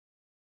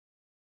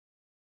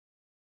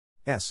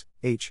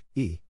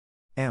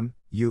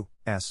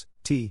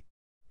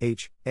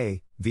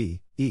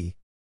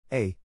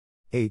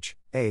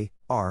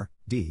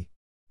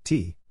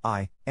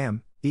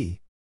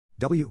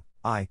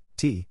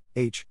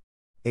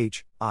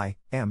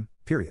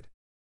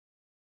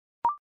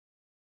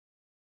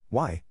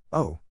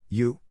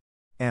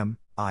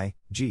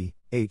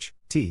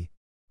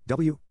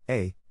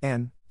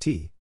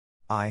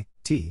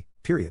 SHEMUSTAHARDTIME,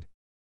 period.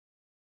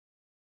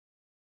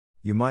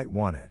 You might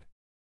want it.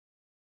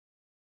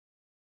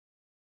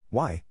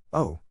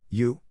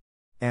 YOUMIGHTWANTIT,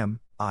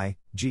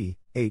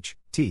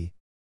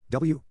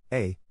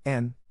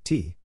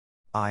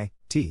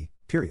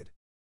 period.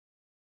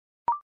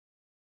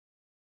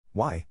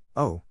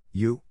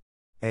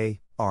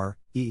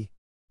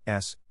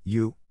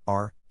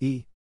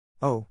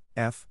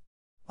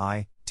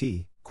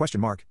 YOUARESUREOFIT,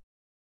 question mark.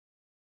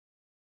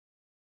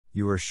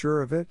 You are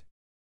sure of it?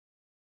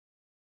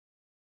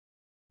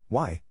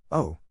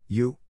 YOUARESUREOFIT,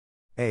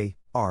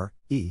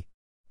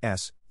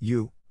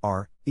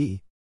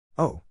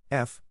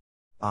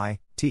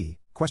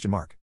 question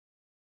mark.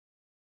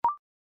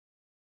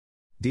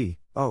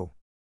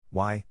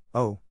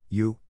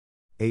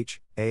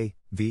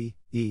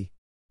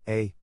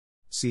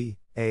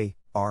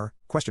 DOYOUHAVEACAR,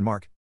 question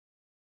mark.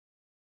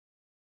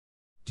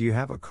 Do you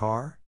have a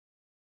car?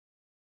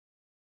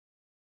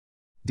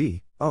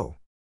 DOYOUHAVEACAR,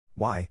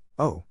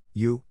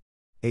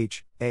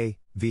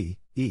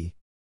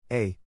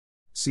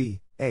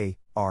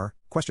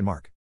 question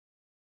mark.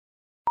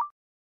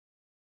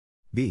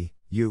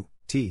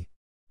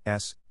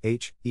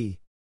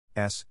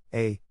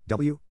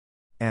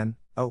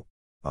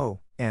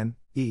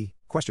 BUTSHESAWNONE,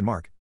 question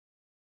mark.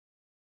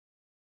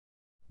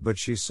 But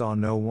she saw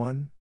no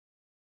one?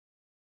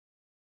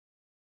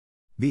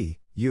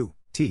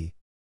 BUTSHESAWNONE,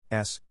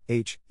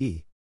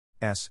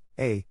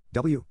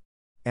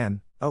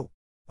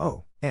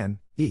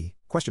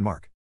 question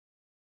mark.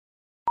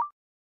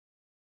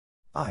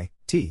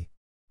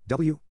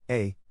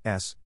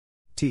 ITWASTENTIMETOSTART,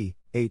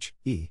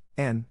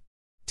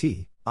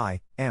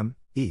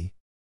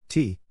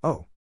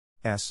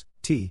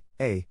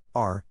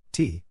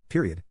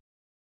 period.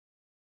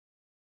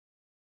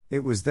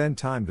 It was then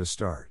time to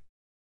start.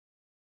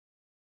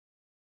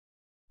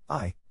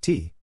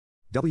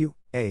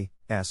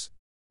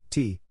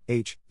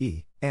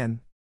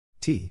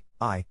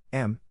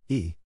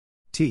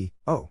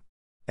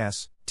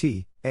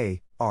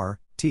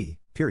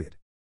 period.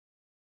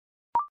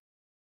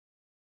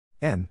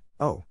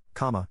 NEVER,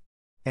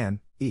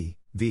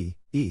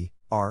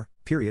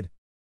 period.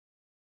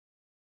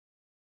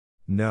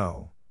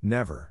 No,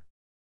 never.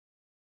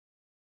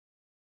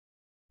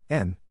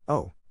 NEVER,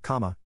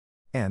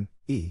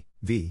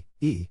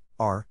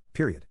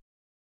 period.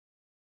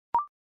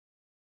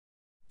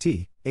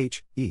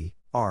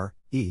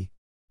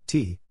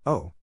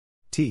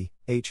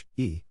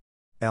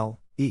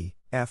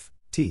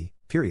 THERETOTHELEFT,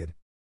 period.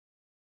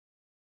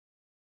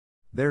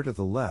 There to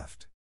the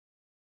left.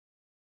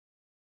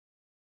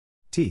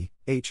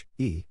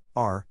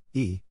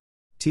 THERETOTHELEFT,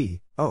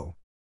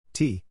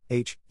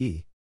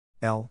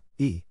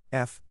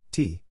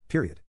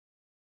 period.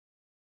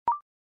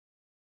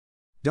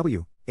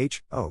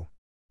 WHOSHOULDITBE,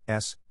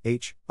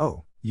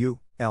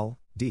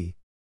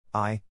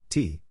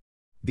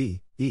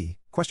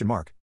 question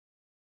mark.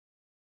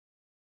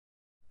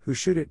 Who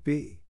should it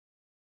be?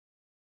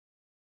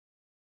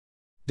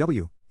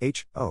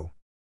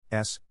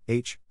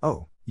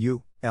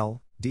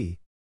 WHOSHOULDITBE,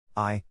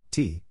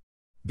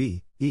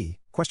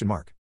 question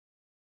mark.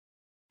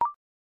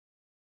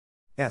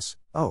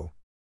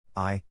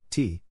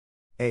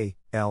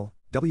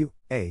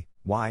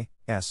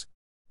 SOITALWAYSWAS,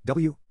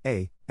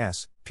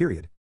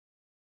 period.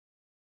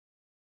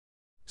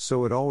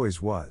 So it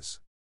always was.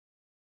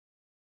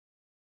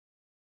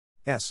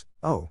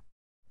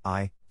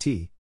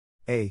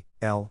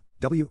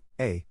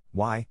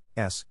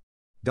 SOITALWAYSWAS,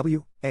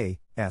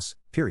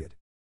 period.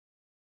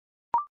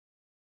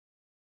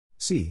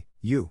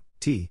 CUTIMDOWN,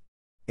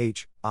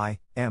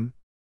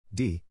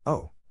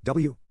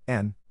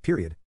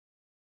 period.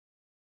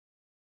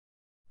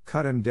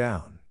 Cut him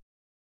down.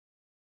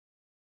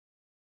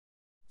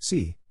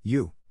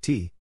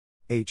 CUTIMDOWN,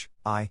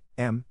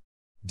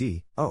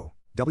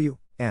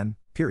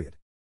 period.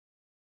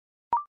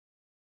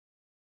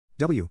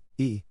 WELL,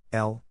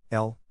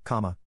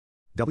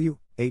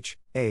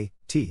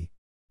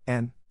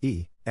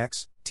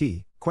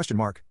 WHATNEXT, question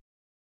mark.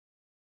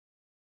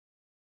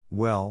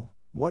 Well,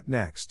 what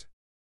next?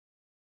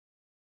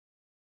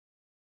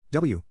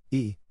 WELL,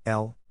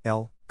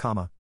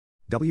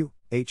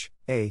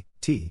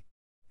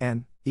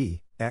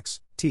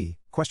 WHATNEXT,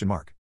 question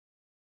mark.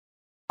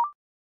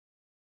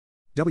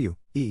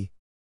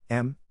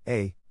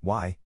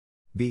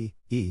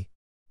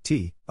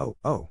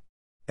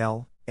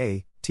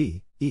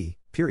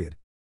 WEMAYBETOOLATE, period.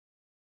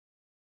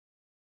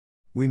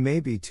 We may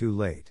be too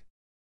late.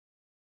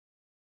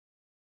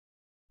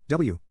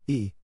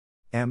 WEMAYBETOOLATE,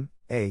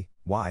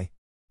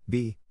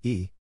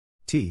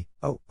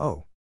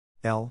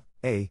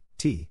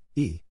 T,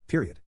 E,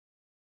 period.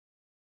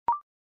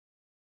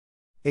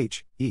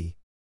 H, E,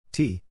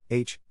 T,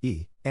 H,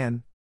 E,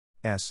 N,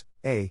 S,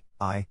 A,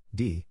 I,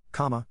 D,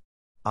 comma,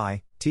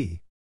 I,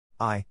 T,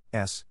 I,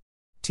 S,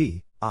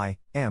 T, I,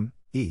 M,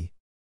 E,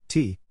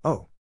 T,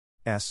 O,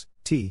 S,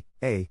 T,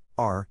 A,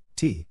 R,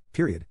 T,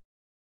 period.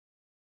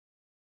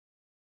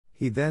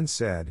 He then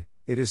said,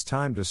 "It is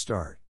time to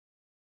start."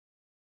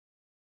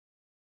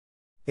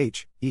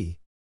 H, E,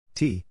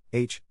 T,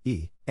 H,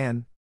 E,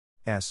 N,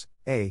 S,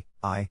 A,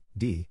 I,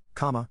 D,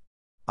 comma,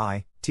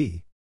 I,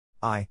 T,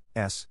 I,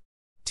 S,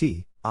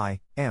 T, I,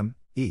 M,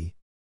 E,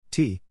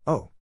 T,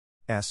 O,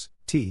 S,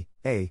 T,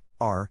 A,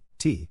 R,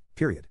 T,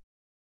 period.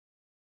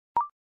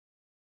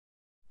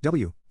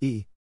 W,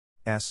 E,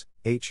 S,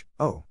 H,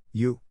 O,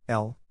 U,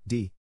 L,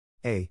 D,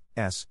 A,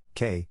 S,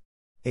 K,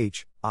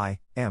 H, I,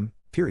 M,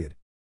 period.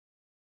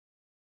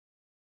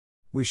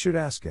 We should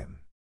ask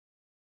him.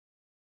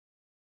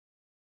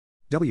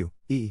 W,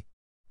 E,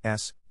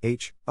 S,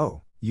 H,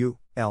 O, U,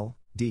 L,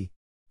 D,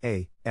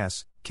 A,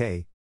 S,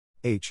 K,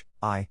 H,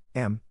 I,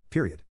 M,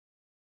 period.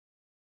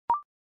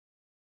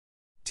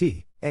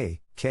 T,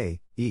 A,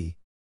 K, E,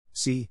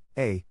 C,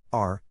 A,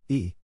 R,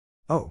 E,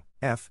 O,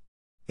 F,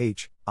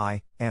 H,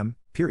 I, M,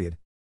 period.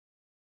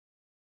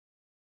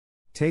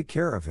 Take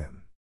care of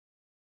him.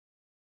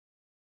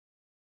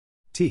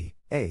 T,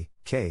 A,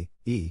 K,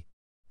 E,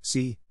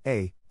 C,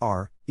 A,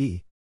 R,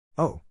 E,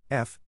 O,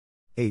 F,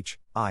 H,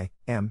 I,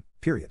 M,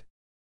 period.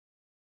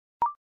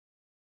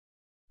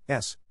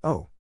 S,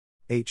 O,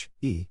 H,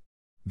 E,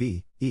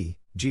 B, E,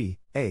 G,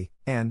 A,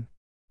 N,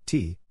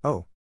 T,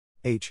 O,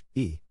 H,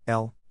 E,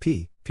 L,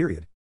 P,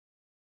 period.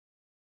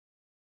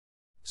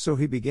 So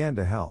he began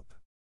to help.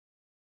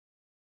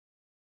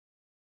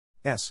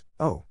 S,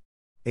 O,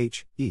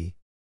 H, E,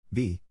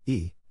 B,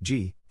 E,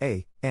 G,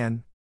 A,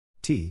 N,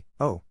 T,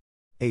 O,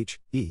 H,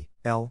 E,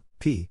 L,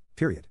 P,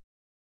 period.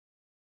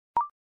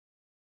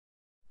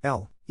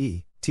 L,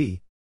 E,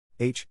 T,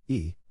 H,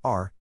 E,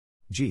 R,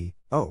 G,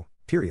 O,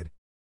 period.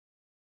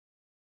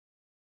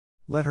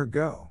 Let her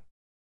go.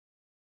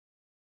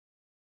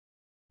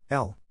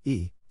 L,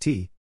 E,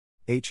 T,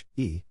 H,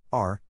 E,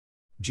 R,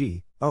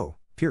 G, O,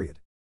 period.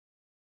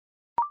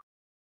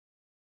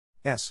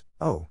 S,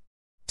 O,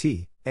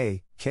 T,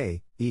 A,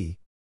 K, E,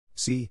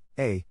 C,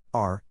 A,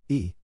 R,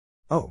 E,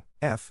 O,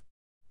 F,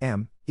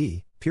 M,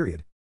 E,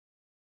 period.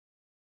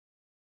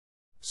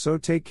 So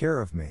take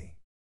care of me.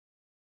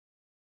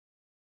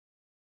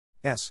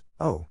 S,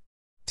 O,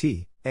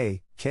 T,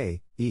 A,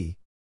 K, E,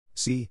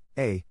 C,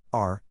 A,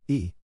 R,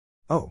 E,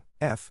 O,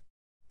 F,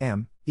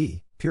 M,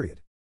 E,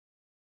 period.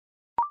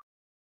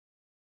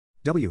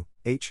 W,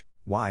 H,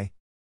 Y,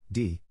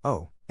 D,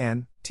 O,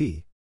 N,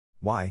 T,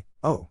 Y,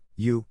 O,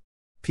 U,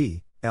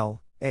 P,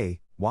 L,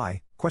 A,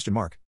 Y, question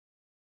mark.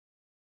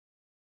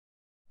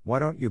 Why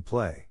don't you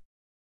play?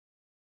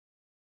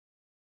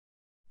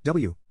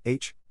 W,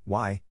 H,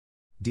 Y,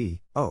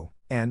 D, O,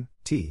 N,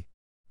 T,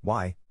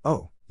 Y,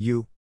 O,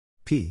 U,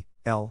 P,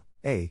 L,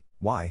 A,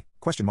 Y,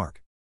 question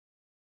mark.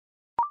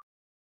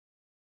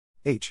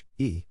 H,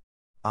 E,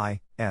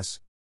 I, S,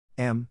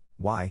 M,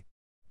 Y,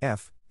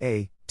 F,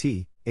 A,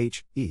 T,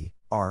 H, E,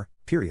 R,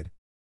 period.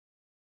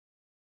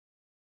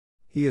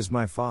 He is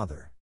my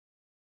father.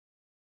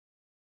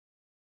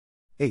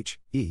 H,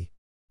 E,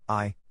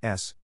 I,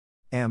 S,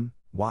 M,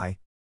 Y,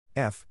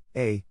 F,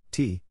 A,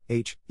 T,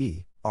 H,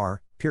 E,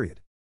 R,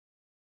 period.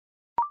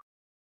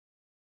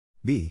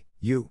 B,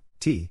 U,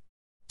 T,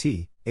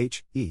 T,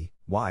 H, E,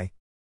 Y,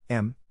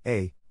 M,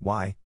 A,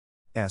 Y,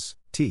 S,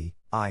 T,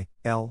 I,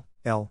 L,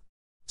 L,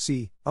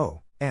 C,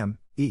 O, M,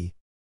 E,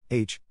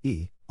 H,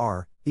 E,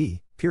 R, E,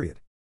 period.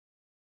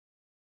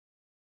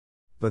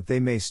 But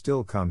they may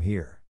still come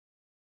here.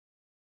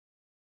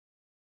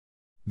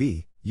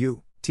 B,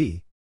 U,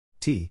 T,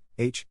 T,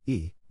 H,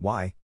 E,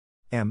 Y,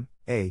 M,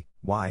 A,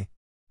 Y,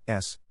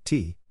 S,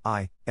 T,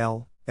 I,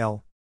 L,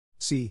 L,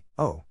 C,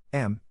 O,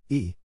 M,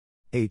 E,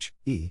 H,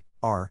 E,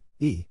 R,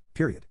 E,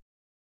 period.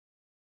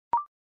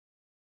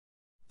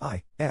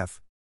 I,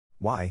 F,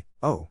 Y,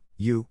 O,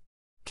 U,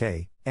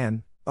 K,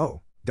 N,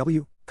 O,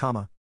 W,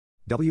 comma,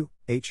 W,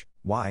 H,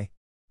 Y,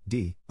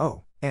 D,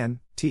 O,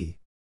 N, T,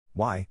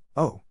 Y,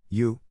 O,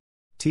 U,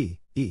 T,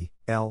 E,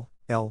 L,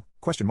 L,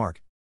 question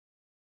mark.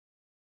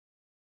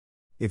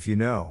 If you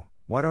know,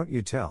 why don't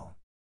you tell?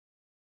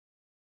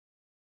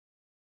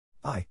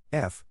 I,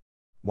 F,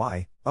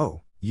 Y,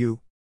 O,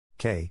 U,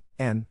 K,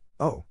 N,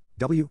 O,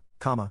 W,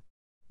 comma,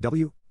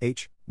 W,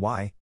 H,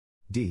 Y,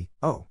 D,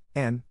 O,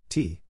 N,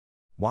 T,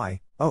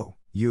 Y, O,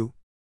 U,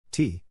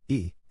 T,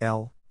 E,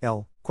 L,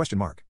 L, question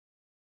mark.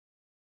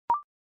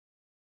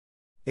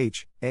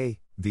 H, A,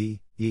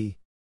 V, E,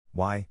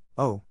 Y,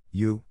 O,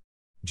 U,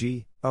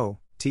 G, O,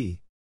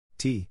 T,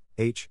 T,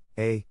 H,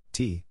 A,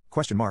 T,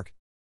 question mark.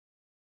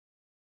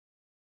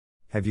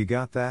 Have you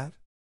got that?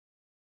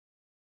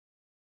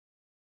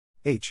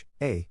 H,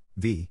 A,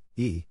 V,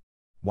 E,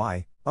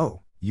 Y,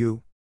 O,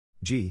 U,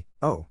 G,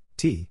 O,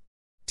 T,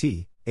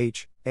 T,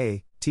 H,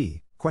 A,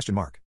 T, question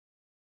mark.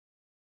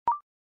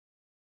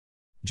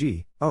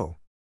 G, O,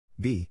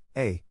 B,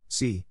 A,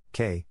 C,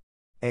 K,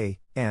 A,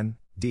 N,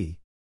 D,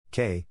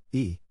 K,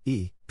 E,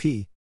 E,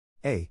 P,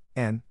 A,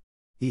 N,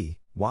 E,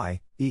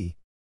 Y, E,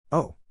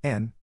 O,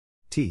 N,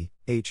 T,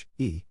 H,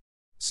 E,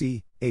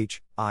 C,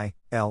 H, I,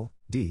 L,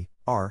 D,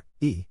 R,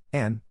 E,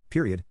 N,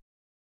 period.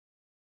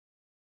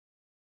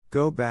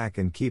 Go back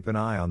and keep an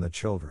eye on the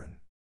children.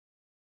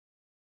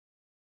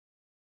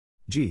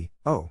 G,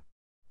 O,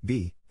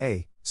 B,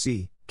 A,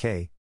 C,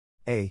 K,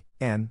 A,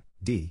 N,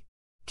 D,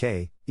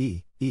 K,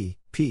 E, E,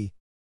 P,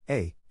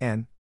 A,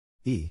 N,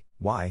 E,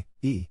 Y,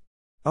 E,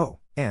 O,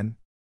 N,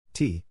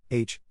 T,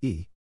 H,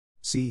 E,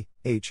 C,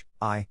 H,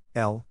 I,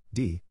 L,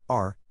 D,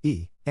 R,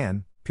 E,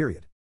 N,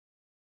 period.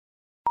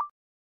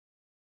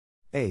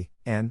 A,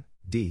 N,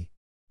 D,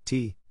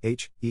 T,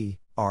 H, E,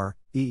 R,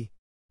 E,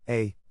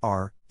 A,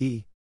 R,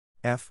 E,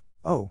 F,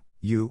 O,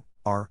 U,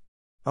 R,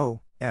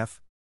 O,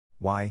 F,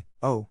 Y,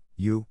 O,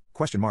 U,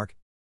 question mark.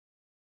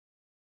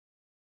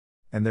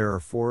 And there are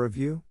 4 of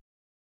you?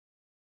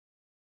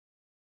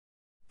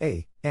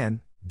 A,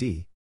 N,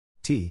 D,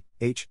 T,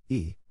 H,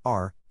 E,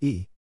 R,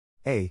 E,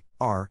 A,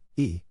 R,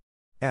 E,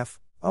 F,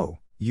 O,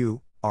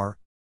 U, R,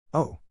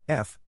 O,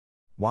 F,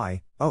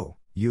 Y, O,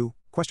 U,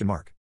 question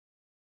mark.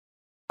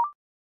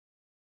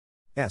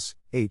 S,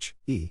 H,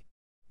 E,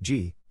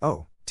 G,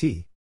 O,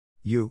 T,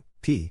 U,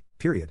 P,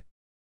 period.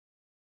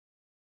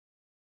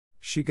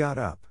 She got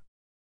up.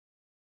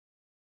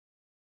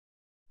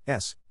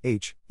 S,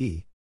 H,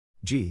 E,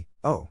 G,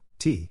 O,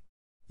 T,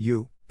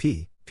 U,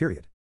 P,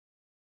 period.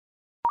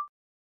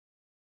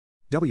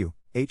 W,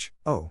 H,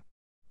 O,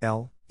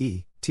 L,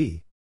 E,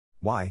 T,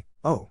 Y,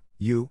 O,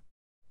 U,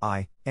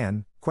 I,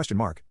 N, question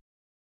mark.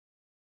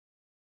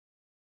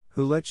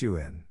 Who let you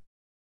in?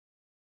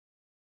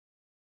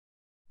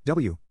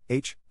 W,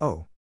 H,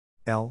 O,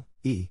 L,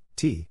 E,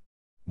 T,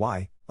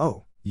 Y,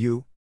 O,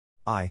 U,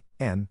 I,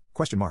 N,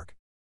 question mark.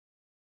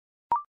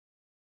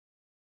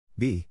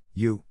 B,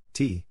 U,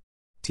 T,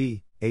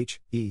 T,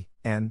 H, E,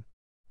 N,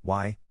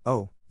 Y,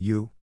 O,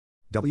 U,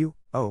 W,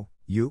 O,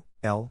 U,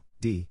 L,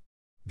 D,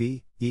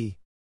 B, E,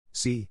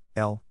 C,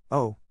 L,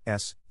 O,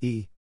 S,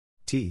 E,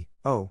 T,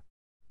 O,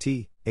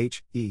 T,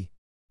 H, E,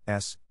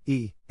 S,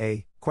 E,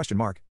 A, question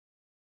mark.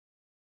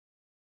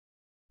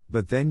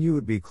 But then you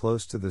would be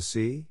close to the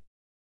sea?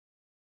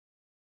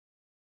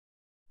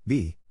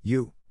 B,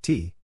 U,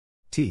 T,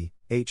 T,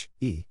 H,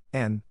 E,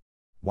 N,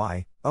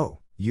 Y, O,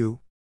 U,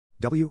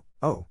 W,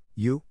 O,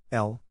 U,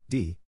 L,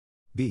 D,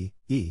 B,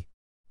 E,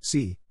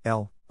 C,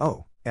 L,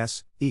 O,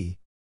 S, E,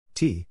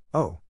 T,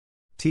 O,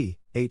 T,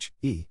 H,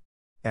 E,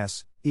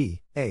 S, E,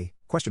 A,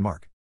 question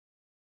mark.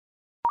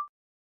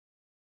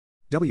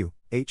 W,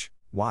 H,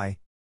 Y,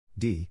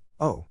 D,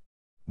 O,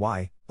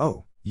 Y,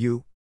 O,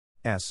 U,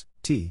 S,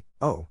 T,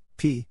 O,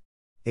 P,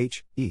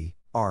 H, E,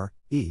 R,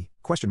 E,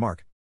 question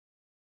mark.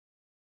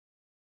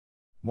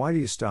 Why do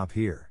you stop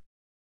here?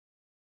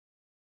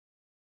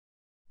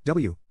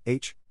 W,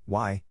 H,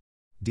 Y,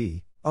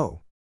 D,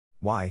 O,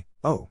 Y,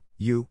 O,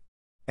 U,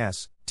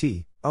 S,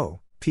 T,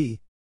 O,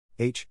 P,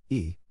 H,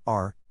 E,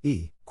 R,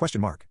 E,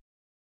 question mark.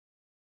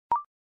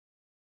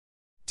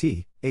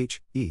 T,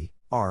 H, E,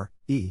 R,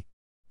 E,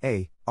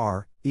 A,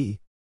 R, E,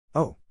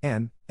 O,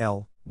 N,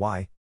 L,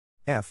 Y,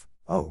 F,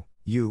 O,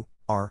 U,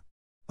 R,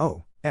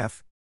 O,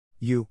 F,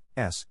 U,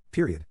 S,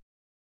 period.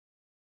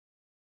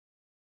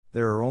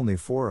 There are only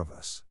 4 of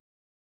us.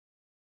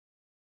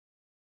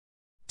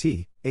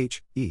 T,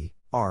 H, E,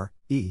 R,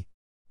 E,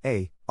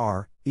 A,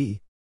 R, E,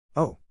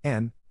 O,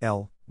 N,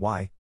 L,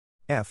 Y,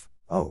 F,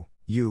 O,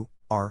 U,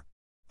 R,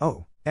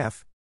 O,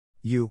 F,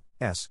 U,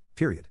 S,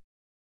 period.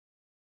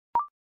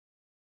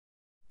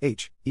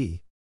 H, E,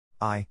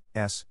 I,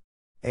 S,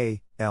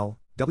 A, L,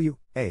 W,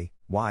 A,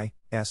 Y,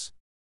 S,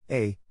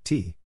 A,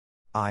 T,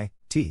 I,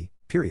 T,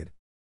 period.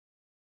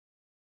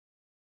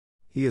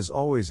 He is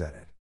always at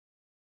it.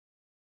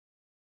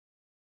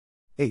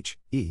 H,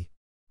 E,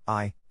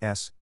 I,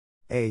 S,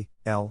 A,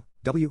 L,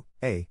 W,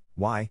 A,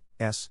 Y,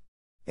 S,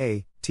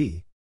 A,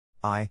 T,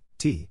 I,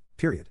 T,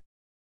 period.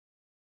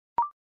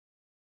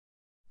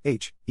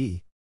 H,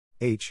 E,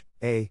 H,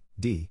 A,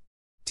 D,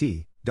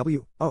 T,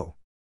 W, O,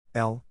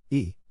 L,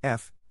 E,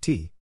 F,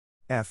 T,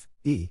 F,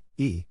 E,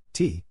 E,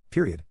 T,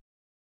 period.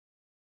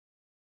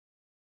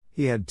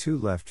 He had 2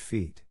 left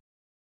feet.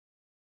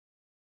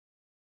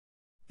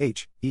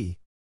 H, E,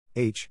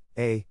 H,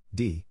 A,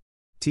 D,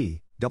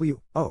 T, W,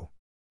 O,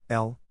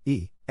 L,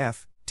 E,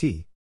 F,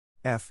 T,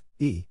 F,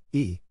 E,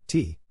 E,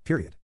 T,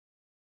 period.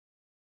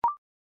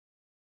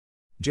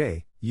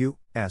 J, U,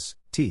 S,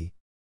 T,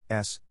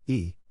 S,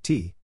 E,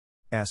 T,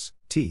 S,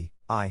 T,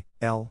 I,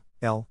 L,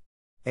 L,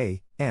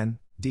 A, N,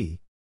 D,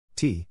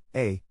 T,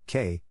 A,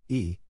 K,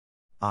 E,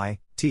 I,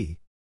 T,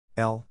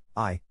 L,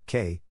 I,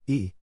 K,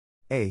 E,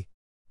 A,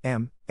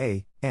 M,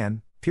 A,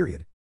 N,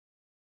 period.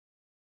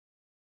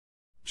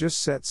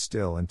 Just sit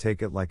still and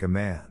take it like a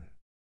man.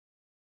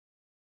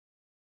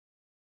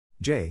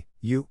 J,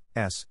 U,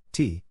 S,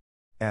 T,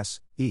 S,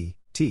 E,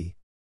 T,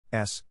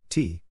 S,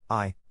 T,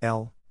 I,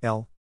 L,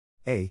 L,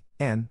 A,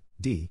 N,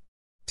 D,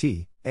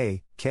 T,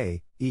 A,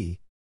 K, E,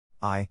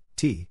 I,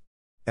 T,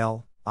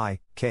 L, I,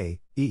 K,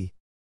 E,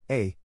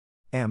 A,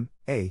 M,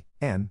 A,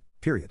 N,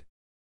 period.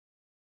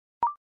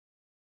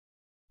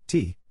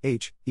 T,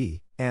 H, E,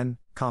 N,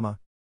 comma,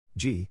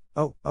 G,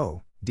 O,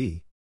 O,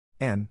 D,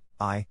 N,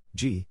 I,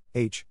 G,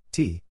 H,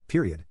 T,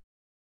 period.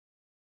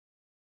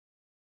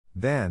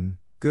 Then,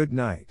 good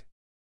night.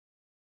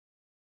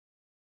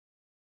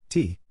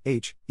 T,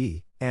 H,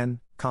 E, N,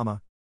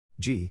 comma,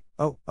 G,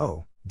 O,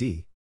 O,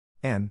 D,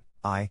 N,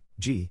 I,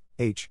 G,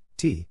 H,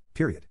 T,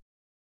 period.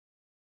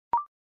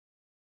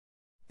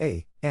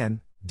 A,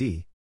 N,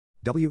 D,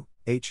 W,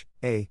 H,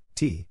 A,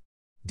 T,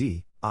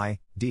 D, I,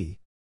 D,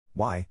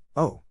 Y,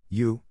 O,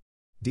 U,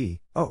 D,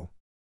 O,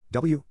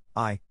 W,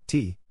 I,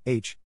 T,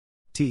 H,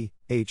 T,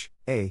 H,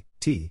 A,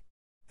 T,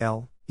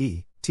 L,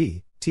 E,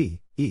 T,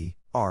 T, E,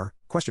 R,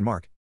 question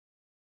mark.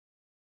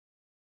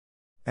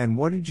 And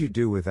what did you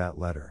do with that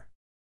letter?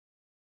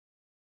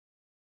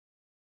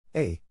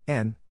 A,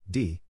 N,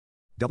 D,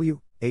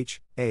 W,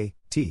 H, A,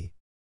 T,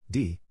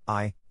 D,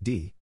 I,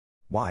 D,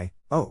 Y,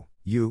 O,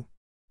 U,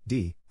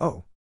 D,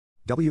 O,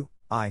 W,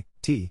 I,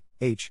 T,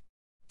 H,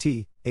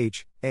 T,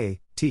 H, A,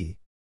 T,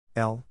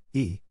 L,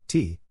 E,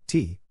 T,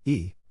 T,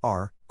 E,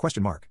 R,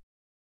 question mark.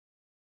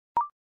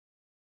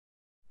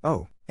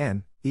 O,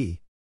 N, E,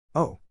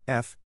 O,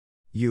 F,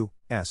 U,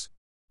 S,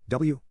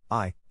 W,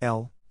 I,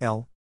 L,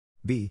 L,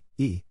 B,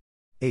 E,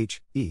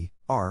 H, E,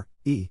 R,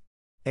 E,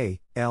 A,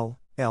 L,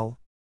 L,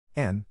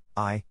 N,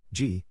 I,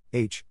 G,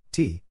 H,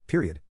 T,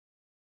 period.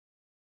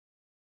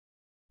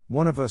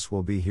 One of us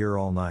will be here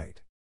all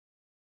night.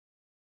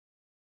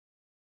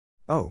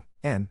 O,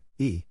 N,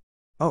 E,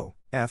 O,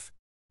 F,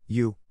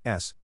 U,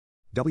 S,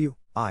 W,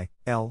 I,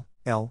 L,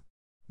 L,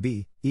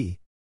 B, E,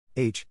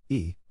 H,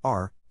 E,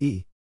 R,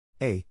 E,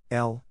 A,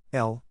 L,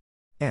 L,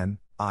 N,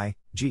 I,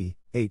 G,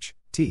 H,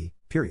 T,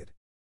 period.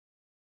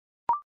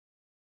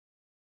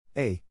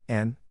 A,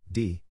 N,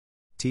 D,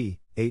 T,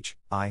 H,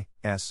 I,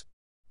 S,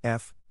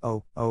 F,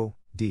 O, O,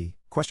 D,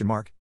 question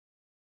mark.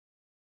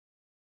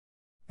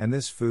 And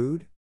this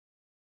food?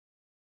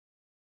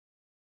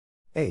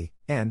 A,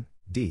 N,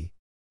 D,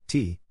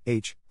 T,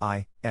 H,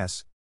 I,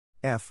 S,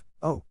 F,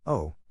 O,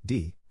 O,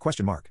 D,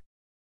 question mark.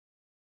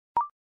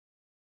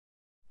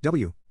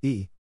 W,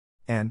 E,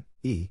 N,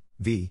 E,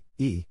 V,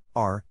 E,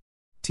 R,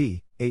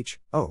 T, H,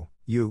 O,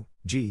 U,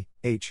 G,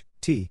 H,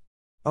 T,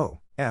 O,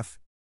 F,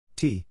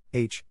 T,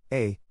 H,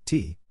 A,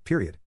 T,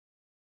 period.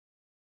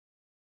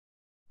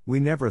 We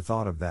never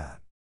thought of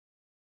that.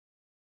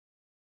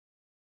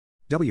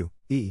 W,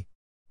 E,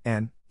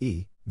 N,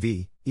 E,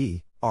 V,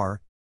 E,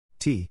 R,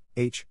 T,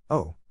 H,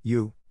 O,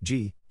 U,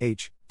 G,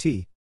 H,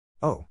 T,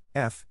 O,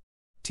 F,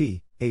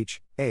 T,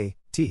 H, A,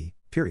 T,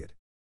 period.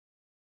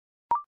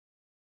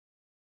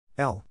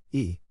 L,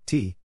 E,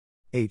 T,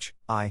 H,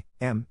 I,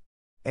 M,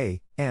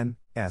 A, N,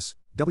 S,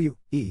 W,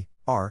 E,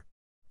 R,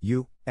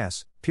 U,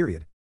 S,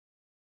 period.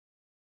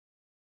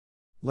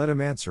 Let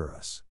him answer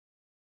us.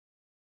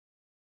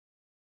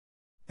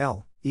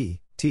 L, E,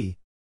 T,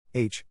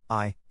 H,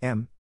 I,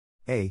 M,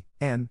 A,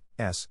 N,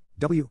 S,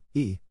 W,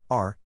 E,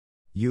 R,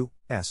 U,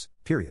 S,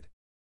 period.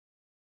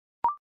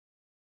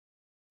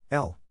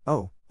 L,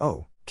 O,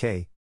 O,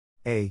 K,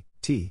 A,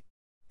 T,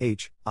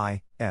 H,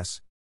 I,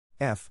 S,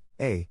 F,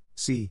 A,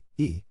 C,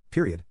 E,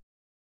 period.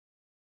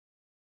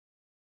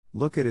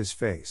 Look at his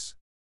face.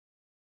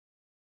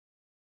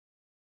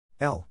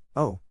 L,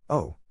 O,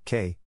 O,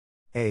 K,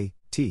 A,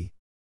 T,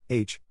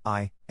 H,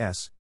 I,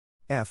 S,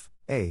 F,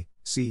 A,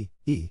 C,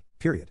 E,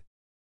 period.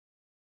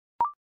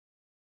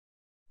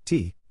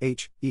 T,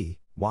 H, E,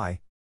 Y,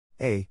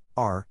 A,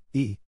 R,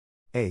 E,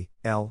 A,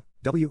 L,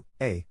 W,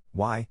 A,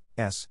 Y,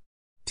 S,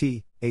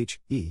 T, H,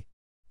 E,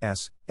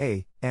 S,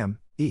 A, M,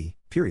 E,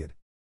 period.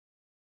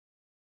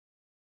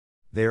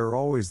 They are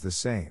always the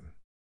same.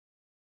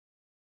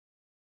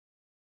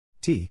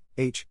 T,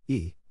 H,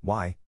 E,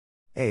 Y,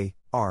 A,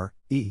 R,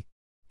 E,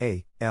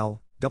 A,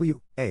 L,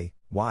 W, A,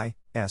 Y,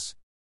 S,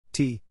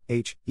 T,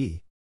 H,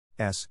 E,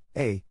 S,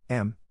 A,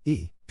 M,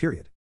 E,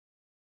 period.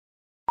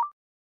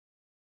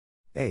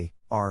 A,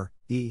 R,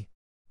 E,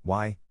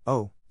 Y,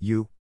 O,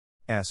 U,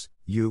 S,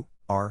 U,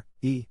 R,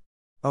 E,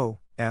 O,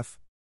 F,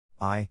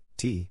 I,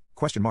 T,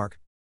 question mark.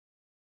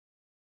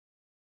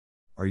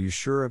 Are you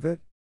sure of it?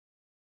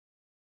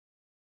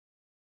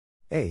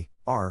 A,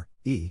 R,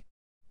 E,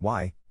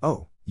 Y,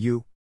 O,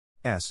 U,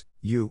 S,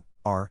 U,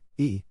 R,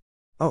 E,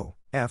 O,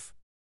 F,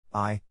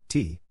 I,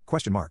 T,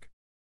 question mark.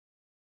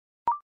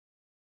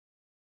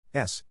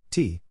 S,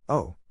 T,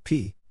 O,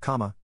 P,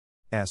 comma,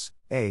 S,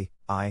 A,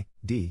 I,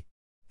 D,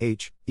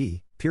 H,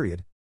 E,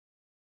 period.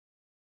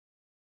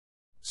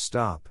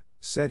 Stop,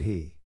 said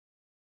he.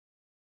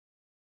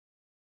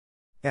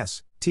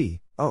 S,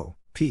 T, O,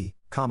 P,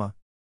 comma,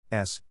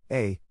 S,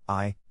 A,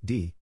 I,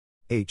 D,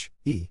 H,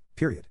 E,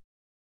 period.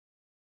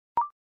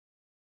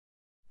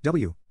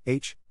 W,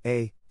 H,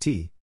 A,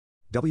 T,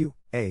 W,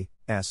 A,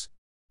 S,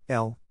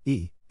 L,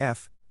 E,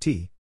 F,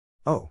 T,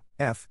 O,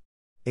 F,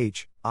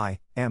 H, I,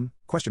 M,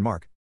 question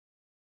mark.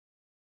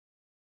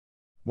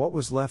 What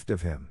was left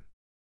of him?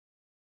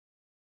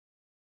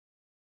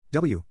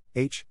 W,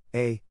 H,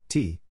 A,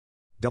 T,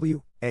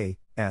 W, A,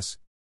 S,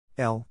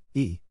 L,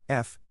 E,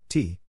 F,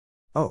 T,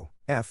 O,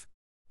 F,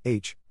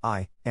 H,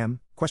 I, M,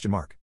 question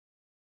mark.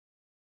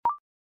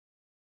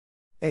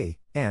 A,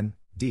 N,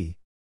 D,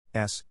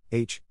 S,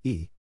 H,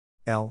 E,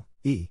 L,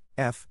 E,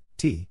 F,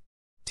 T,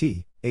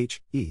 T,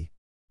 H, E,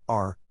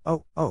 R,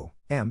 O, O,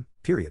 M,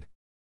 period.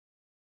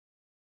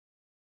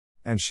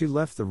 And she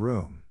left the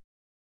room.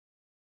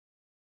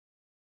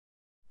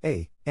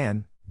 A,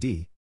 N,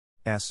 D,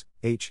 S,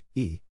 H,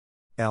 E,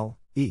 L,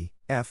 E,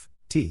 F,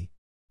 T,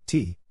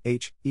 T,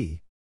 H, E,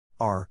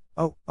 R,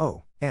 O,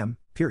 O, M,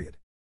 period.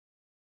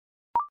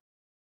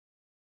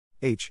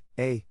 H,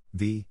 A,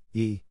 V,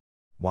 E,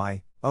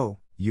 Y, O,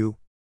 U,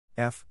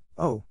 F,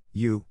 O,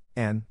 U,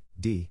 N,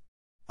 D,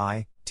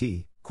 I,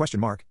 T, question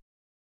mark.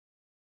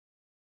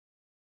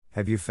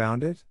 Have you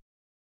found it?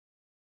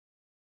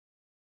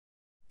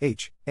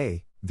 H,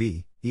 A,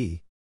 V, E,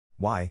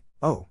 Y,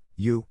 O,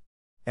 U,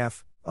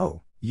 F,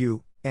 O,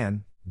 U,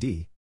 N,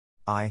 D,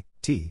 I,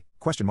 T,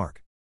 question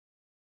mark.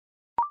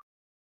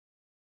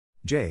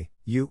 J,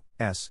 U,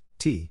 S,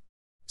 T,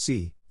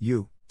 C,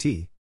 U,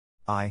 T,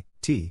 I,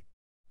 T,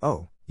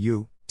 O,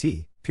 U,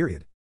 T,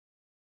 period.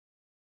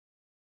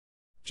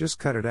 Just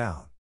cut it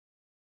out.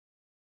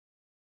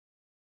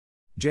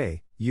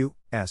 J, U,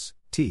 S,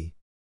 T,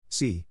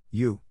 C,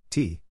 U,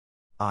 T,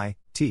 I,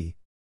 T,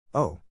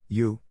 O,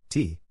 U,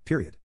 T,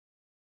 period.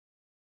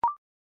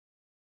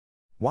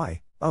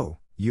 Y, O,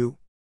 U,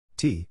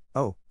 T,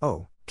 O,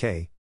 O,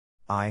 K,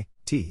 I,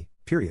 T,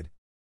 period.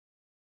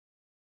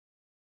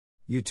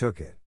 You took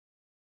it.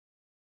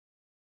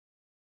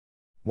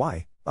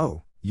 Y,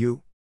 O,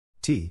 U,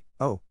 T,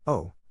 O,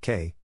 O,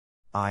 K,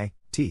 I,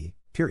 T,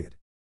 period.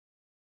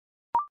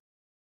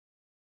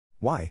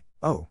 Y,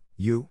 O,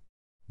 U,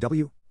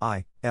 W,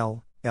 I,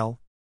 L, L,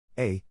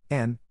 A,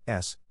 N,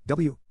 S,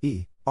 W,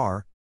 E,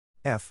 R,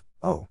 F,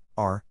 O,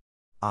 R,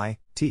 I,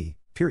 T,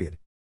 period.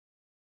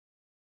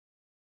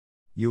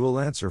 You will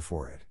answer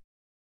for it.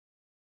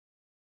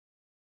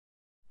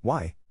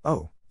 Y,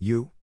 O,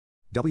 U,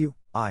 W,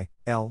 I,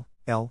 L,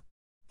 L,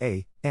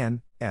 A,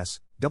 N, S,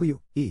 W,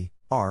 E,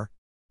 R,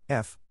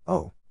 F,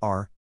 O,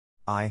 R,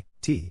 I,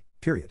 T,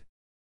 period.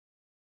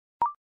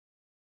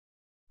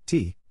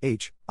 T,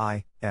 H,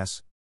 I,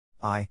 S,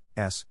 I,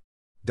 S,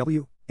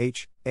 W,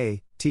 H,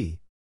 A, T,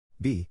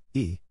 B,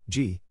 E,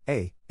 G,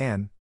 A,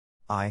 N,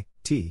 I,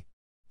 T,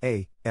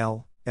 A,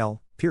 L,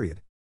 L,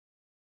 period.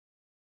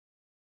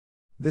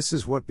 This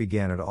is what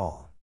began it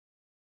all.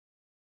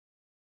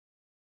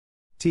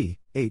 T,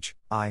 H,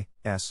 I,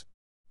 S,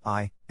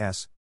 I,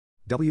 S,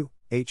 W,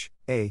 H,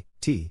 A,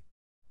 T,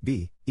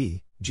 B,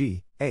 E,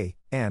 G, A,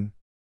 N,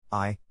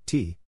 I,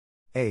 T,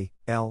 A,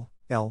 L,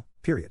 L,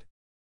 period.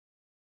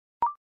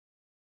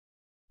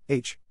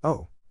 H,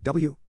 O,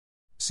 W,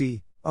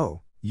 C,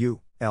 O,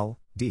 U, L,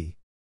 D,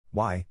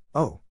 Y,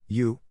 O,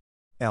 U,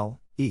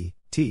 L, E,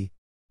 T,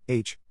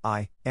 H,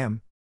 I,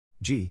 M,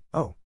 G,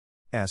 O,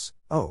 S,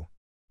 O,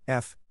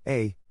 F,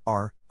 A,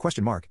 R,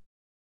 question mark.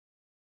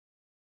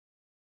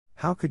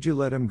 How could you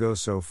let him go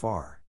so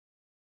far?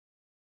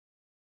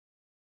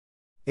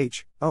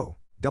 H, O,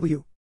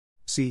 W,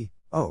 C,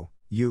 O,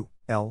 U,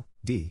 L,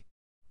 D,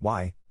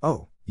 Y,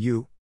 O,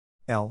 U,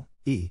 L,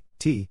 E,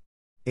 T,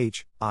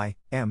 H, I,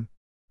 M,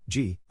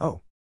 G,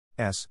 O,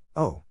 S,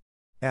 O,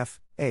 F,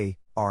 A,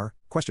 R,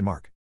 question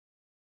mark.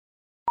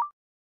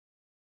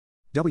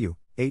 W,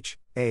 H,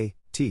 A,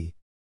 T,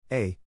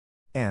 A,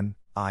 N,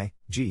 I,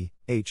 G,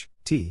 H,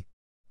 T,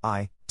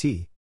 I,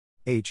 T,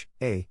 H,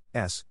 A,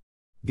 S,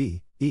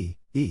 B, E,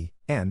 E,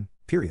 N,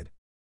 period.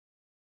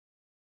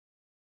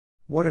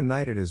 What a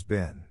night it has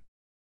been.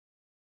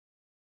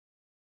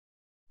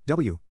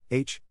 W,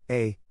 H,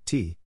 A,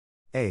 T,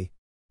 A,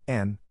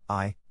 N,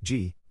 I,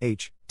 G,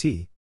 H,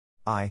 T,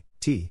 I,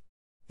 T,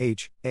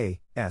 H, A,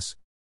 S,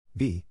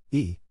 B,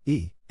 E,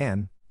 E,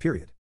 N,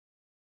 period.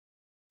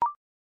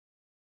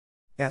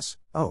 S,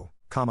 O,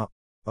 comma,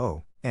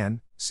 O,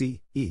 N,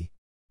 C, E,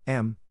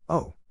 M,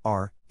 O,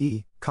 R,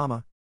 E,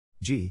 comma,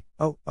 G,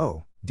 O,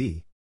 O,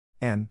 D,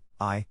 N,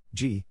 I,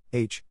 G,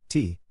 H,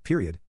 T,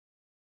 period.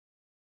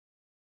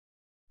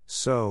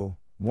 So,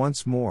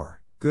 once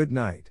more, good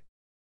night.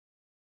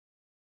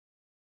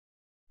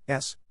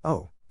 S,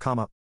 O,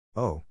 comma,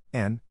 O,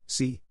 N,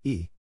 C,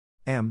 E,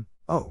 M,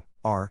 O,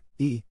 R,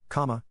 E,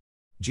 comma,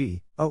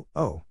 G, O,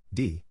 O,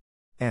 D,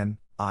 N,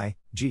 I,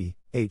 G,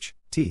 H,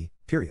 T,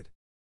 period.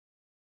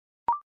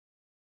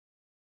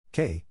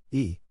 K,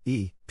 E,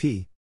 E,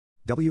 P,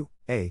 W,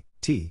 A,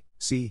 T,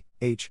 C,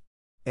 H,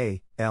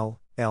 A, L,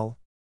 L,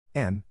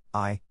 N,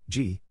 I,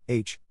 G,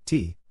 H,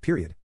 T,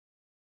 period.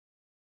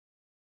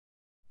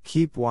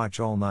 Keep watch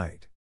all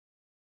night.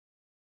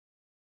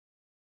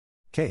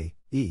 K,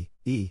 E,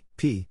 E,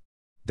 P,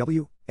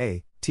 W,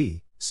 A,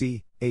 T,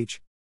 C,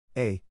 H,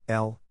 A,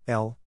 L,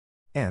 L,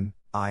 N,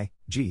 I,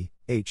 G,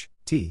 H,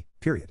 T,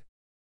 period.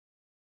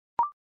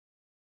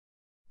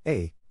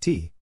 A,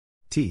 T,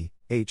 T,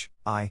 H,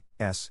 I,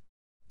 S,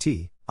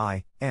 T,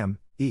 I, M,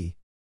 E,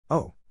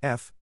 O,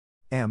 F,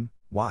 M,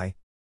 Y,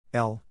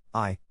 L,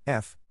 I,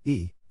 F,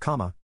 E,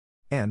 comma,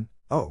 N,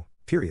 O,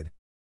 period.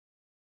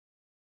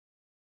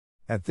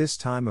 At this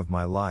time of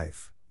my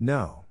life,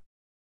 no.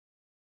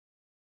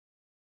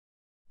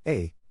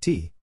 A,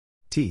 T,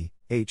 T,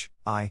 H,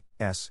 I,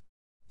 S,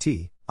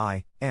 T,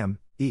 I, M,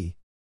 E,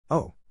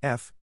 O,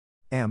 F,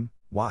 M,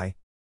 Y,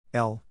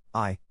 L,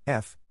 I,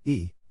 F,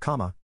 E,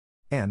 comma,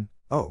 N,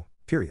 O,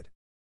 period.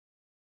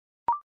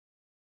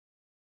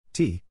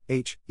 T,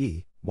 H,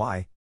 E,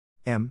 Y,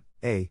 M,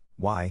 A,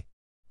 Y,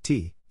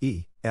 T,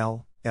 E,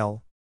 L,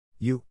 L,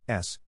 U,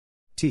 S,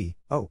 T,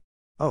 O,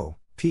 O,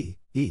 P,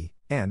 E,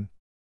 N,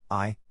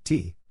 I,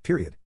 T,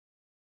 period.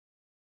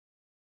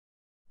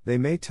 They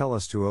may tell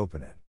us to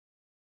open it.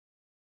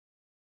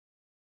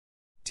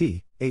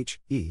 T, H,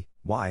 E,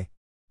 Y,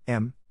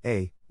 M,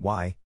 A,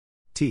 Y,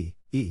 T,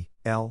 E,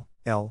 L,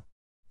 L,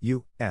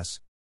 U, S,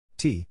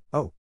 T,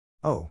 O,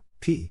 O,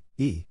 P,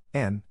 E,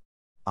 N,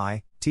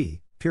 I,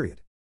 T,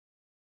 period.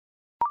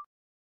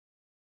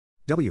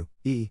 W,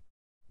 E,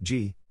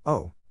 G,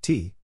 O,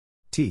 T,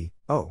 T,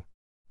 O,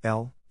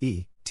 L,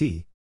 E,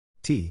 T,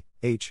 T,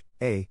 H,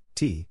 A,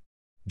 T,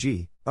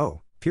 G,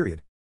 O,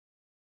 period.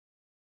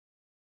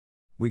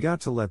 We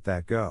got to let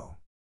that go.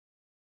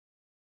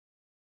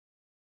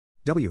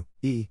 W,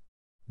 E,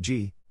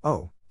 G,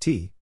 O,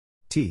 T,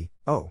 T,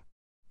 O,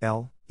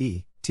 L,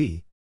 E,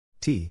 T,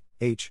 T,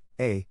 H,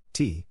 A,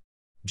 T,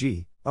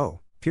 G, O,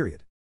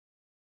 period.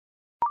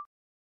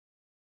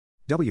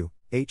 W,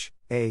 H,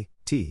 A,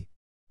 T,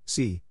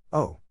 C,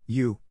 O,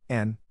 U,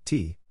 N,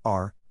 T,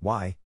 R,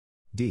 Y,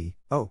 D,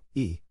 O,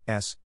 E,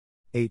 S,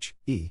 H,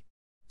 E,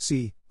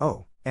 C,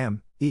 O,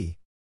 M, E,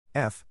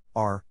 F,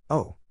 R,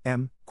 O,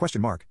 M,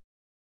 question mark.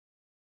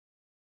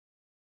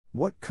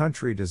 What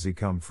country does he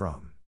come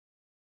from?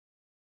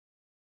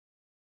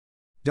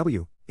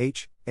 W,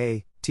 H,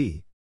 A,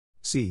 T,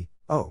 C,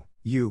 O,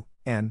 U,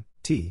 N,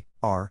 T,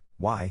 R,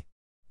 Y,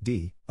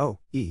 D, O,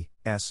 E,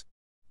 S,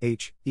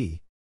 H, E,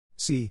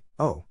 C,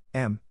 O,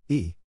 M,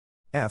 E,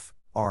 F,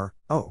 R,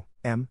 O,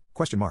 M,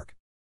 question mark.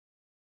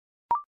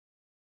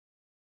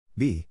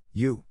 B,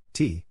 U,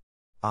 T,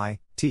 I,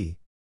 T,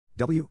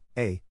 W,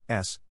 A,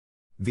 S,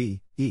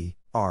 V, E,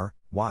 R,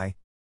 Y,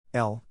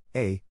 L,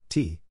 A,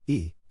 T,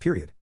 E,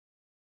 period.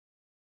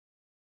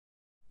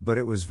 But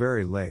it was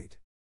very late.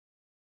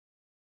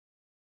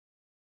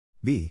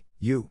 B,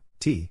 U,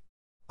 T,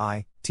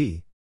 I,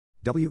 T,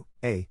 W,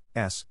 A,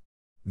 S,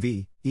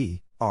 V, E,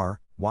 R,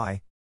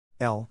 Y,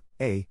 L,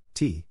 A,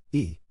 T,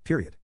 E,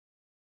 period.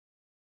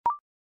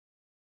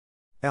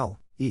 L,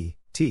 E,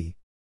 T,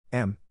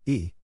 M,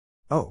 E,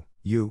 O,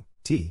 U,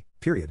 T,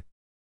 period.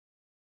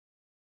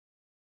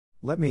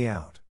 Let me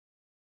out.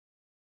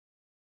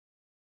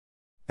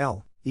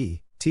 L, E,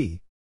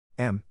 T,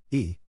 M,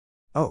 E,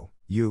 O,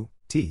 U,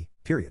 T,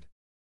 period.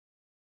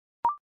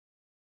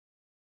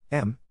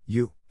 M,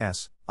 U,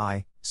 S,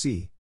 I,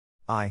 C,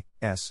 I,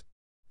 S,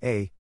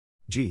 A,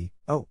 G,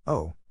 O,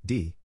 O,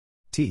 D,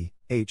 T,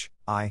 H,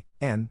 I,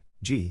 N,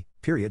 G,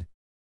 period.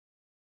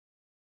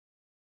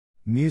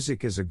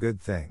 Music is a good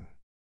thing.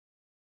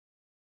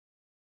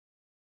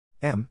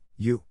 M,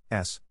 U,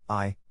 S,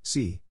 I,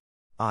 C,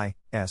 I,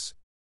 S,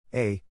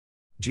 A,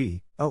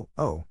 G, O,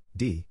 O,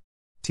 D,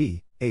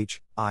 T,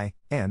 H, I,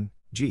 N,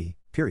 G,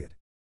 period.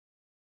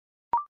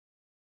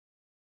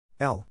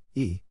 L,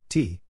 E,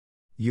 T,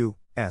 U,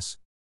 S,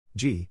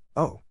 G,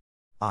 O,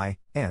 I,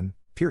 N,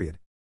 period.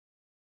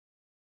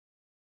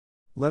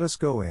 Let us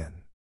go in.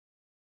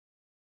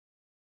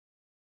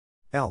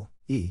 L,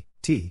 E,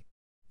 T,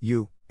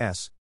 U,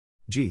 S,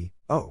 G,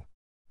 O,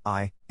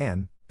 I,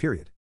 N,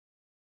 period.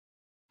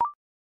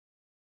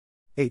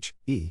 H,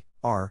 E,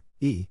 R,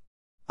 E,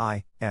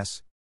 I,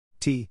 S,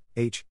 T,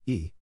 H,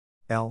 E,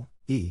 L,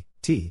 E,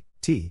 T,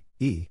 T,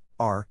 E,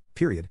 R,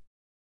 period.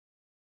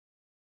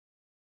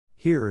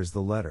 Here is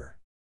the letter.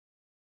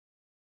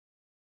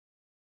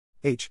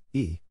 H,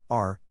 E,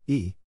 R,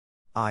 E,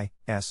 I,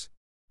 S,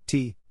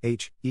 T,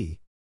 H, E,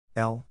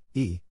 L,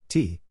 E,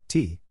 T,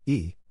 T,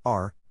 E,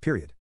 R,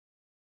 period.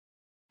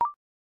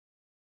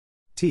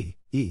 T,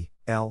 E,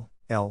 L,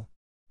 L,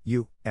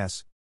 U,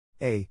 S,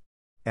 A,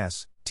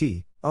 S,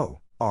 T,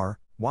 O, R,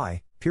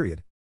 Y,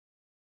 period.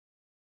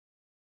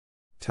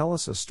 Tell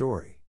us a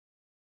story.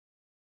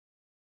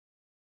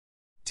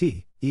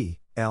 T, E,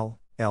 L,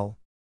 L,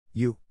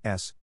 U,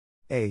 S,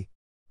 A,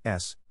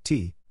 S,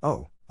 T,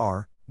 O,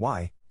 R,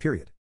 Y,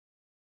 period.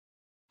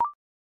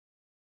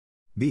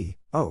 B,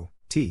 O,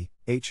 T,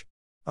 H,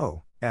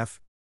 O, F,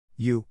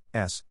 U,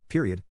 S,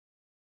 period.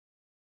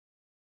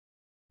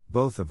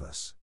 Both of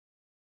us.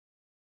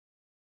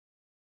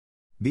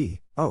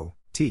 B, O,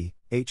 T,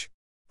 H,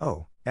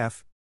 O,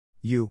 F,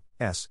 U,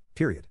 S,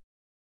 period.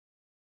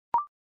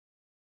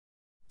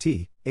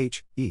 T,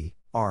 H, E,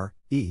 R,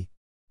 E,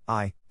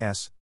 I,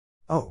 S,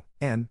 O,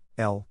 N,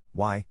 L,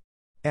 Y,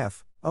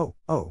 F, O,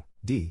 O,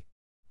 D,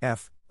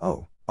 F,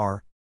 O,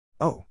 R,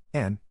 O,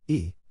 N,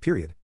 E,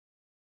 period.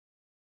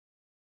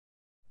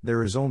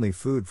 There is only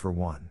food for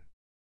one.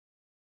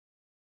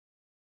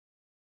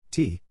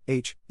 T,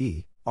 H,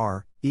 E,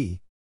 R, E,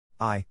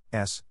 I,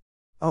 S,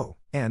 O,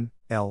 N,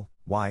 L,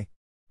 Y,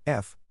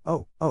 F,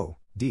 O, O,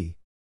 D,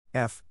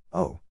 F,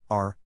 O,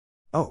 R,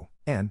 O,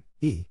 N,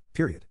 E,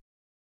 period.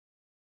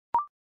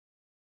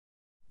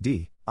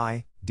 D,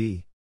 I,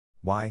 D,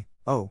 Y,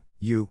 O,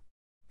 U,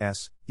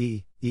 S,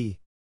 E, E,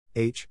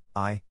 H,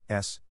 I,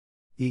 S,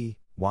 E,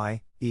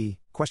 Y, E,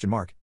 question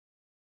mark.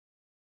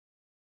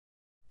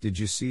 Did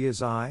you see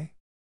his eye?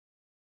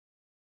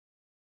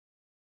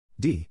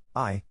 D,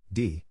 I,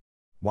 D,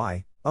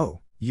 Y, O,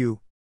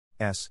 U,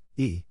 S,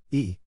 E,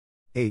 E,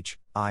 H,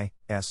 I,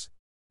 S,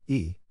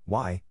 E,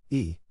 Y,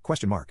 E,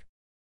 question mark.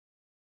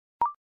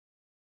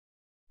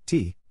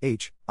 T,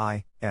 H,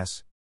 I,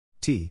 S,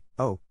 T,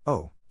 O,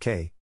 O,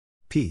 K,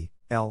 P,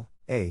 L,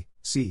 A,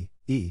 C,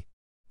 E,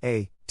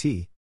 A,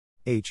 T,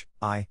 H,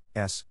 I,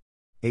 S,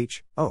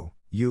 H, O,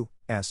 U,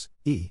 S,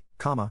 E,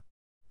 comma,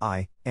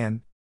 I,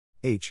 N,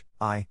 H,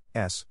 I,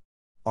 S,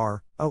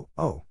 R, O,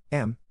 O,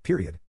 M,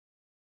 period.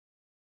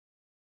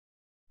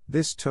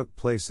 This took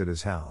place at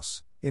his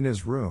house, in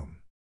his room.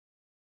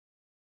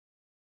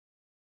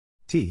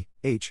 T,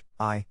 H,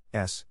 I,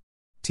 S,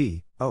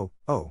 T, O,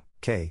 O,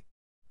 K,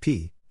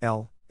 P,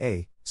 L,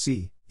 A,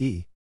 C,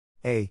 E,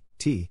 A,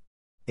 T,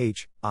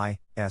 H, I,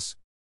 S,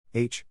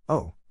 H,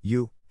 O,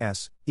 U,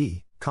 S,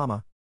 E,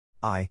 comma,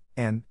 I,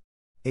 N,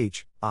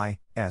 H, I,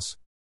 S,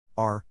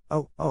 R,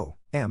 O, O,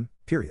 M,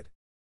 period.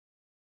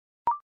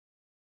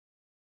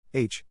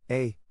 H,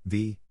 A,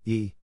 V,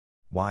 E,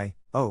 Y,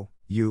 O,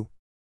 U,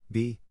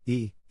 B,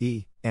 E,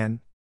 E,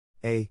 N,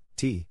 A,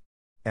 T,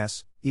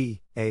 S, E,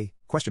 A,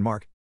 question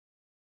mark.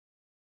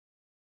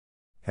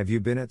 Have you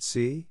been at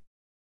sea?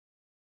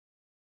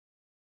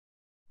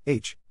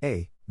 H,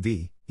 A,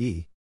 V,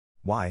 E,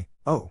 Y,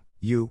 O,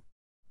 U,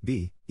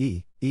 B,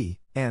 E, E,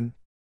 N,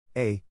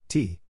 A,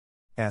 T,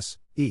 S,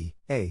 E,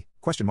 A,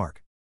 question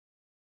mark.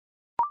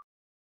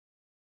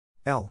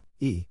 L,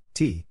 E,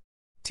 T,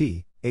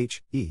 T,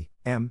 H, E,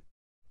 M,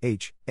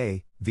 H,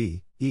 A,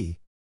 V, E,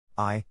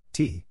 I,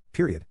 T,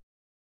 period.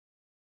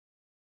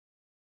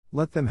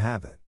 Let them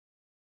have it.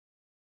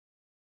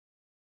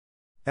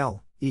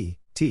 L, E,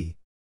 T,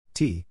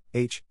 T,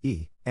 H,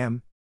 E,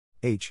 M,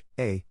 H,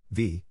 A,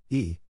 V,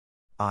 E,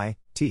 I,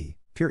 T,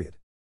 period.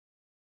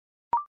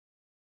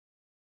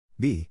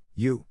 B,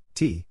 U,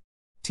 T,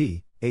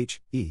 T,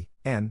 H, E,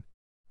 N,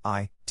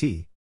 I,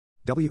 T,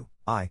 W,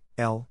 I,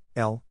 L,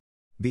 L,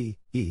 B,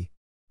 E,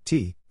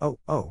 T, O,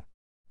 O,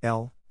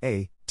 L,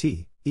 A,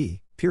 T, E,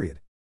 period.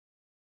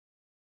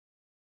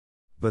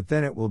 But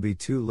then it will be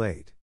too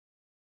late.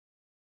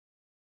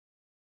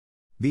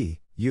 B,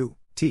 U,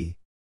 T,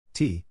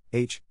 T,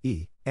 H,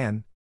 E,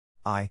 N,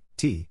 I,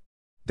 T,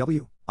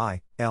 W,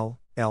 I, L,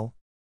 L,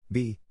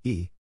 B,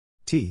 E,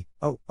 T,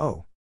 O,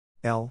 O,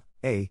 L,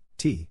 A,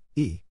 T,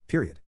 E,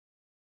 period.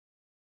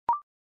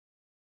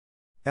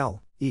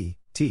 L, E,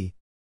 T,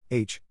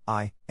 H,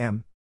 I,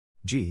 M,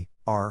 G,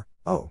 R,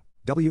 O,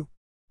 W,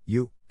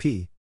 U,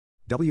 P,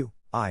 W,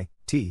 I,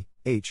 T,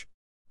 H,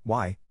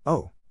 Y,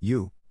 O,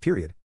 U,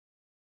 period.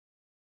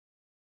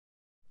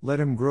 Let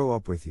him grow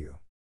up with you.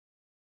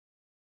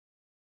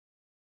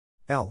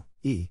 L,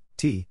 E,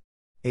 T,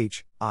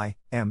 H, I,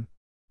 M,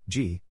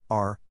 G,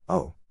 R,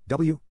 O,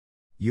 W,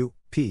 U,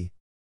 P,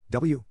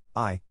 W,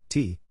 I,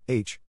 T,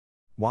 H,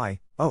 Y,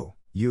 O,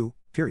 U,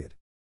 period.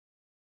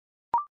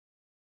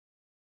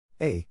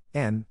 A,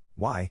 N,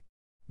 Y,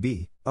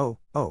 B, O,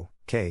 O,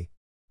 K,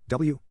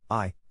 W,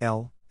 I,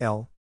 L,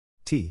 L,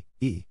 T,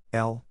 E,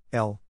 L,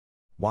 L,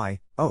 Y,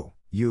 O,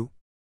 U,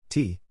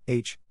 T,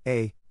 H,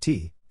 A,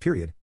 T,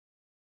 period.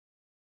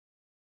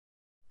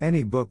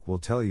 Any book will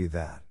tell you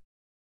that.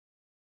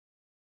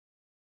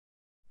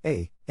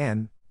 A,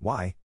 N,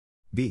 Y,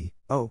 B,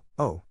 O,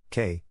 O,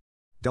 K,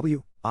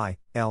 W, I,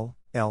 L,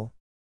 L,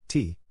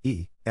 T,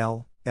 E,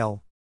 L,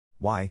 L,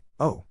 Y,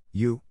 O,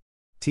 U,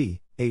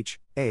 T, H,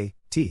 A,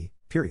 T,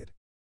 period.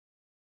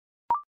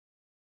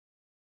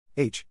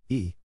 H,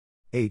 E,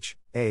 H,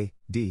 A,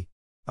 D,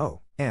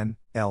 O, N,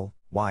 L,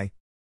 Y,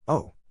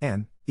 O,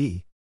 N,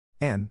 E,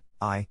 N,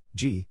 I,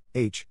 G,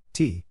 H,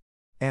 T,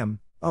 M,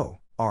 O,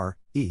 R,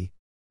 E,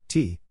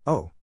 T,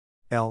 O,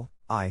 L,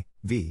 I,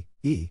 V,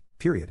 E,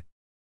 period.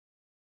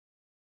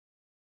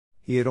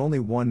 He had only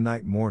one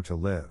night more to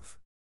live.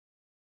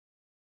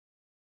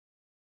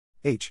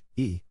 H,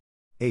 E,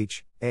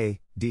 H, A,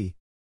 D,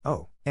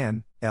 O,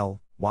 N,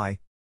 L, Y,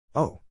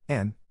 O,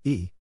 N,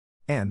 E,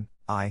 N,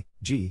 I,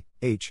 G,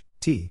 H,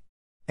 T,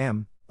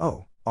 M,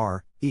 O,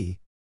 R, E,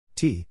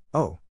 T,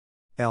 O,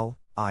 L,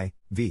 I,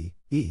 V,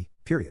 E,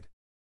 period.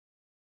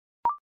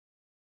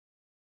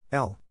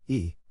 L,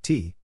 E,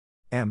 T,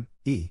 M,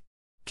 E,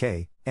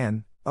 K,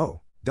 N,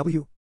 O,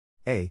 W,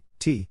 A,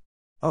 T,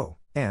 O,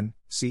 N,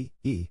 C,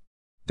 E,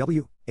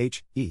 W,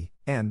 H, E,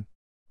 N,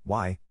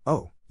 Y,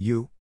 O,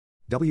 U,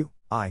 W,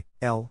 I,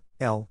 L,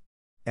 L,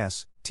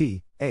 S,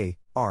 T, A,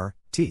 R,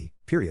 T,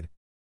 period.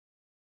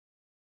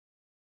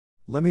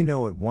 Let me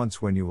know at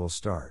once when you will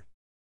start.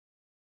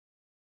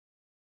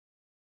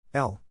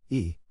 L,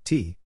 E,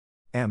 T,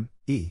 M,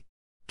 E,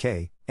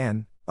 K,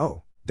 N,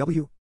 O,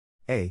 W,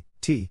 A,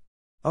 T,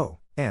 O,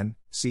 N,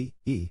 C,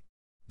 E,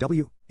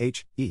 W,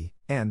 H, E,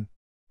 N,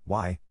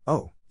 Y,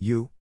 O,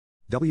 U,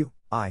 W,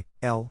 I,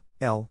 L,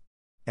 L,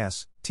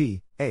 S,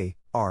 T, A,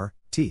 R,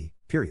 T,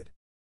 period.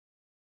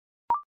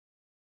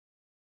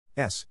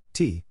 S,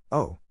 T,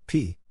 O,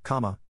 P,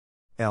 comma,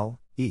 L,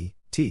 E,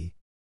 T,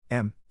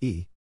 M,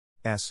 E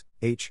S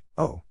H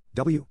O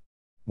W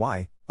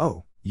Y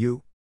O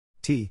U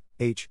T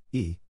H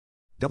E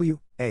W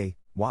A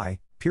Y,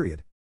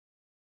 period.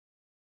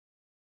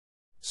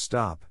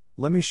 Stop,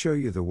 let me show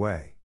you the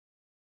way.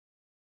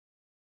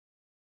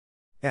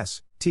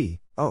 S T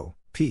O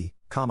P,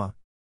 comma,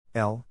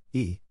 L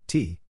E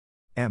T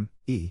M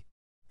E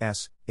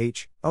S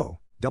H O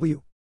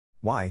W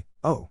Y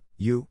O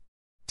U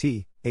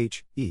T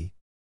H E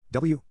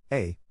W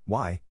A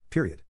Y,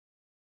 period.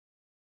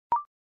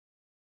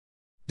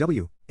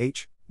 W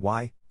H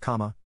Y,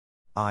 comma,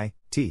 I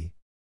T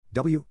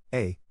W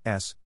A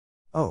S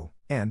O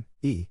N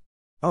E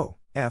O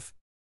F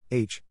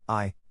H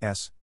I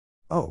S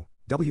O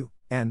W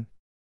N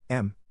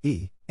M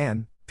E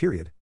N,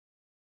 period.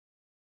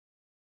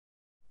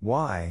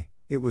 Why,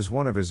 it was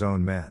one of his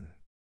own men.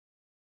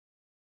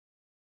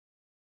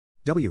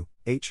 W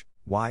H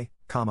Y,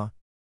 comma,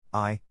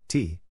 I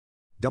T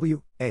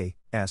W A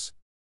S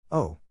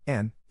O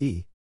N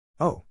E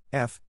O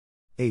F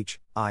H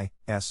I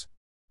S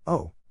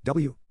O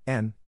W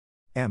N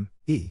M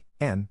E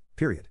N,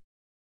 period.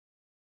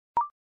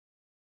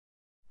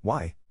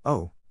 Y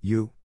O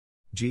U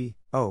G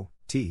O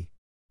T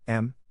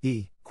M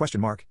E,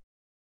 question mark.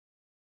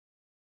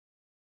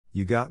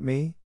 You got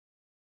me?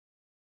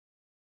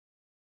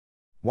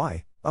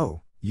 Y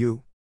O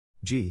U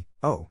G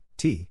O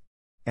T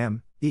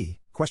M E,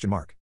 question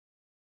mark.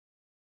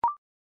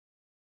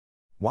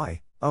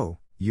 Y O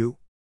U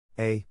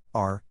A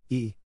R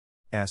E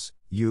S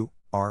U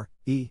R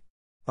E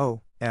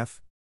O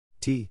F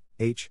T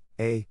H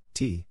A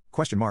T,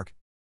 question mark.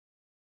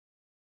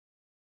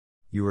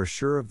 You are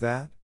sure of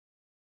that?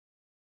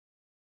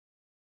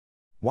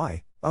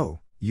 Y O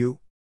U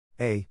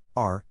A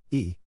R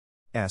E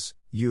S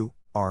U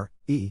R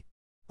E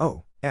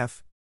O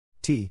F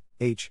T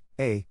H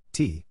A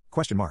T,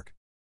 question mark.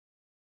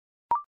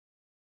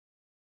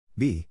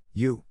 B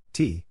U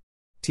T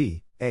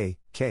T A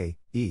K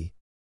E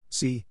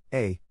C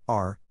A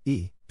R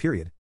E,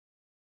 period.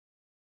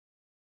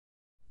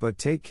 But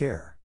take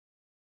care.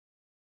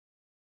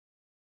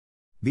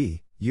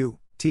 B U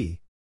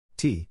T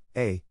T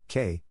A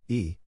K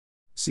E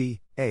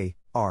C A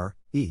R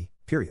E,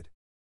 period.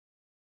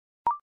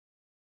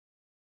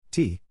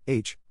 T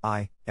H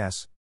I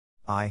S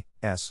I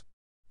S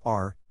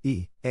R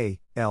E A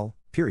L,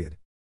 period.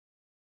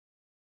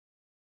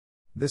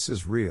 This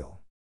is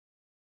real.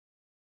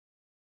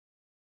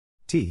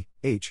 T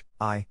H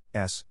I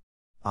S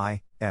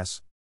I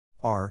S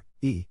R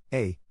E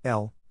A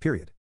L,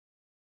 period.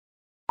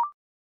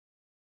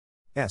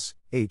 S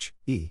H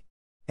E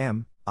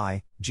M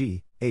I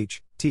G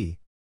H T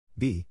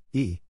B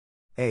E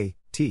A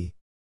T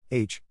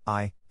H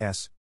I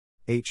S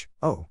H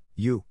O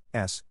U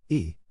S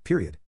E,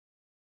 period.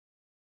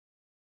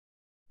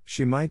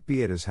 She might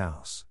be at his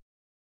house.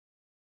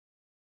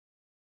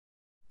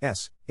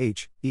 S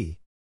H E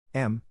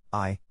M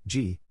I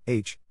G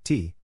H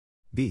T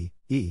B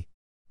E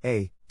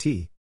A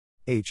T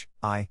H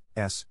I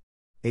S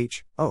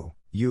H O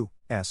U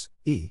S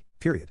E,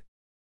 period.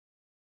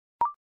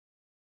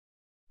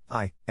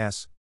 I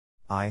S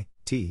I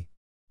T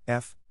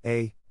F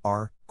A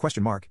R,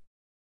 question mark.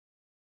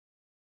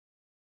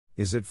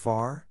 Is it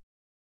far?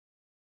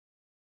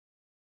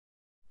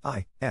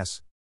 I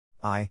S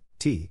I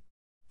T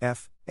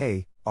F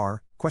A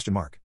R, question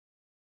mark.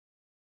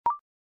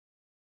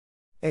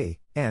 A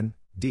N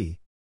D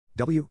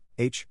W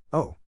H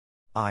O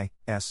I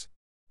S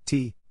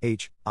T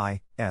H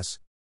I S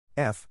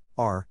F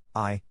R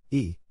I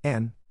E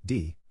N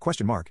D,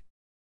 question mark.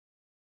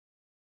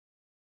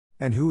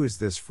 And who is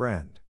this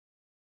friend?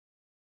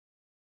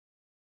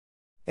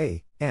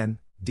 A N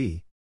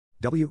D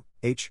W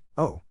H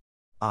O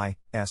I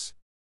S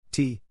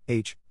T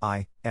H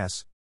I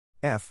S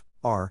F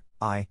R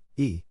I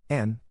E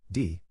N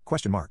D,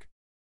 question mark.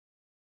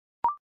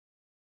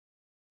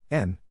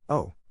 N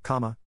O,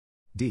 comma,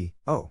 D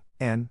O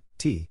N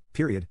T,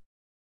 period.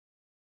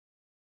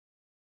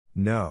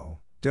 No,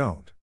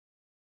 don't.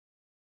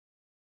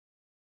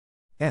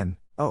 N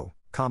O,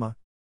 comma,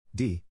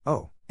 D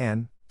O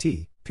N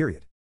T,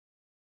 period.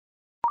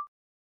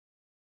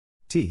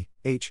 T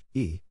H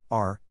E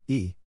R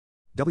E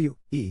W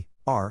E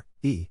R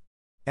E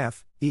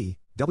F E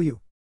W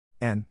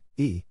N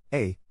E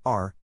A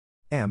R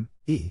M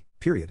E,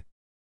 period.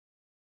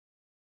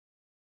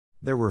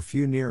 There were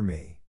few near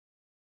me.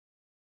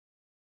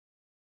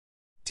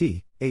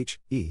 T H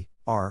E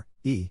R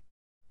E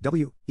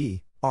W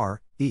E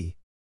R E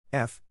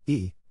F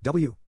E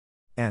W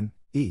N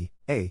E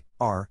A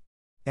R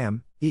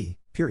M E,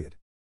 period.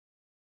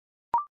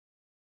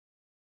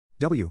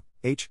 W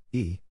H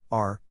E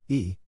R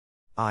E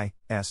I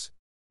S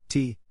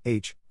T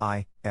H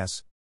I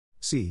S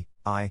C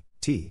I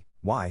T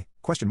Y,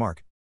 question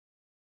mark.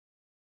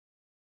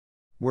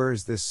 Where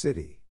is this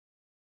city?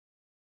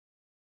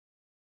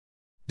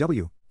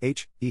 W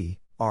H E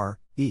R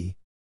E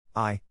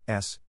I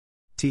S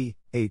T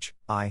H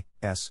I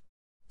S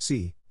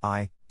C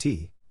I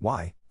T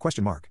Y,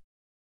 question mark.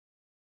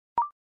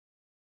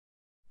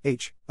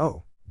 H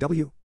O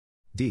W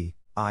D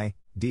I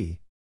D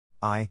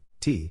I,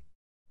 T,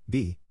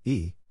 B,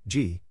 E,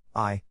 G,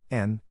 I,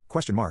 N,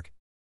 question mark.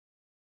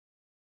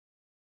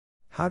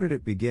 How did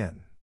it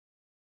begin?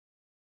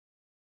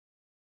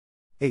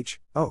 H,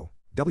 O,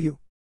 W,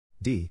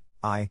 D,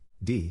 I,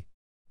 D,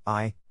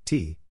 I,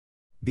 T,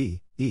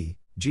 B, E,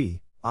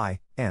 G, I,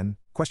 N,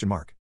 question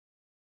mark.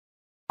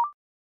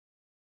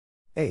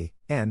 A,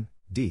 N,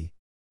 D,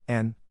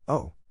 N,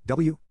 O,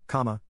 W,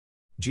 comma,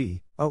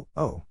 G, O,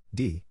 O,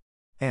 D,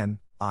 N,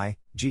 I,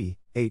 G,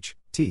 H,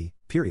 T,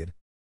 period.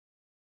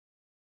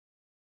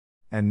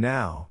 And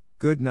now,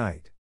 good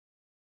night.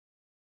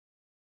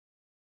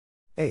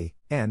 A,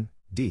 N,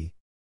 D,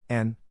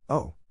 N,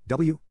 O,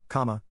 W,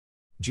 comma,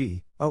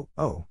 G, O,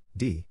 O,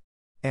 D,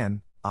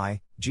 N,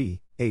 I,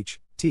 G, H,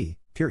 T,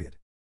 period.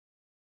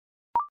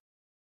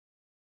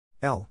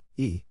 L,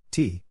 E,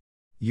 T,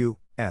 U,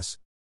 S,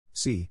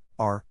 C,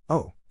 R,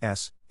 O,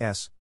 S,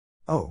 S,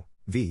 O,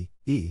 V,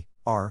 E,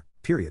 R,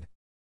 period.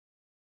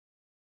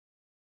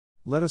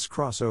 Let us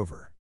cross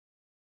over.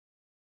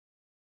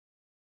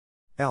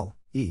 L,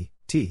 E,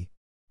 T,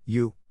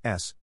 U,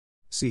 S,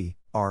 C,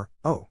 R,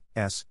 O,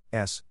 S,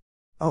 S,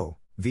 O,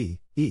 V,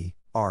 E,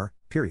 R,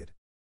 period.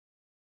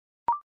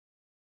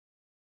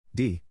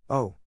 D,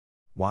 O,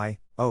 Y,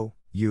 O,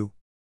 U,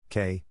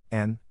 K,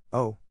 N,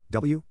 O,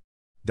 W,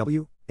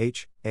 W,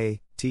 H,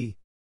 A, T,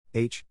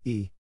 H,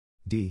 E,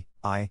 D,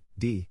 I,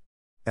 D,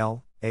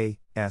 L, A,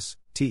 S,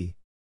 T,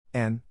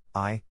 N,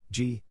 I,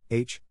 G,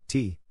 H,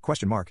 T,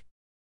 question mark.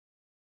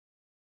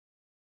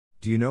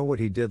 Do you know what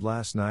he did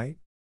last night?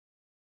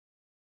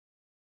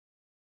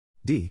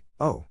 D,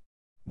 O,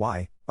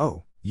 Y,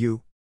 O,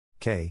 U,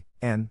 K,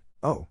 N,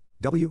 O,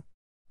 W,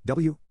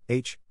 W,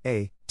 H,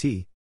 A,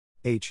 T,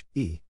 H,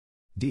 E,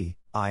 D,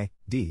 I,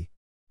 D,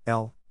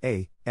 L,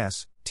 A,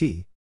 S,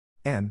 T,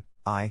 N,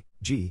 I,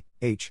 G,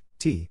 H,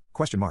 T,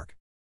 question mark.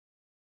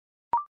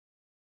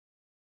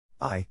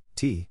 I,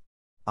 T,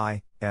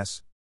 I,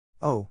 S,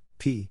 O,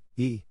 P,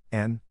 E,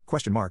 N,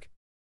 question mark.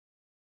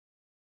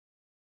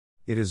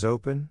 It is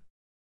open.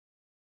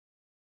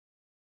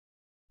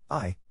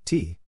 I,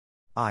 T,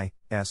 I,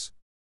 S,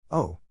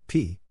 O,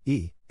 P,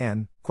 E,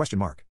 N, question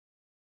mark.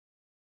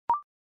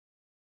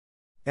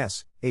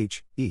 S,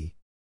 H, E,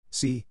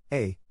 C,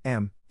 A,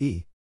 M,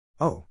 E,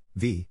 O,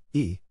 V,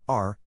 E,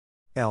 R,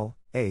 L,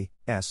 A,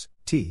 S,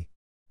 T,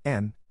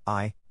 N,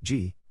 I,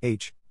 G,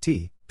 H,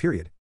 T,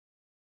 period.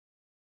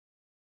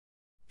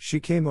 She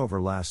came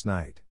over last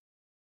night.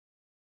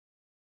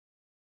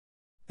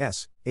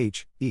 S,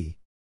 H, E,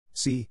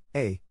 C,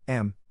 A,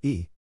 M,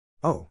 E,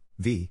 O,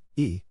 V,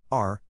 E,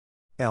 R,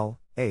 L,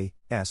 A,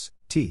 S,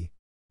 T,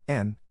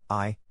 N,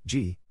 I,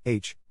 G,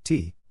 H,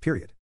 T,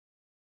 period.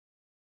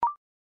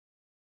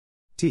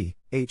 T,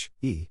 H,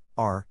 E,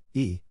 R,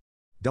 E,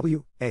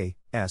 W, A,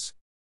 S,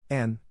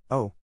 N,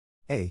 O,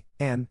 A,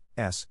 N,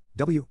 S,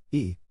 W,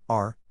 E,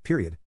 R,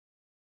 period.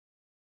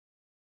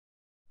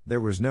 There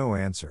was no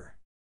answer.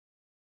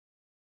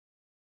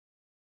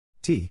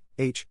 T,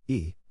 H,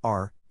 E,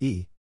 R,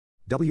 E,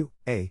 W,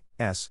 A,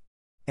 S,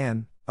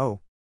 N,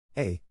 O,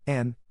 A,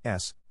 N,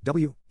 S,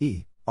 W,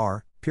 E,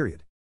 R,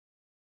 period.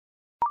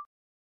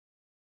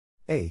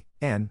 A,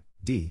 N,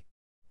 D,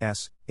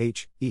 S,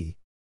 H, E,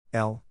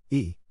 L,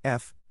 E,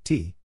 F,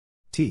 T,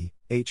 T,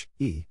 H,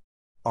 E,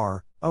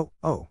 R, O,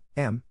 O,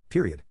 M,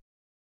 period.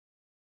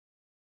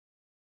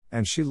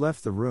 And she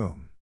left the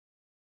room.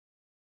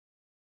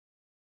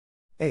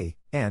 A,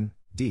 N,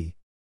 D,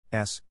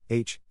 S,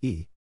 H,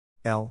 E,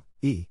 L,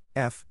 E,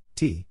 F,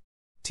 T,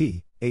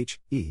 T, H,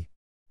 E,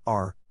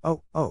 R,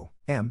 O, O,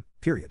 M,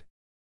 period.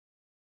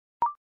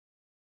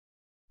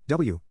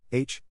 W,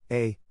 H,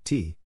 A,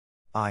 T,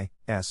 I,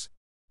 S,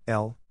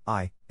 L,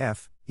 I,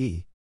 F,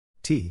 E,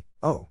 T,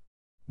 O,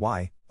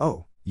 Y,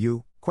 O,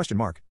 U, question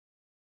mark.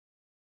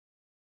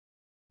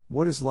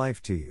 What is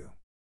life to you?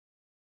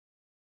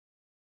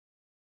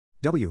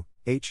 W,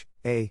 H,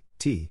 A,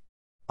 T,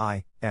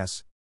 I,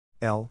 S,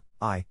 L,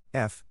 I,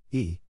 F,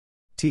 E,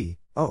 T,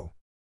 O,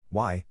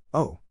 Y,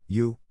 O,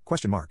 U,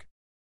 question mark.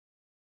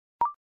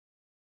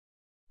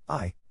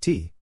 I,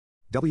 T,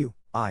 W,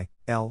 I,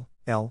 L,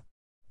 L,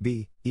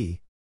 B, E,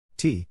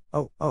 T,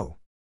 O, O,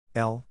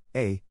 L,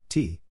 A,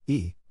 T,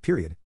 E,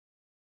 period.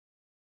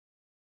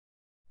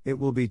 It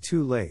will be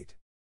too late.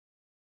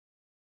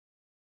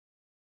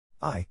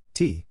 I,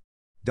 T,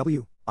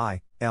 W,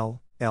 I,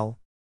 L, L,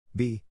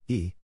 B,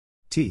 E,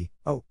 T,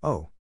 O,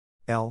 O,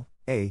 L,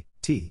 A,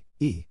 T,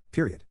 E,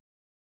 period.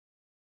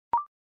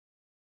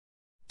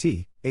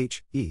 T,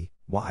 H, E,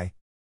 Y,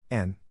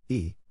 N,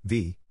 E,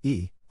 V,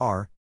 E,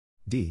 R,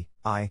 D,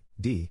 I,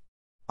 D,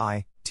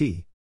 I,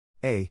 T,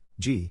 A,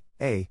 G,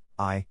 A,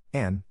 I,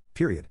 N,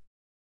 period.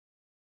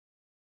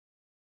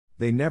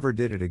 They never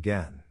did it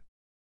again.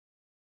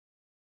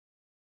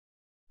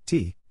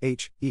 T,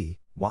 H, E,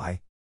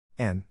 Y,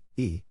 N,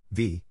 E,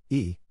 V,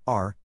 E,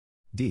 R,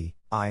 D,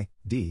 I,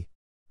 D,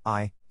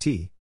 I,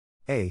 T,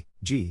 A,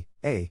 G,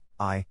 A,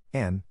 I,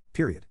 N,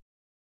 period.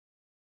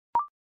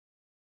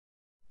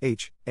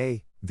 H,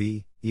 A,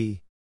 V, E,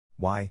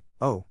 Y,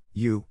 O,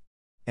 U,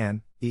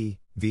 N, E,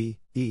 V,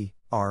 E,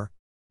 R,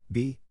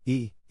 B,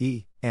 E,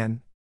 E,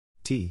 N,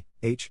 T,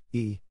 H,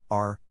 E,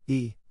 R,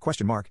 E,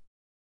 question mark.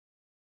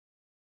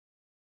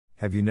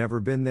 Have you never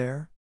been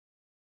there?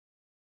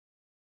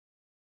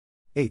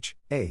 H,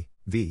 A,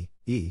 V,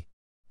 E,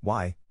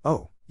 Y,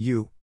 O,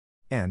 U,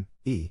 N,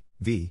 E,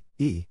 V,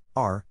 E,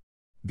 R,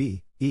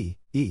 B, E,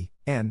 E,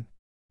 N,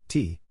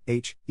 T,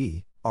 H,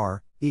 E,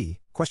 R, E,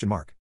 question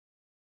mark.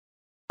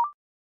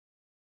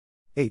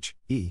 H,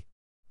 E,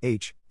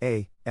 H,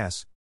 A,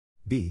 S,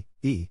 B,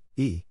 E,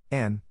 E,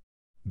 N,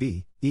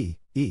 B, E,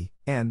 E,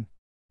 N,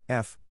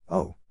 F,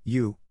 O,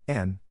 U,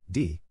 N,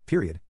 D,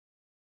 period.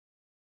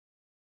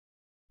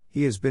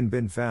 He has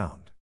been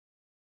found.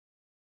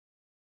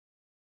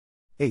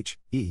 H,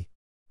 E,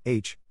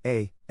 H,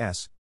 A,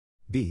 S,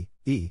 B,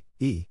 E,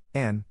 E,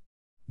 N,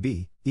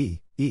 B, E,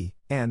 E,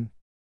 N,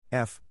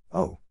 F,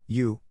 O,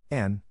 U,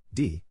 N,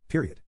 D,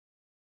 period.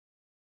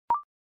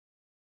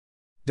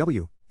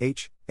 W,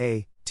 H,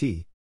 A,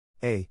 T,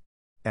 A,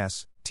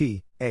 S,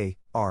 T, A,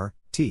 R,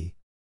 T,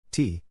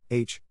 T,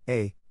 H,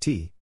 A,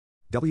 T,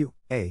 W,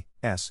 A,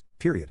 S,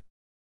 period.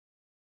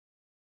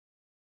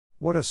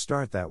 What a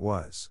start that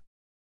was.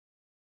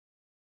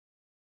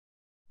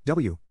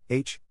 W,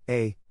 H,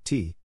 A,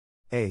 T,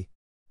 A,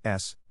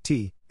 S,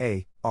 T,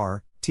 A,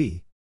 R,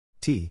 T,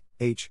 T,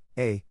 H,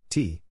 A,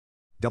 T,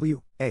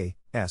 W, A,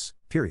 S,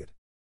 period.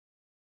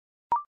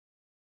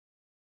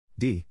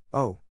 D,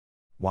 O,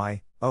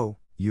 Y, O,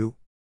 U,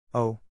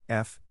 O,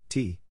 F,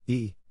 T,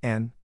 E,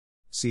 N,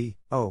 C,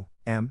 O,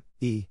 M,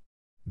 E,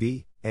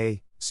 B,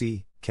 A,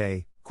 C,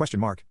 K, question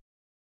mark.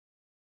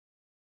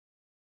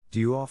 Do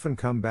you often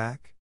come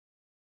back?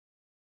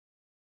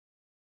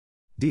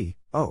 D,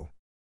 O,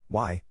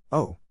 Y,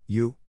 O,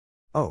 U,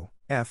 O,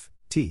 F,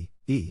 T,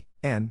 E,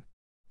 N,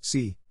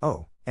 C,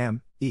 O,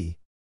 M, E,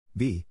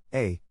 B,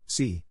 A,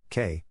 C,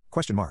 K,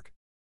 question mark.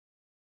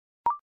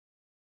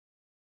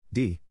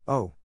 D,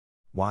 O,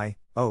 Y,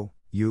 O,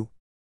 U,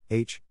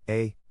 H,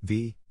 A,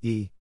 V,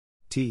 E,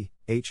 T,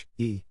 H,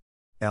 E,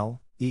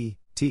 L, E,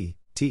 T,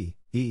 T,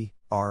 E,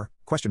 R,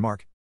 question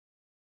mark.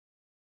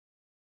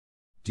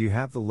 Do you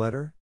have the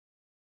letter?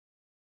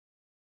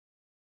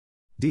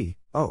 D,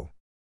 O,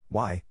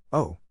 Y,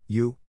 O,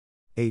 U,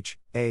 H,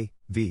 A,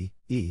 V,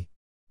 E,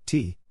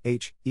 T,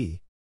 H, E,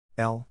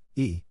 L,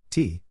 E,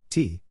 T,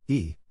 T,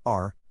 E,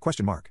 R,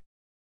 question mark.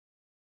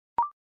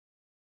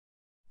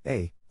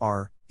 A,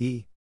 R,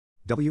 E,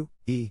 W,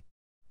 E,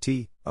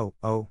 T, O,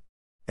 O,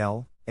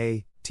 L,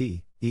 A,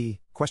 T, E,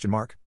 question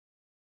mark.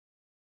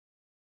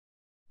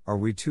 Are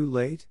we too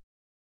late?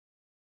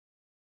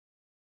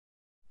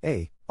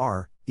 A,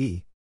 R,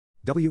 E,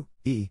 W,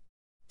 E,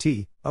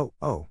 T, O,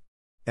 O,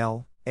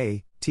 L,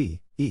 A,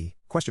 T, E,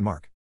 question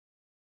mark.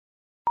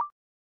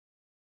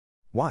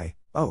 Y,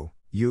 O,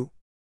 U,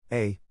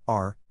 A,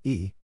 R,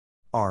 E,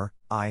 R,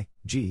 I,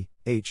 G,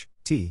 H,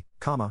 T,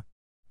 comma,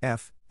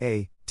 F,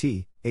 A,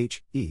 T,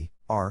 H, E,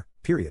 R,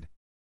 period.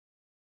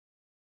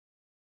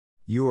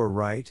 You are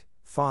right,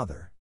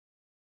 Father.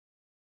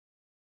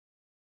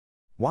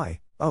 Y,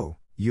 O,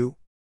 U,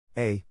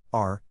 A,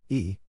 R,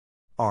 E,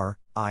 R,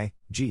 I,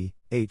 G,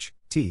 H,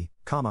 T,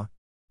 comma,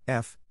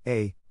 F,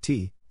 A,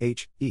 T,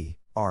 H, E,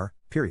 R,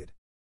 period.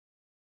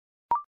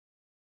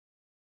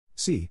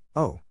 C,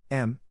 O,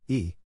 M,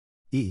 E,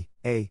 E,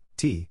 A,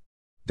 T,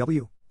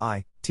 W,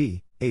 I,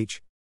 T,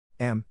 H,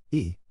 M,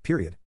 E,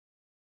 period.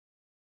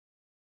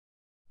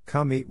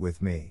 Come eat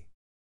with me.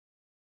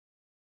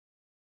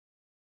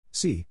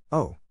 C,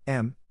 O,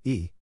 M,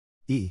 E,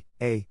 E,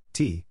 A,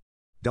 T,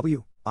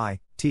 W, I,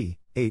 T,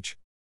 H,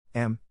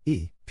 M,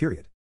 E,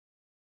 period.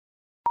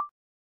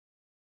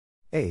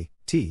 A,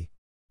 T,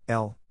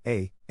 L,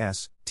 A,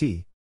 S,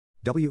 T,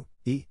 W,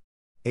 E,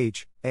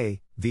 H,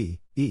 A, V,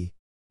 E,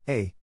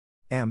 A,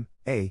 M,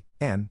 A,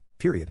 N,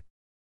 period.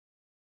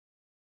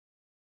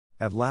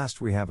 At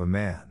last we have a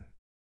man.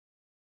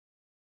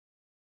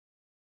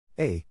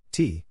 A,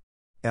 T,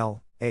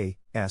 L, A,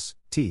 S,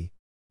 T,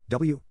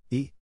 W,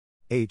 E,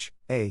 H,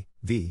 A,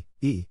 V,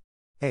 E,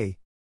 A,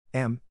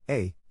 M,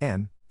 A,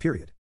 N,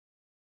 period.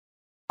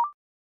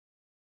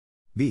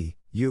 B,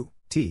 U,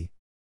 T,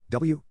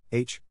 W,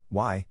 H,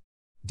 Y,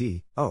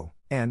 D, O,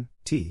 N,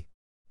 T,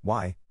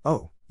 Y,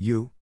 O,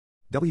 U,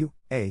 W,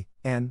 A,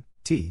 N,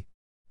 T,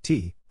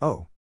 T,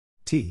 O,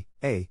 T,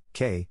 A,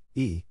 K,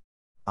 E,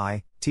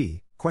 I,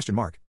 T, question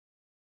mark.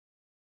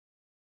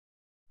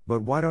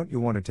 But why don't you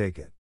want to take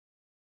it?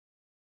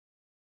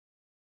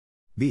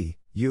 B,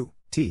 U,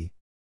 T,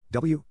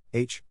 W,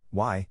 H,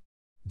 Y,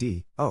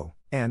 D, O,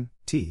 N,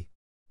 T,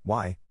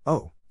 Y,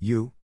 O,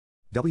 U,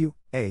 W,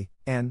 A,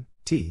 N,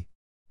 T,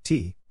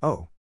 T,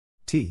 O,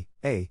 T,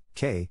 A,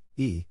 K,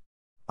 E,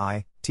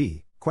 I,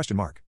 T, question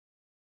mark.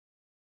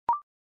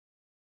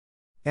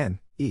 N,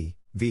 E,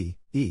 V,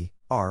 E,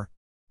 R,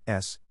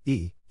 S,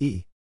 E,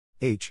 E,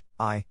 H,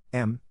 I,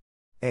 M,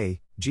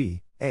 A,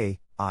 G, A,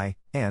 I,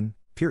 N,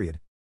 period.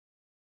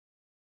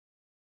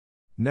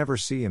 Never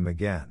see him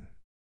again.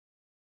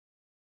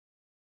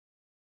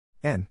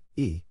 N,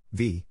 E,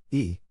 V,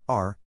 E,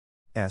 R,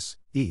 S,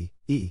 E,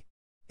 E,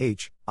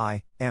 H,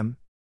 I, M,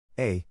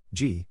 A,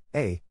 G,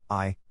 A,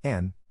 I,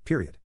 N,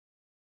 period.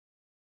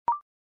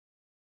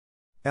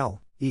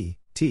 L, E,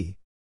 T,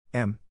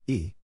 M,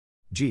 E,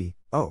 G,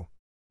 O,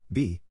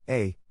 B,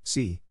 A,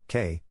 C,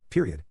 K,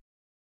 period.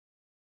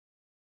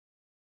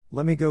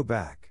 Let me go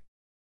back.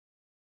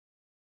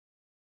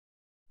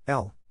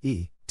 L,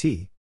 E,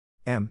 T,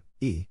 M,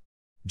 E,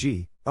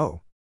 G,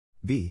 O,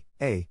 B,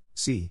 A,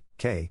 C,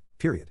 K,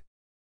 period.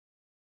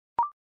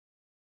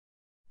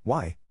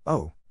 Y,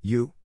 O,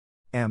 U,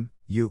 M,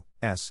 U,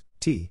 S,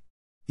 T,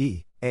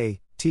 E,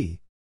 A, T,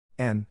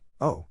 N,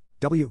 O,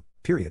 W,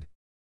 period.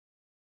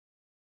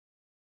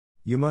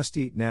 You must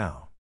eat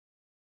now.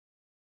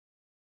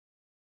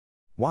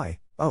 Y,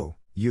 O,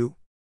 U,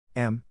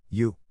 M,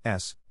 U,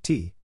 S,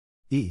 T,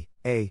 E,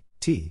 A,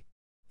 T,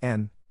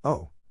 N,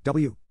 O,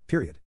 W,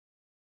 period.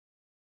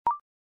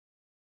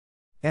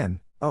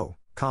 N, O,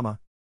 comma,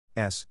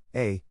 S,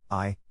 A,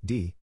 I,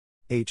 D,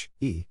 H,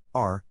 E,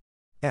 R,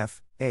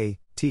 F, A,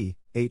 T,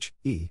 H,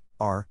 E,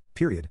 R,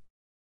 period.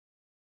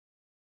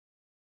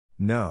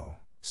 No,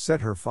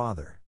 said her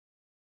father.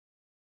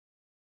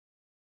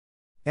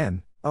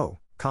 N, O,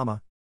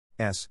 comma,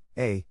 S,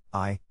 A,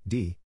 I,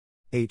 D,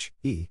 H,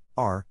 E,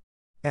 R,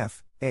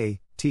 F, A,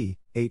 T,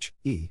 H,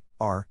 E,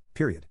 R,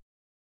 period.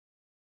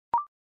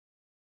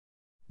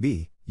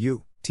 B,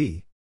 U,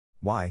 T,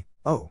 Y,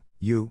 O,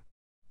 U,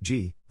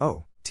 G,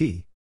 O,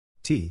 T,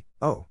 T,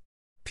 O,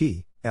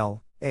 P,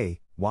 L, A,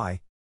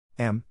 Y,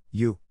 M,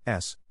 U,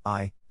 S,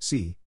 I,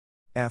 C,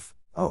 F,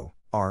 O,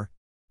 R,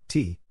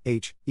 T,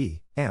 H, E,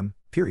 M,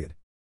 period.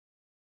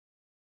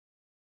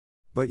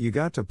 But you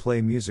got to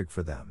play music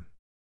for them.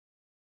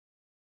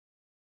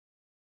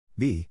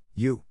 B,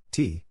 U,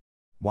 T,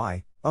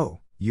 Y,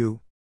 O,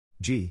 U,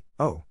 G,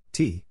 O,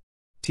 T,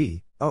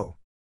 T, O,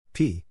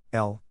 P,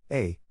 L,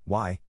 A,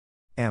 Y,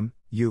 M,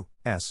 U,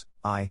 S,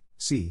 I,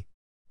 C,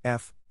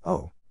 F,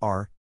 O,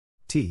 R,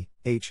 T,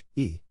 H,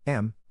 E,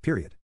 M,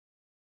 period.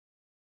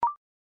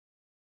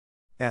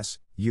 S,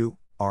 U,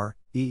 R,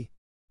 E,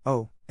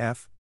 O,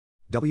 F,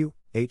 W,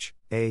 H,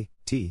 A,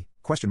 T,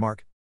 question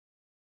mark.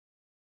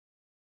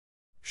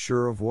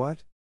 Sure of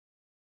what?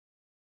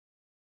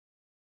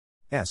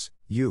 S,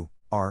 U,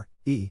 R,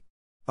 E,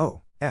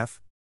 O,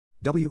 F,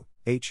 W,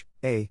 H,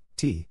 A,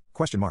 T,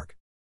 question mark.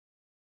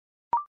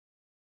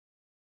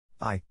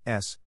 I,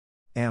 S,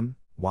 M,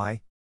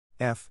 Y,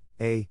 F,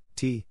 A,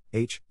 T,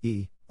 H,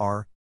 E,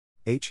 R,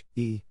 H,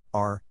 E,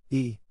 R,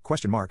 E,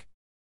 question mark.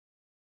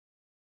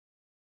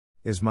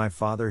 Is my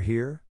father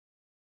here?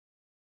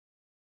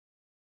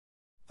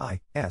 I,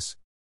 S,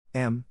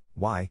 M,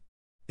 Y,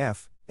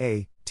 F,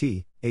 A,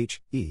 T,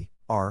 H, E,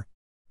 R,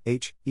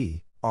 H,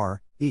 E,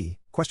 R, E,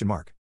 question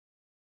mark.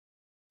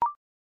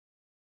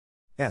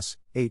 S,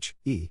 H,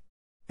 E,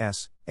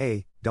 S,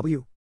 A,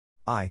 W,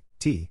 I,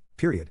 T,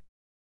 period.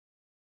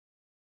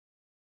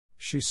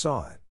 She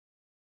saw it.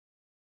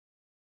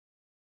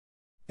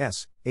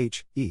 S,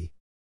 H, E,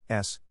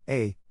 S,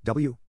 A,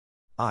 W,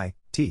 I,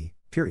 T,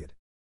 period.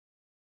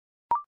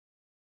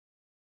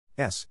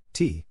 S,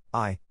 T,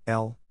 I,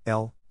 L,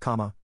 L,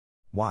 comma,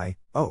 Y,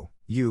 O,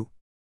 U,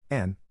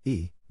 N,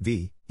 E,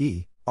 V,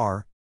 E,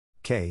 R,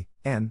 K,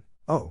 N,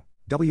 O,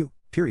 W,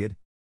 period.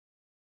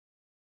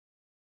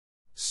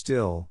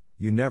 Still,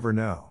 you never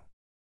know.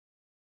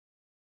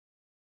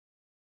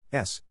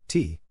 S,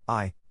 T,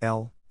 I,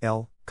 L,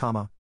 L,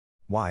 comma,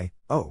 Y,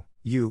 O,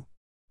 U,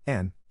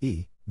 N,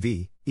 E,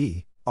 V,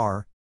 E,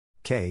 R,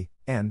 K,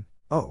 N,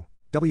 O,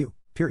 W,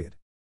 period.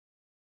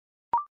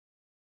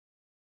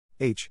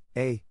 H,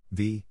 A,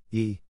 V,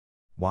 E,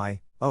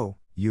 Y, O,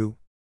 U,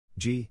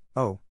 G,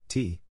 O,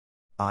 T,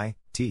 I,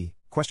 T,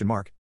 question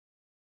mark.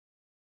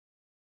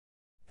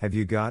 Have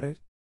you got it?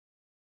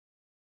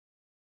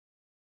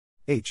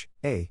 H,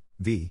 A,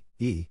 V,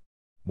 E,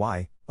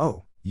 Y,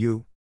 O,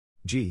 U,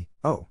 G,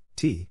 O,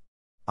 T,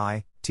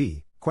 I,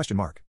 T, question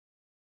mark.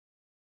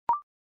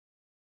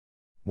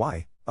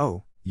 Y,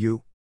 O,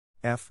 U,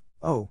 F,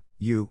 O,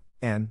 U,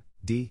 N,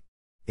 D,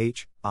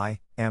 H, I,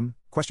 M,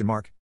 question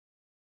mark.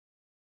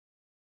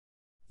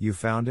 You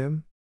found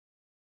him?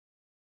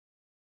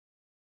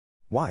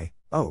 Y,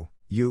 O,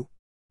 U,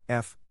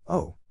 F,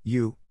 O,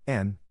 U,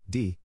 N,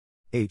 D,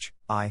 H,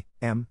 I,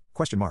 M,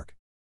 question mark.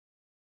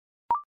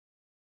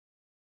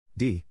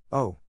 D,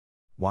 O,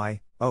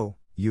 Y, O,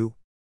 U,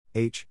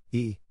 H,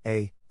 E,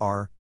 A,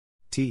 R,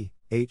 T,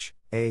 H,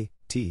 A,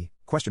 T,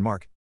 question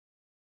mark.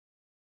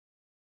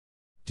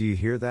 Do you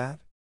hear that?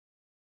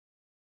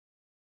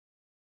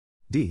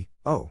 D,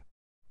 O,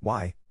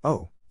 Y,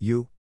 O,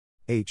 U,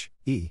 H,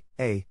 E,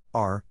 A,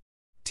 R,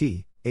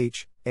 T,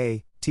 H,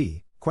 A,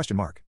 T, question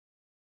mark.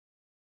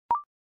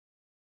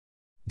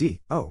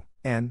 D, O,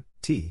 N,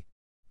 T,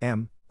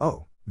 M,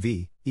 O,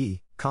 V, E,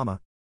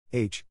 comma,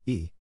 H,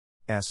 E,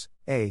 S,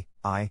 A,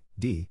 I,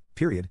 D,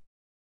 period.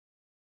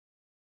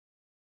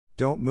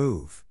 Don't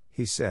move,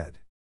 he said.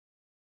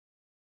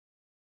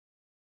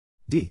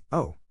 D,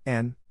 O,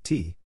 N,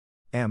 T,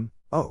 M,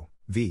 O,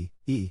 V,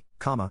 E,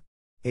 comma,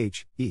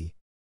 H, E,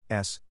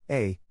 S,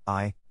 A,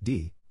 I,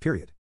 D,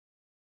 period.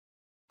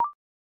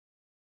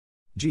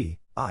 G,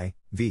 I,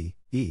 V,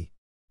 E,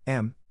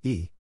 M,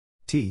 E,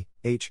 T,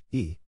 H,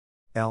 E,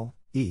 L,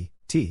 E,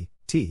 T,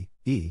 T,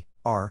 E,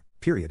 R,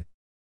 period.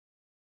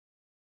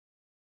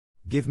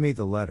 Give me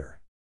the letter.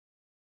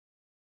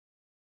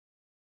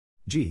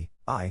 G,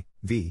 I,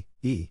 V,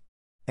 E,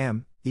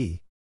 M, E,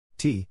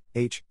 T,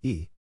 H,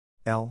 E,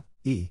 L,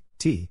 E,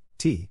 T,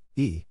 T,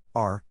 E,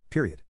 R,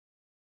 period.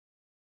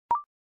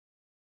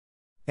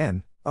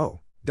 N, O,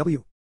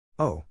 W,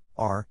 O,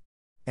 R,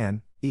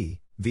 N, E,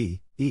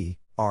 V, E,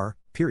 R,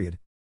 period.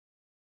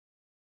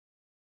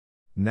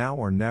 Now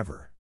or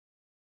never.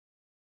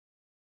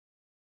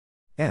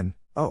 N,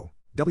 O,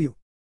 W,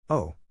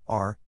 O,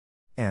 R,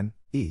 N,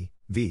 E,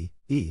 V,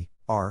 E,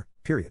 R,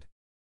 period.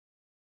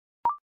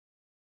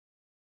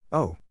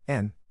 O,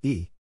 N,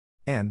 E,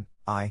 N,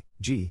 I,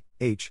 G,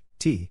 H,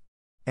 T,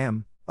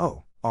 M,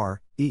 O,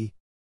 R, E,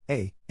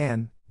 A,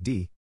 N,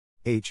 D,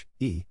 H,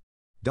 E,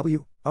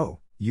 W, O,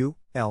 U,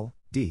 L,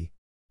 D,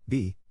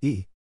 B,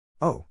 E,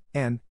 O,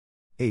 N,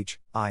 H,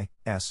 I,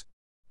 S,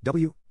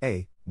 W,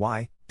 A,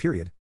 Y,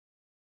 period.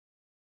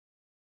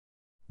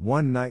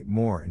 One night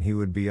more and he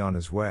would be on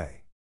his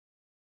way.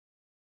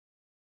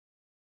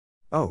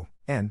 O,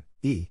 N,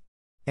 E,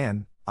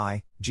 N,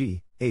 I,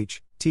 G,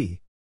 H,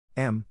 T,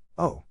 M,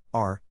 O,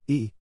 R,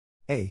 E,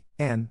 A,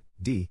 N,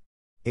 D,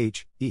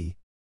 H, E,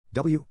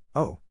 W,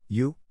 O,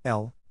 U,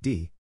 L,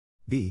 D,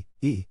 B,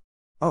 E,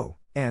 O,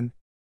 N,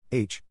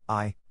 H,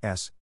 I,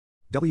 S,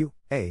 W,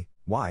 A,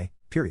 Y,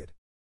 period.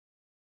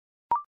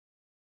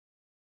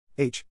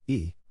 H,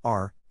 E,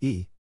 R,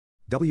 E,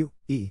 W,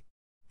 E,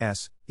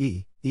 S,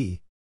 E, E,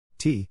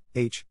 T,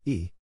 H,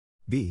 E,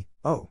 B,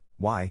 O,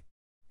 Y,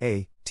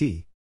 A,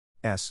 T,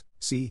 S,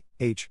 C,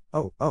 H,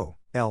 O, O,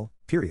 L,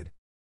 period.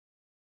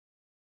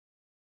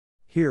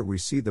 Here we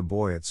see the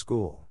boy at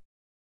school.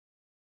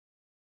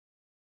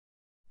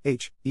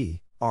 H, E,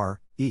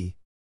 R, E,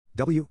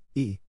 W,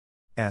 E,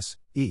 S,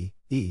 E,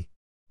 E,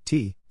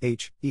 T,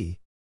 H, E,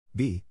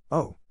 B,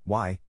 O,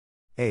 Y,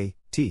 A,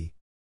 T,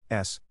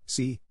 S,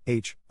 C,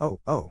 H, O,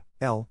 O,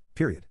 L,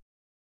 period.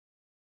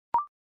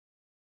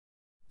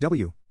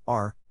 W,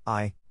 R,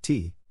 I,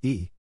 T,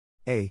 E,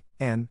 A,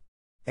 N,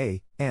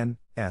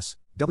 S,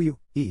 W,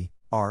 E,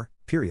 R,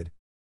 period.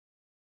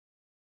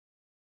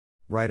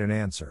 Write an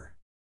answer.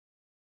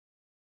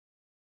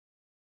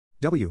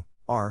 W,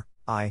 R,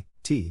 I,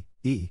 T,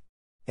 E,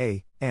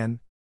 A, N,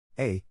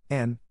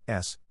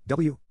 S,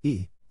 W,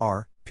 E,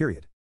 R,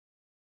 period.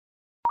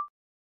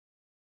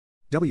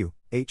 W,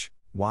 H,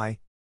 Y,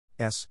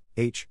 S,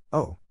 H,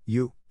 O,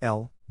 U,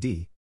 L,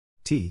 D,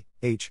 T,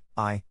 H,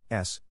 I,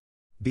 S,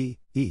 B,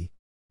 E,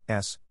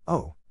 S,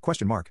 O,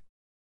 question mark.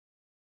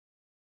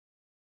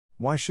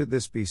 Why should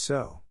this be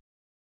so?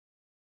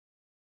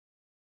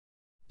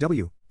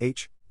 W,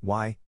 H,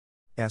 Y,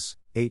 S,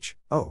 H,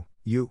 O,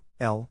 U,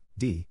 L,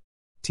 D,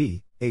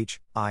 T,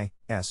 H, I,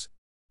 S,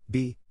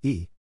 B,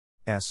 E,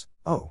 S,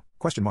 O,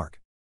 question mark.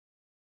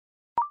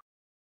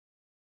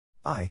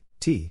 I,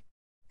 T,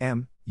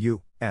 M,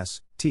 U,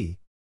 S, T,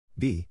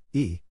 B,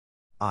 E,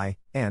 I,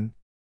 N,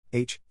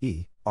 H,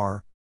 E,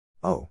 R,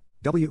 O,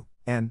 W,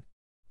 N,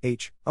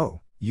 H,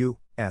 O, U,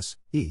 S,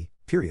 E,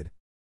 period.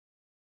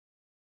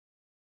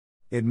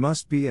 It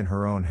must be in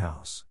her own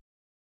house.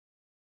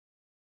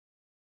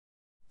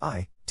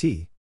 I,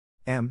 T,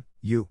 M,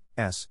 U,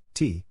 S,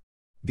 T,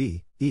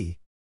 B, E,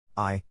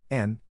 I,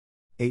 N,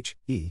 H,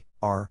 E,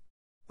 R,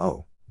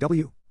 O,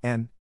 W,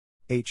 N,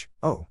 H,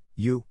 O,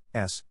 U,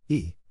 S,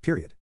 E,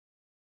 period.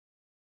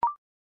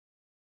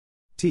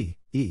 T,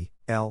 E,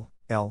 L,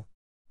 L,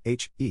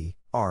 H, E,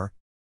 R,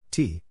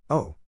 T,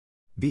 O,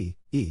 B,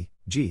 E,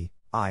 G,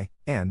 I,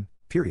 N,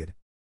 period.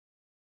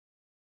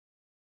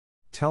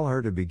 Tell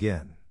her to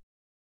begin.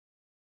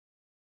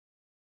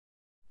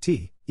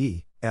 T,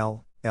 E,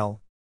 L,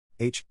 L,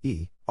 H,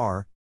 E,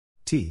 R,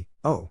 T,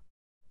 O,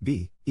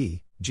 B, E,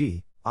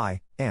 G,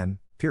 I, N,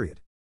 period.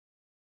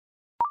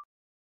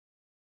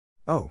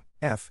 O,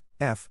 F,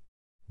 F,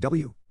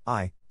 W,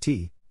 I,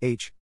 T,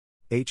 H,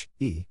 H,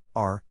 E,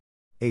 R,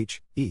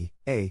 H, E,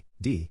 A,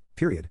 D,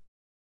 period.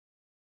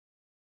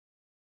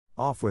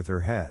 Off with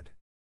her head.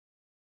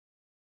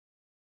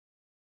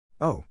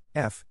 O,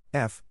 F,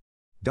 F,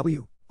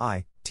 W,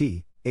 I,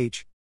 T,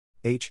 H,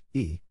 H,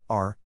 E,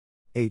 R,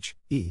 H,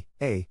 E,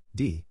 A,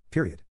 D,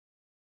 period.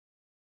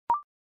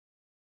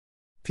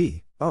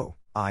 P, O,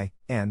 I,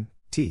 N,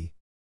 T,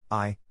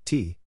 I,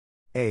 T,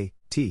 A,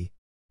 T,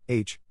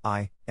 H,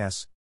 I,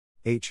 S,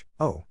 H,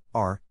 O,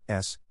 R,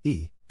 S,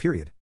 E,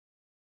 period.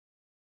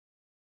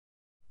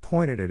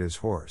 Pointed at his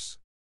horse.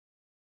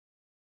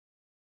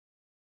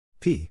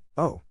 P,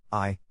 O,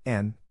 I,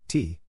 N,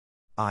 T,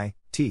 I,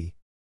 T,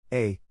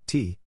 A,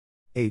 T,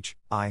 H,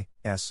 I,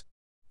 S,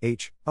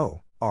 H,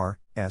 O, R,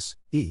 S,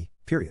 E,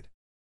 period.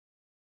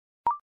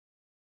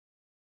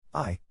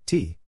 I,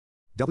 T,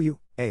 W,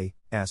 A,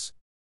 S,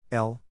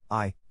 L,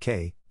 I,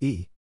 K,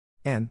 E,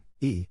 N,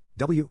 E,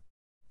 W,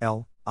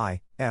 L,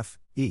 I, F,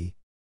 E,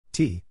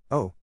 T,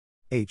 O,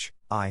 H,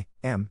 I,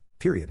 M,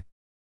 period.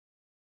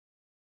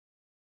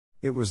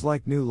 It was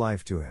like new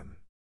life to him.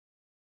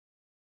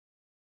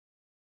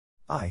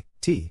 I,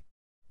 T,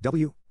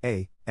 W,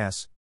 A,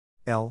 S,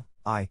 L,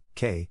 I,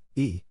 K,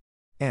 E,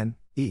 N,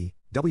 E,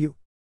 W,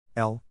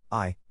 L,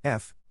 I,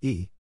 F,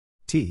 E,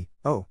 T,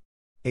 O,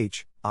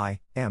 H, I,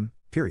 M,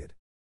 period.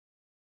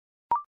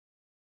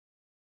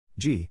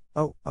 G,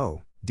 O,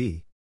 O,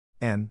 D,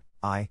 N,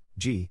 I,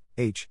 G,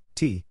 H,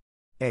 T,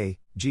 A,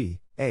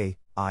 G, A,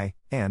 I,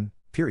 N,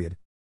 period.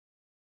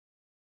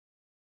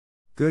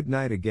 Good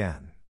night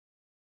again.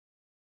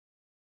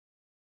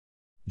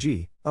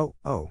 G, O,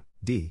 O,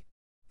 D,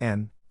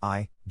 N,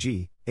 I,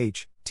 G,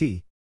 H,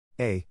 T,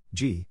 A,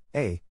 G,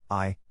 A,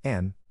 I,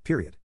 N,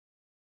 period.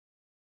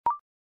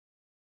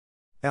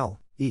 L,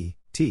 E,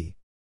 T,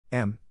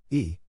 M,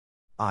 E,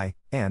 I,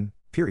 N,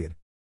 period.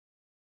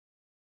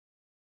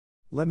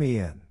 Let me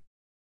in.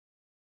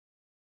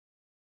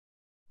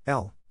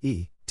 L,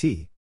 E,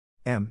 T,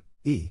 M,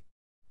 E,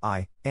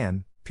 I,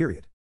 N,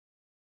 period.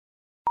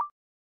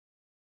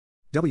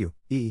 W,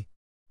 E,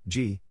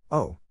 G,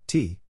 O,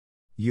 T,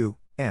 U,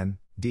 N,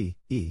 D,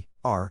 E,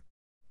 R,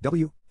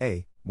 W,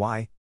 A,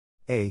 Y,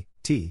 A,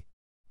 T,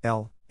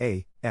 L,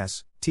 A,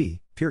 S,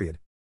 T, period.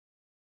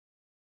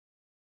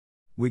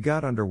 We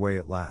got underway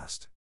at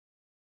last.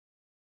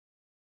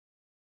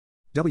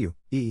 W,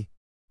 E,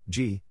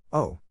 G,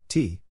 O,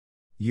 T,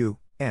 U,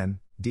 N,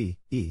 D,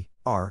 E,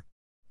 R,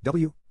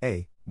 W,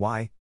 A,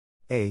 Y,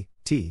 A,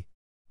 T,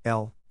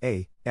 L,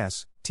 A,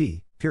 S,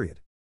 T, period.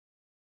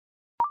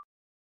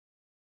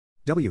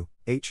 W,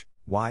 H,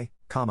 Y,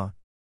 comma,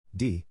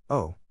 D,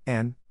 O,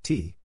 N,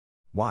 T,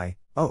 Y,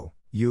 O,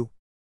 U,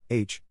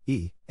 H,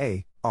 E,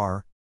 A,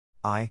 R,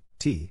 I,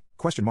 T,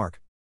 question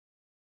mark.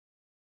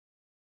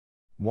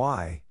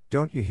 Why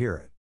don't you hear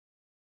it?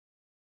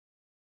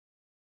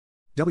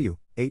 W,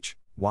 H,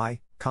 Y,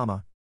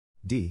 comma,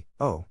 D,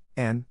 O,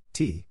 N,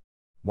 T,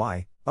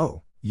 Y,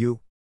 O, U,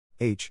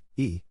 H,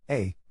 E,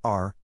 A,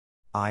 R,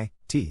 I,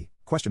 T,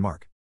 question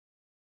mark.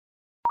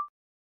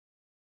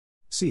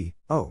 C,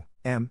 O,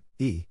 M,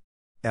 E,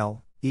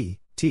 L, E,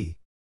 T,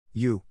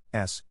 U,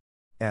 S,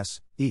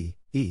 S, E,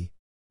 E,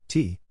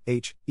 T,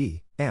 H,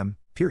 E, M,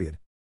 period.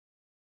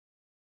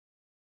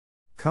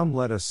 Come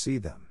let us see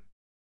them.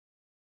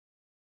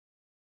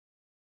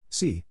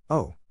 C,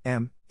 O,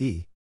 M,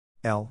 E,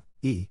 L,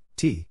 E,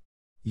 T,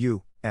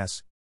 U,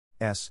 S,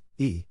 S,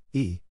 E,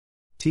 E,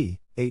 T,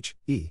 H,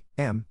 E,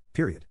 M,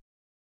 period.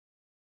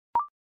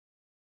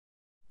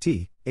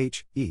 T,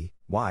 H, E,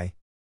 Y,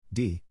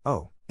 D,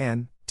 O,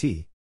 N,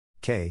 T,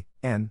 K,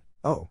 N,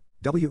 O,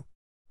 W,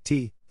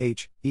 T,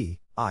 H, E,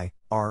 I,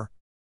 R,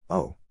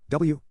 O,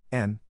 W,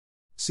 N,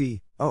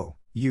 C, O,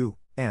 U,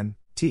 N,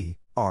 T,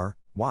 R,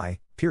 Y,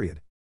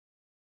 period.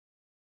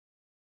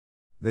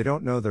 They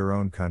don't know their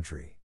own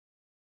country.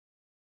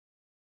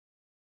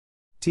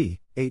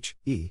 T, H,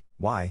 E,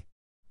 Y,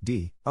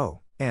 D,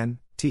 O, N,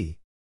 T,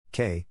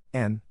 K,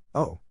 N,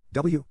 O,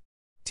 W,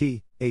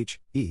 T, H,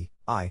 E,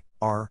 I,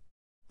 R,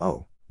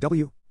 O,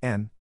 W,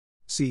 N,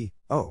 C,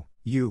 O,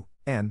 U,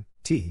 N,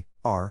 T,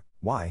 R,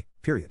 Y,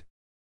 period.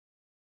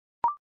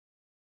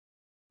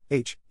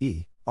 H,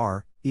 E,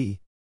 R, E,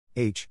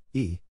 H,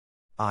 E,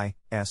 I,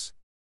 S,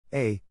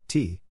 A,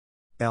 T,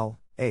 L,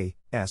 A,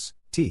 S,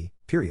 T,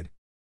 period.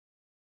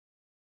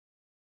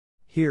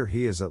 Here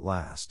he is at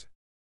last.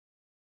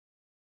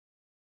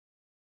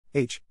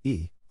 H,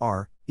 E,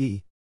 R,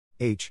 E,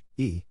 H,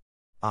 E,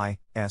 I,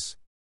 S,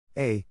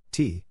 A,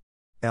 T,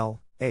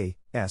 L, A,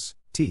 S,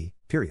 T,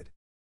 period.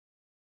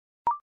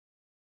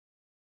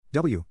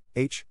 W,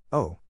 H,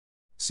 O,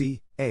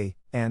 C, A,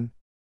 N,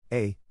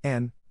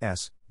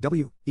 S,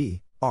 W, E,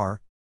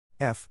 R,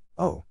 F,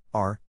 O,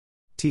 R,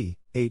 T,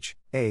 H,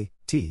 A,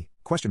 T,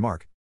 question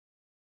mark.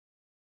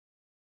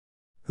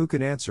 Who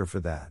can answer for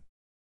that?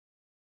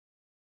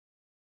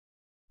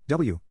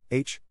 W,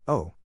 H,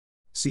 O,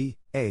 C,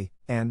 A,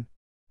 N,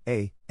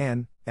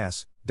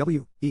 S,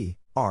 W, E,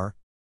 R,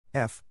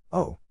 F,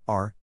 O,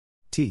 R,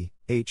 T,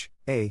 H,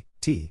 A,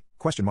 T,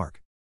 question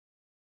mark.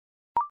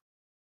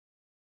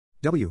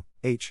 W,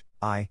 H,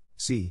 I,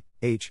 C,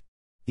 H,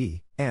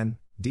 E, N,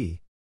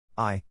 D,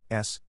 I,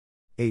 S,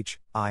 H,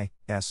 I,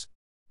 S,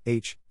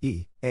 H,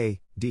 E, A,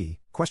 D,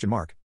 question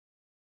mark.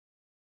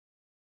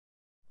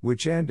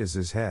 Which end is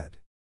his head?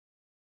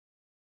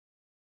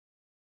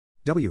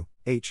 W,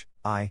 H,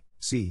 I,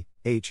 C,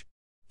 H,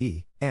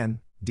 E,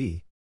 N,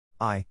 D,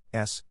 I,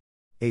 S,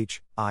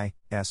 H, I,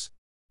 S,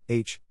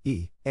 H,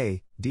 E,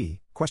 A, D,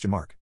 question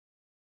mark.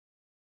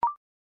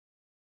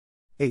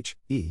 H,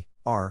 E,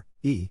 R,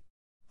 E,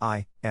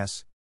 I,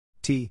 S,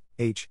 T,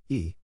 H,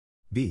 E,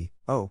 B,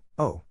 O,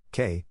 O,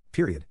 K,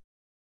 period.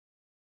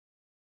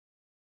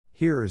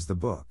 Here is the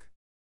book.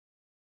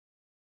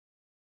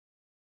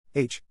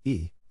 H,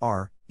 E,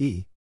 R,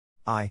 E,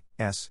 I,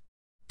 S,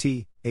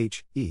 T,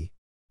 H, E,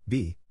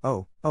 B,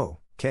 O, O,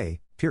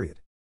 K, period.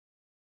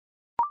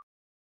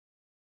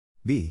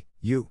 B,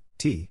 U,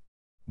 T,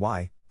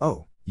 Y,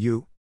 O,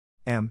 U,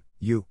 M,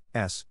 U,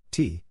 S,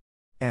 T,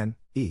 N,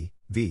 E,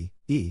 V,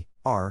 E,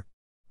 R,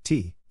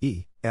 T,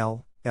 E,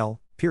 L,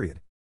 L,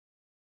 period.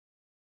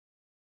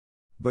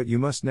 But you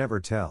must never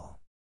tell.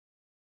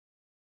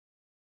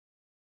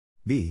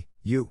 B,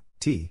 U,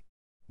 T,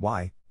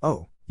 Y,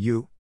 O,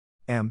 U,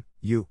 M,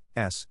 U,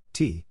 S,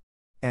 T,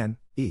 N,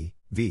 E,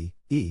 V,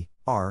 E,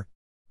 R,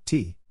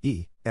 T,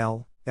 E,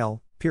 L,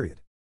 L,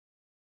 period.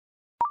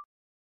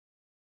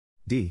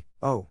 D,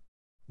 O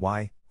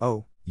Y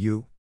O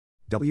U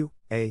W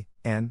A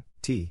N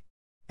T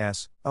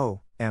S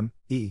O M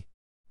E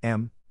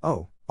M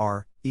O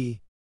R E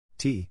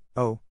T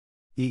O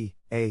E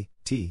A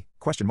T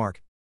question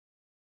mark.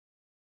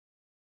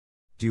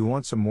 Do you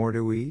want some more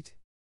to eat?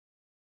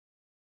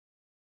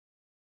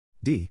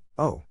 D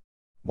O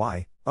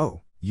Y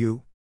O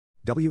U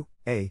W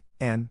A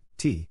N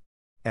T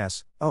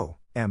S O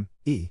M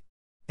E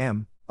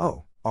M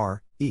O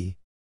R E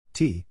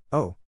T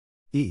O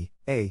E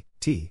A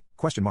T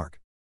question mark.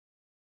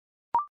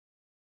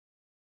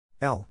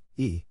 L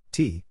E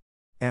T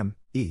M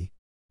E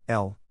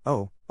L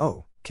O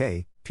O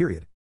K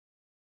period.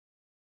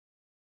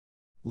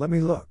 Let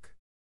me look.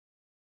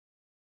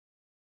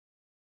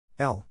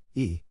 L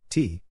E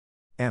T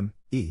M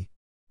E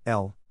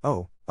L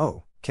O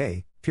O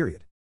K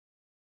period.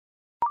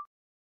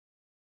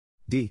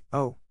 D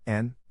O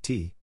N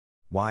T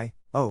Y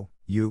O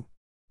U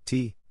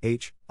T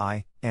H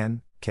I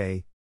N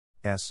K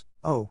S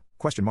O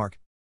question mark.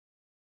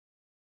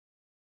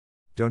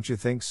 Don't you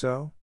think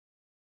so?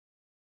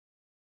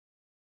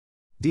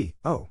 D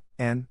O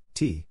N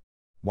T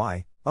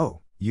Y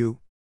O U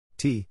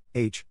T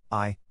H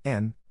I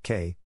N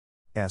K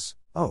S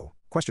O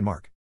question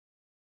mark.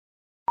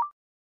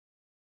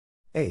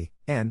 A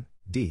N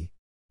D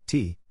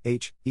T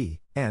H E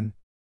N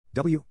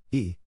W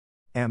E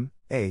M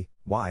A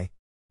Y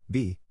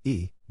B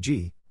E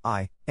G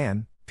I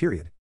N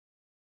period.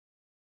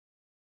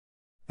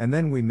 And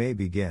then we may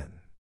begin.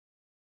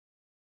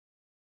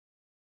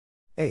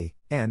 A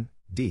N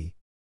D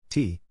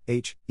T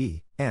H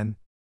E N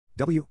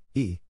W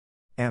E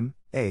M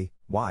A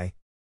Y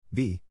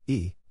B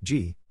E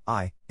G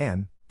I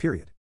N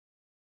period.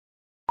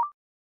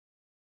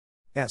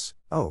 S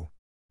O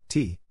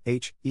T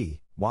H E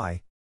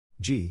Y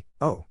G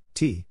O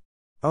T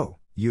O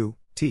U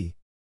T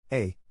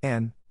A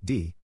N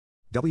D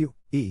W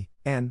E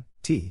N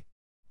T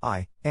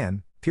I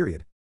N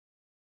period.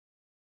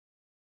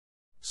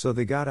 So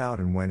they got out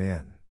and went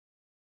in.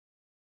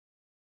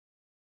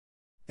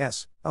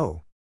 S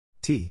O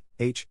T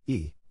H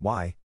E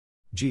Y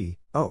G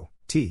O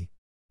T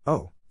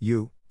O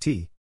U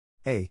T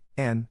A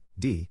N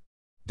D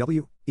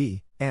W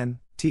E N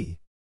T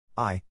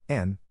I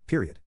N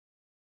period.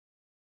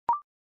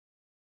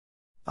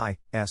 I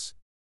S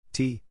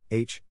T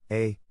H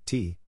A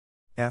T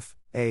F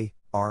A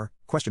R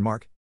question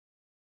mark.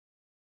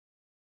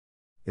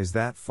 Is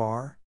that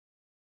far?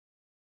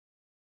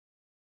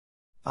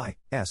 I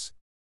S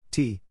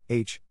T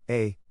H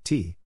A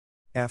T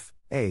F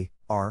A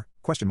R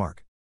question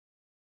mark.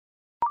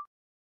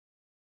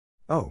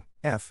 O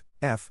F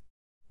F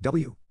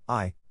W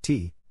I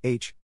T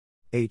H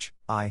H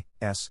I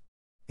S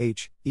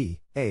H E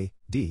A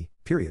D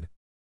period.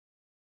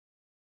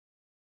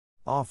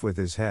 Off with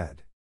his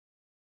head.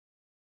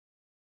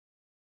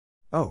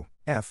 O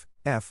F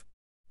F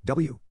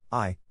W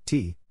I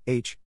T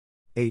H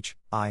H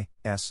I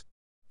S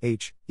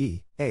H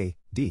E A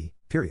D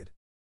period.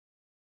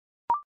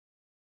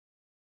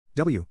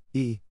 W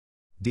E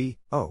D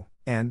O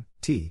N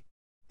T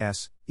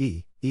S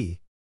E E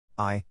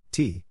I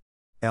T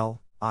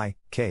L I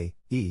K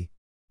E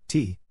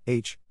T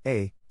H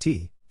A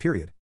T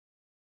period.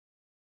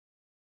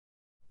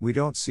 We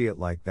don't see it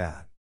like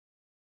that.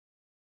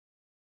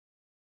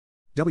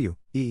 W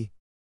E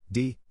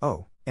D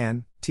O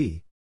N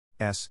T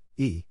S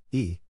E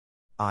E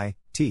I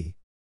T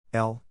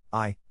L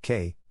I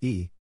K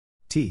E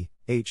T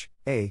H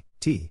A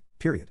T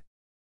period.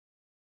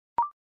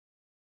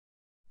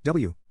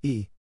 W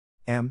E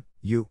M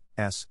U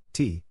S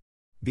T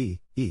B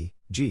E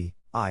G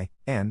I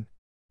N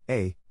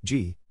A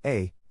G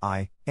A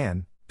I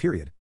N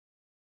period.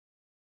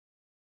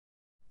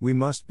 We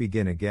must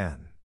begin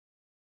again.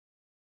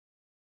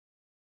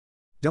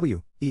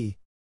 W E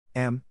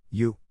M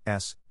U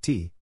S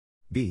T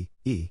B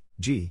E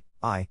G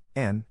I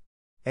N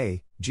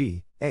A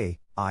G A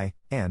I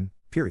N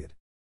period.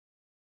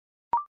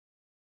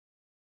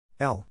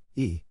 L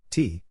E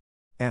T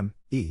M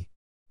E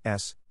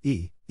S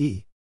E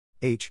E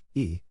H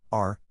E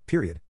R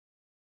period.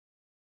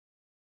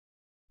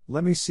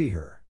 Let me see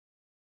her.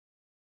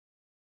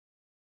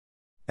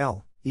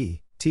 L E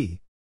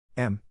T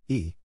M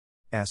E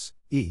S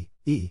E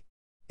E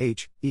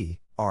H E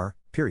R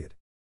period.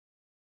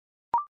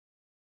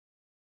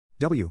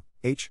 W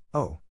H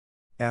O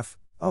F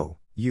O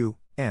U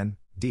N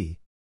D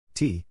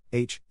T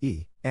H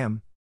E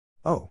M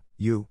O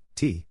U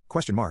T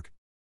question mark.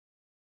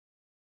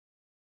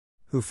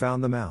 Who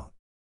found them out?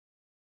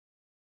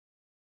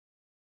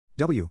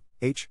 W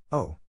H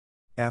O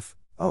F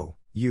O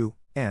U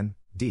N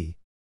D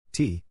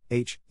T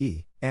H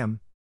E M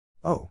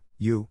O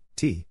U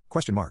T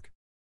question mark.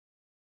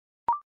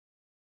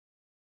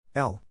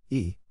 L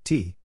E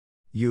T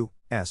U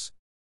S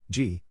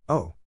G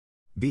O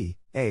B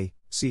A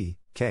C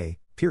K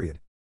period.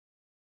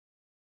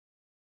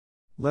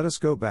 Let us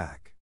go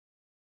back.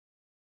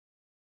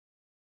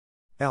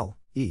 L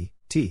E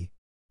T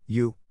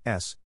U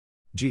S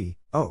G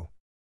O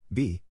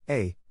B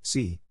A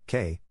C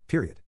K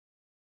period.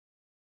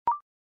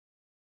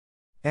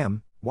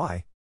 M,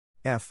 Y,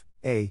 F,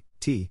 A,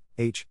 T,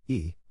 H,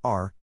 E,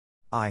 R,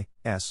 I,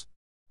 S,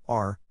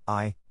 R,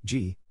 I,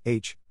 G,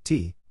 H,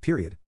 T,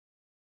 period.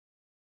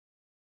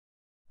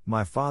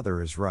 My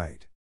father is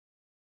right.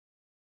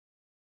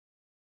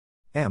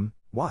 M,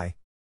 Y,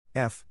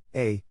 F,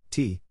 A,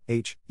 T,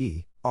 H,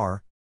 E,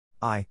 R,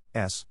 I,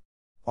 S,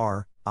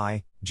 R,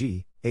 I,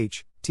 G,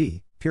 H,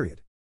 T,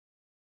 period.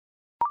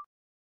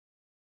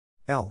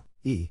 L,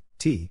 E,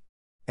 T,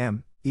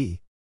 M, E,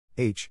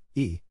 H,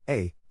 E,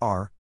 A,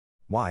 R,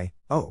 Y,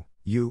 O,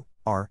 U,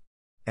 R,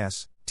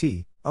 S,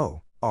 T,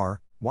 O,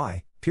 R,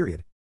 Y,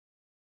 period.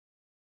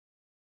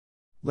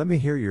 Let me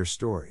hear your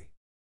story.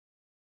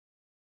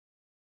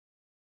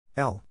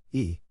 L,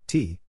 E,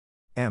 T,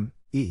 M,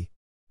 E,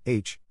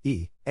 H,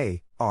 E,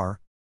 A, R,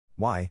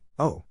 Y,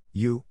 O,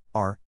 U,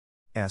 R,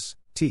 S,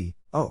 T,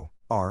 O,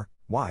 R,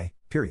 Y,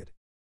 period.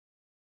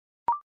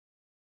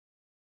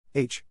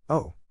 H,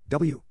 O,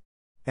 W,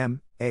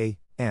 M, A,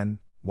 N,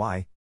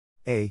 Y,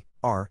 A,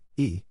 R,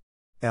 E,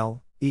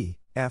 L, E,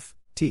 F,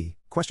 T,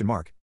 question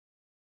mark.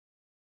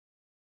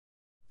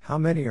 How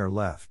many are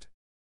left?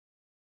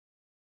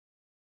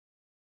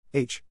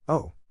 H,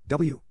 O,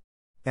 W,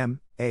 M,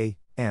 A,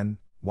 N,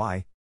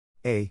 Y,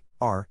 A,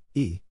 R,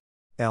 E,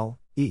 L,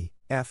 E,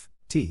 F,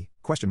 T,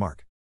 question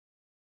mark.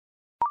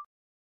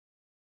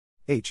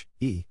 H,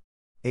 E,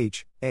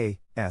 H, A,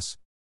 S,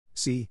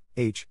 C,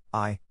 H,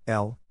 I,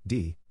 L,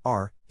 D,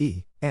 R,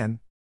 E, N,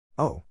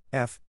 O,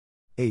 F,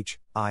 H,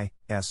 I,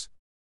 S,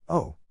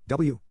 O,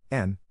 W,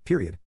 N,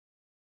 period.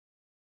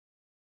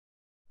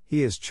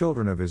 He has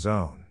children of his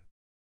own.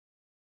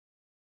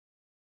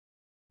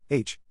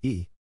 H,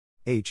 E,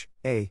 H,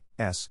 A,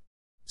 S,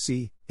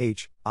 C,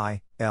 H,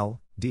 I,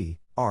 L, D,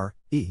 R,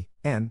 E,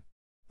 N,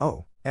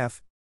 O,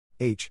 F,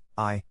 H,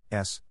 I,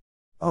 S,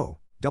 O,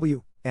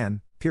 W,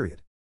 N,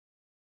 period.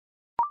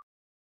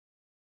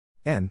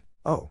 N,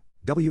 O,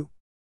 W,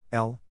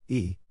 L,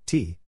 E,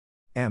 T,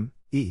 M,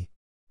 E,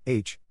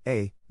 H,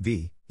 A,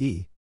 V,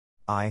 E,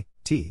 I,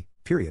 T,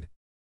 period.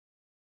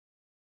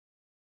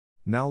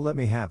 Now let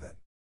me have it.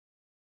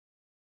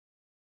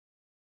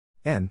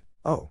 N,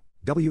 O,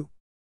 W,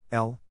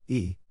 L,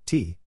 E,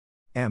 T,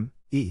 M,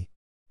 E,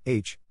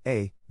 H,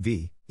 A,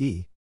 V,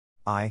 E,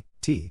 I,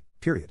 T,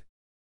 period.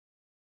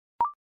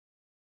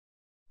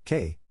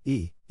 K,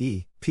 E,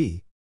 E,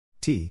 P,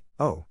 T,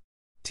 O,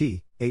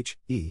 T, H,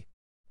 E,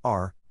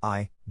 R,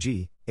 I,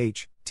 G,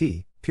 H,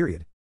 T,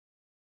 period.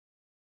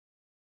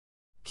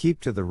 Keep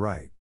to the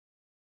right.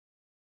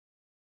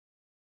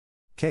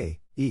 K,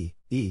 E,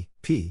 E,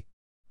 P,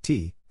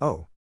 T,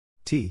 O,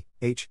 T,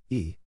 H,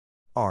 E,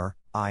 R,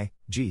 I,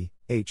 G,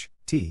 H,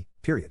 T,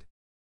 period.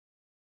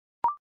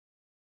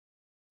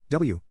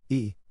 W,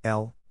 E,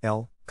 L,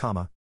 L,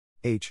 comma,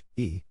 H,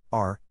 E,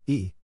 R,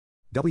 E,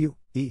 W,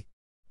 E,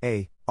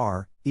 A,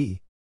 R, E,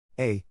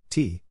 A,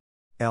 T,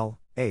 L,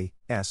 A,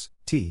 S,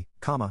 T,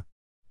 comma,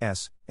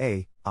 S,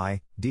 A,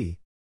 I, D,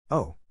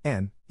 O,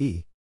 N,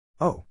 E,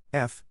 O,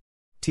 F,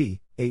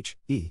 T, H,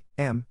 E,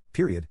 M,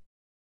 period.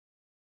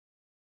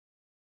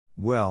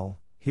 Well,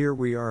 here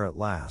we are at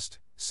last,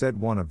 said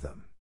one of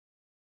them.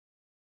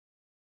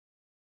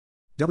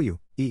 W,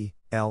 E,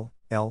 L,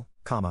 L,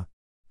 comma,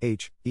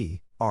 H, E,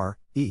 R,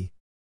 E,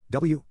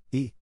 W,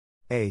 E,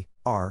 A,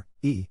 R,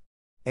 E,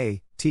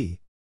 A, T,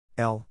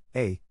 L,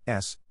 A,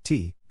 S,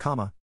 T,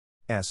 comma,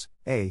 S,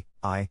 A,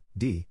 I,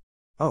 D,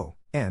 O,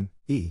 N,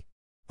 E,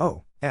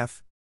 O,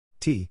 F,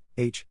 T,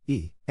 H,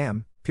 E,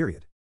 M,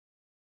 period.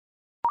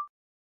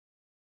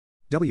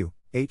 W,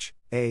 H,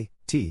 A,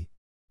 T,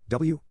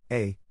 W,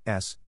 A,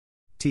 S,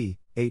 T,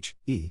 H,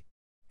 E,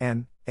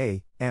 N,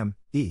 A, M,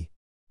 E,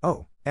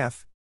 O,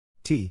 F,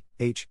 T,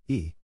 H,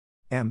 E,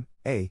 M,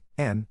 A,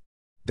 N,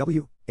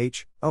 W,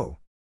 H, O,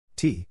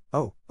 T,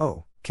 O,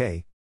 O,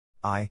 K,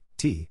 I,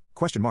 T,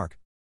 question mark.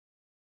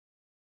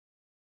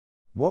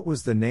 What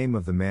was the name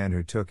of the man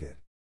who took it?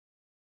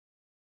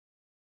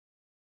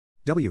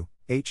 W,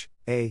 H,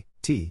 A,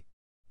 T,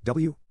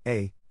 W,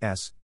 A,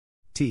 S,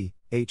 T,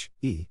 H,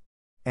 E,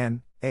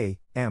 N, A,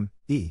 M,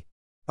 E,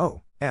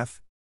 O,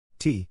 F,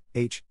 T,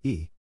 H,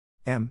 E,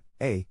 M,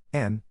 A,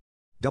 N,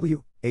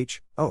 W,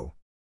 H, O,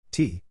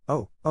 T,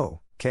 O,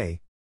 O,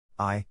 K,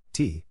 I,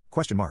 T,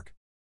 question mark.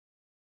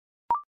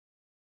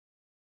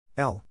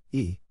 L,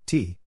 E,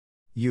 T,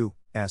 U,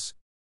 S,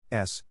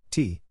 S,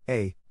 T,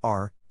 A,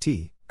 R,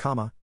 T,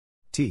 comma,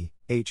 T,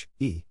 H,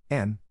 E,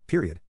 N,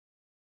 period.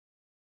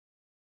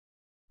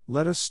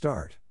 Let us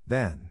start,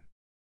 then.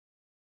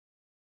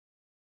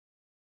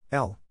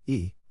 L,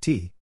 E,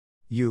 T,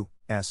 U,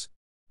 S,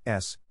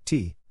 S,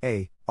 T,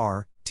 A,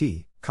 R,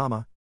 T,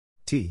 comma,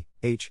 T,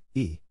 H,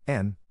 E,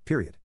 N,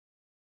 period.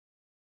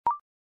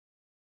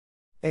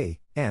 A,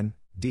 N,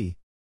 D,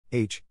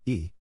 H,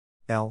 E,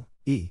 L,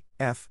 E,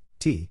 F,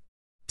 T,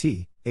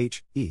 T,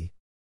 H, E,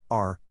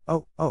 R,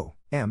 O, O,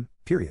 M,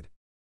 period.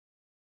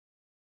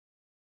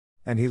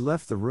 And he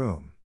left the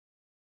room.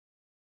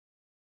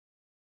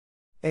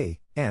 A,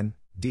 N,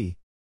 D,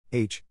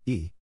 H,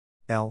 E,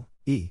 L,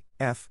 E,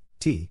 F,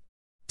 T,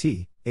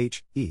 T,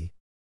 H, E,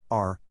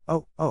 R,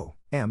 O, O,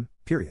 M,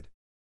 period.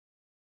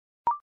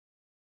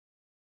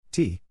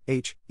 T,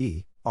 H,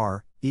 E,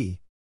 R, E,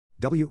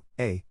 W,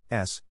 A,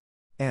 S,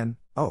 N,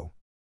 O,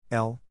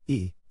 L,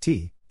 E,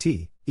 T,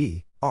 T,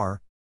 E,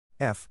 R,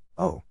 F,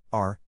 O,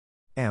 R,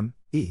 M,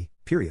 E,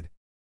 period.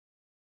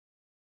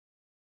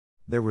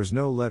 There was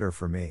no letter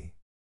for me.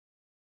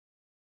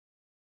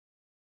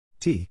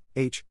 T,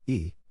 H,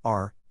 E,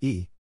 R,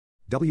 E,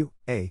 W,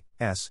 A,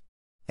 S,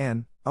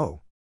 N,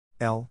 O,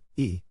 L,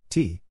 E,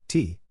 T,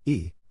 T,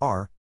 E,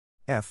 R,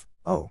 F,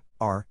 O,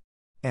 R,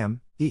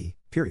 M, E,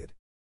 period.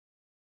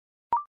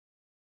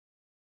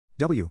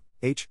 W,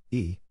 H,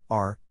 E,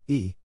 R,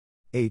 E,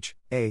 H,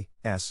 A,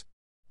 S,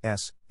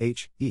 S,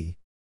 H, E,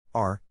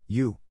 R,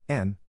 U,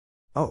 N,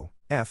 O,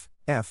 F,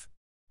 F,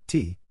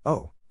 T,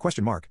 O,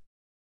 question mark.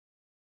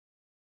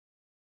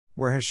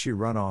 Where has she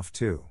run off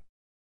to?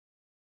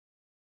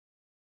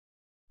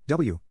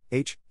 W,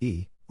 H,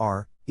 E,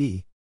 R,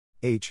 E,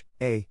 H,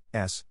 A,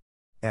 S,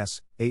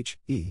 S, H,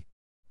 E,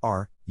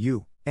 R,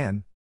 U,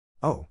 N,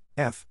 O,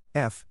 F,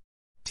 F,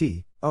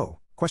 T, O,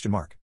 question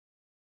mark.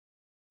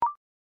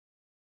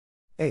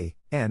 A,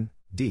 N,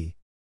 D,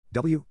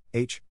 W,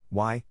 H,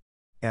 Y,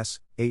 S,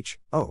 H,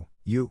 O,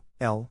 U,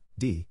 L,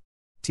 D,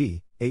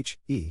 T, H,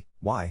 E,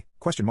 Y,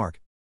 question mark.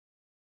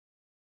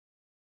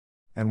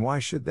 And why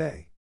should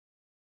they?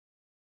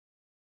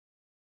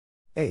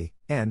 A,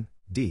 N,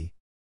 D,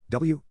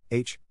 W,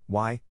 H,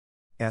 Y,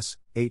 S,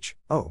 H,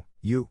 O,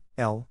 U,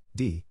 L,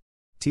 D,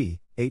 T,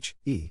 H,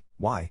 E,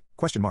 Y,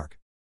 question mark.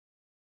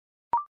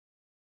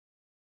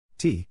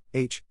 T,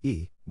 H,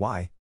 E,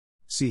 Y,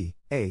 C,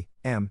 A,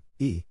 M,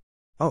 E,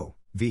 O,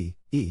 V,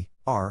 E,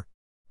 R,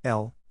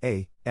 L,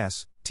 A,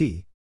 S,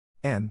 T,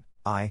 N,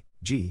 I,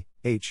 G,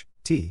 H,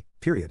 T,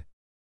 period.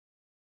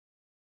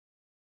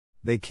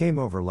 They came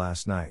over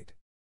last night.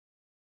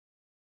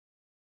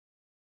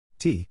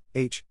 T,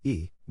 H,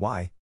 E,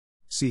 Y,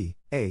 C,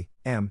 A,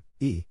 M,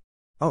 E,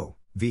 O,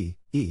 V,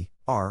 E,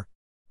 R,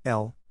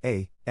 L,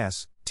 A,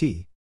 S,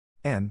 T,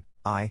 N,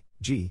 I,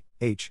 G,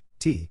 H,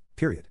 T,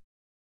 period.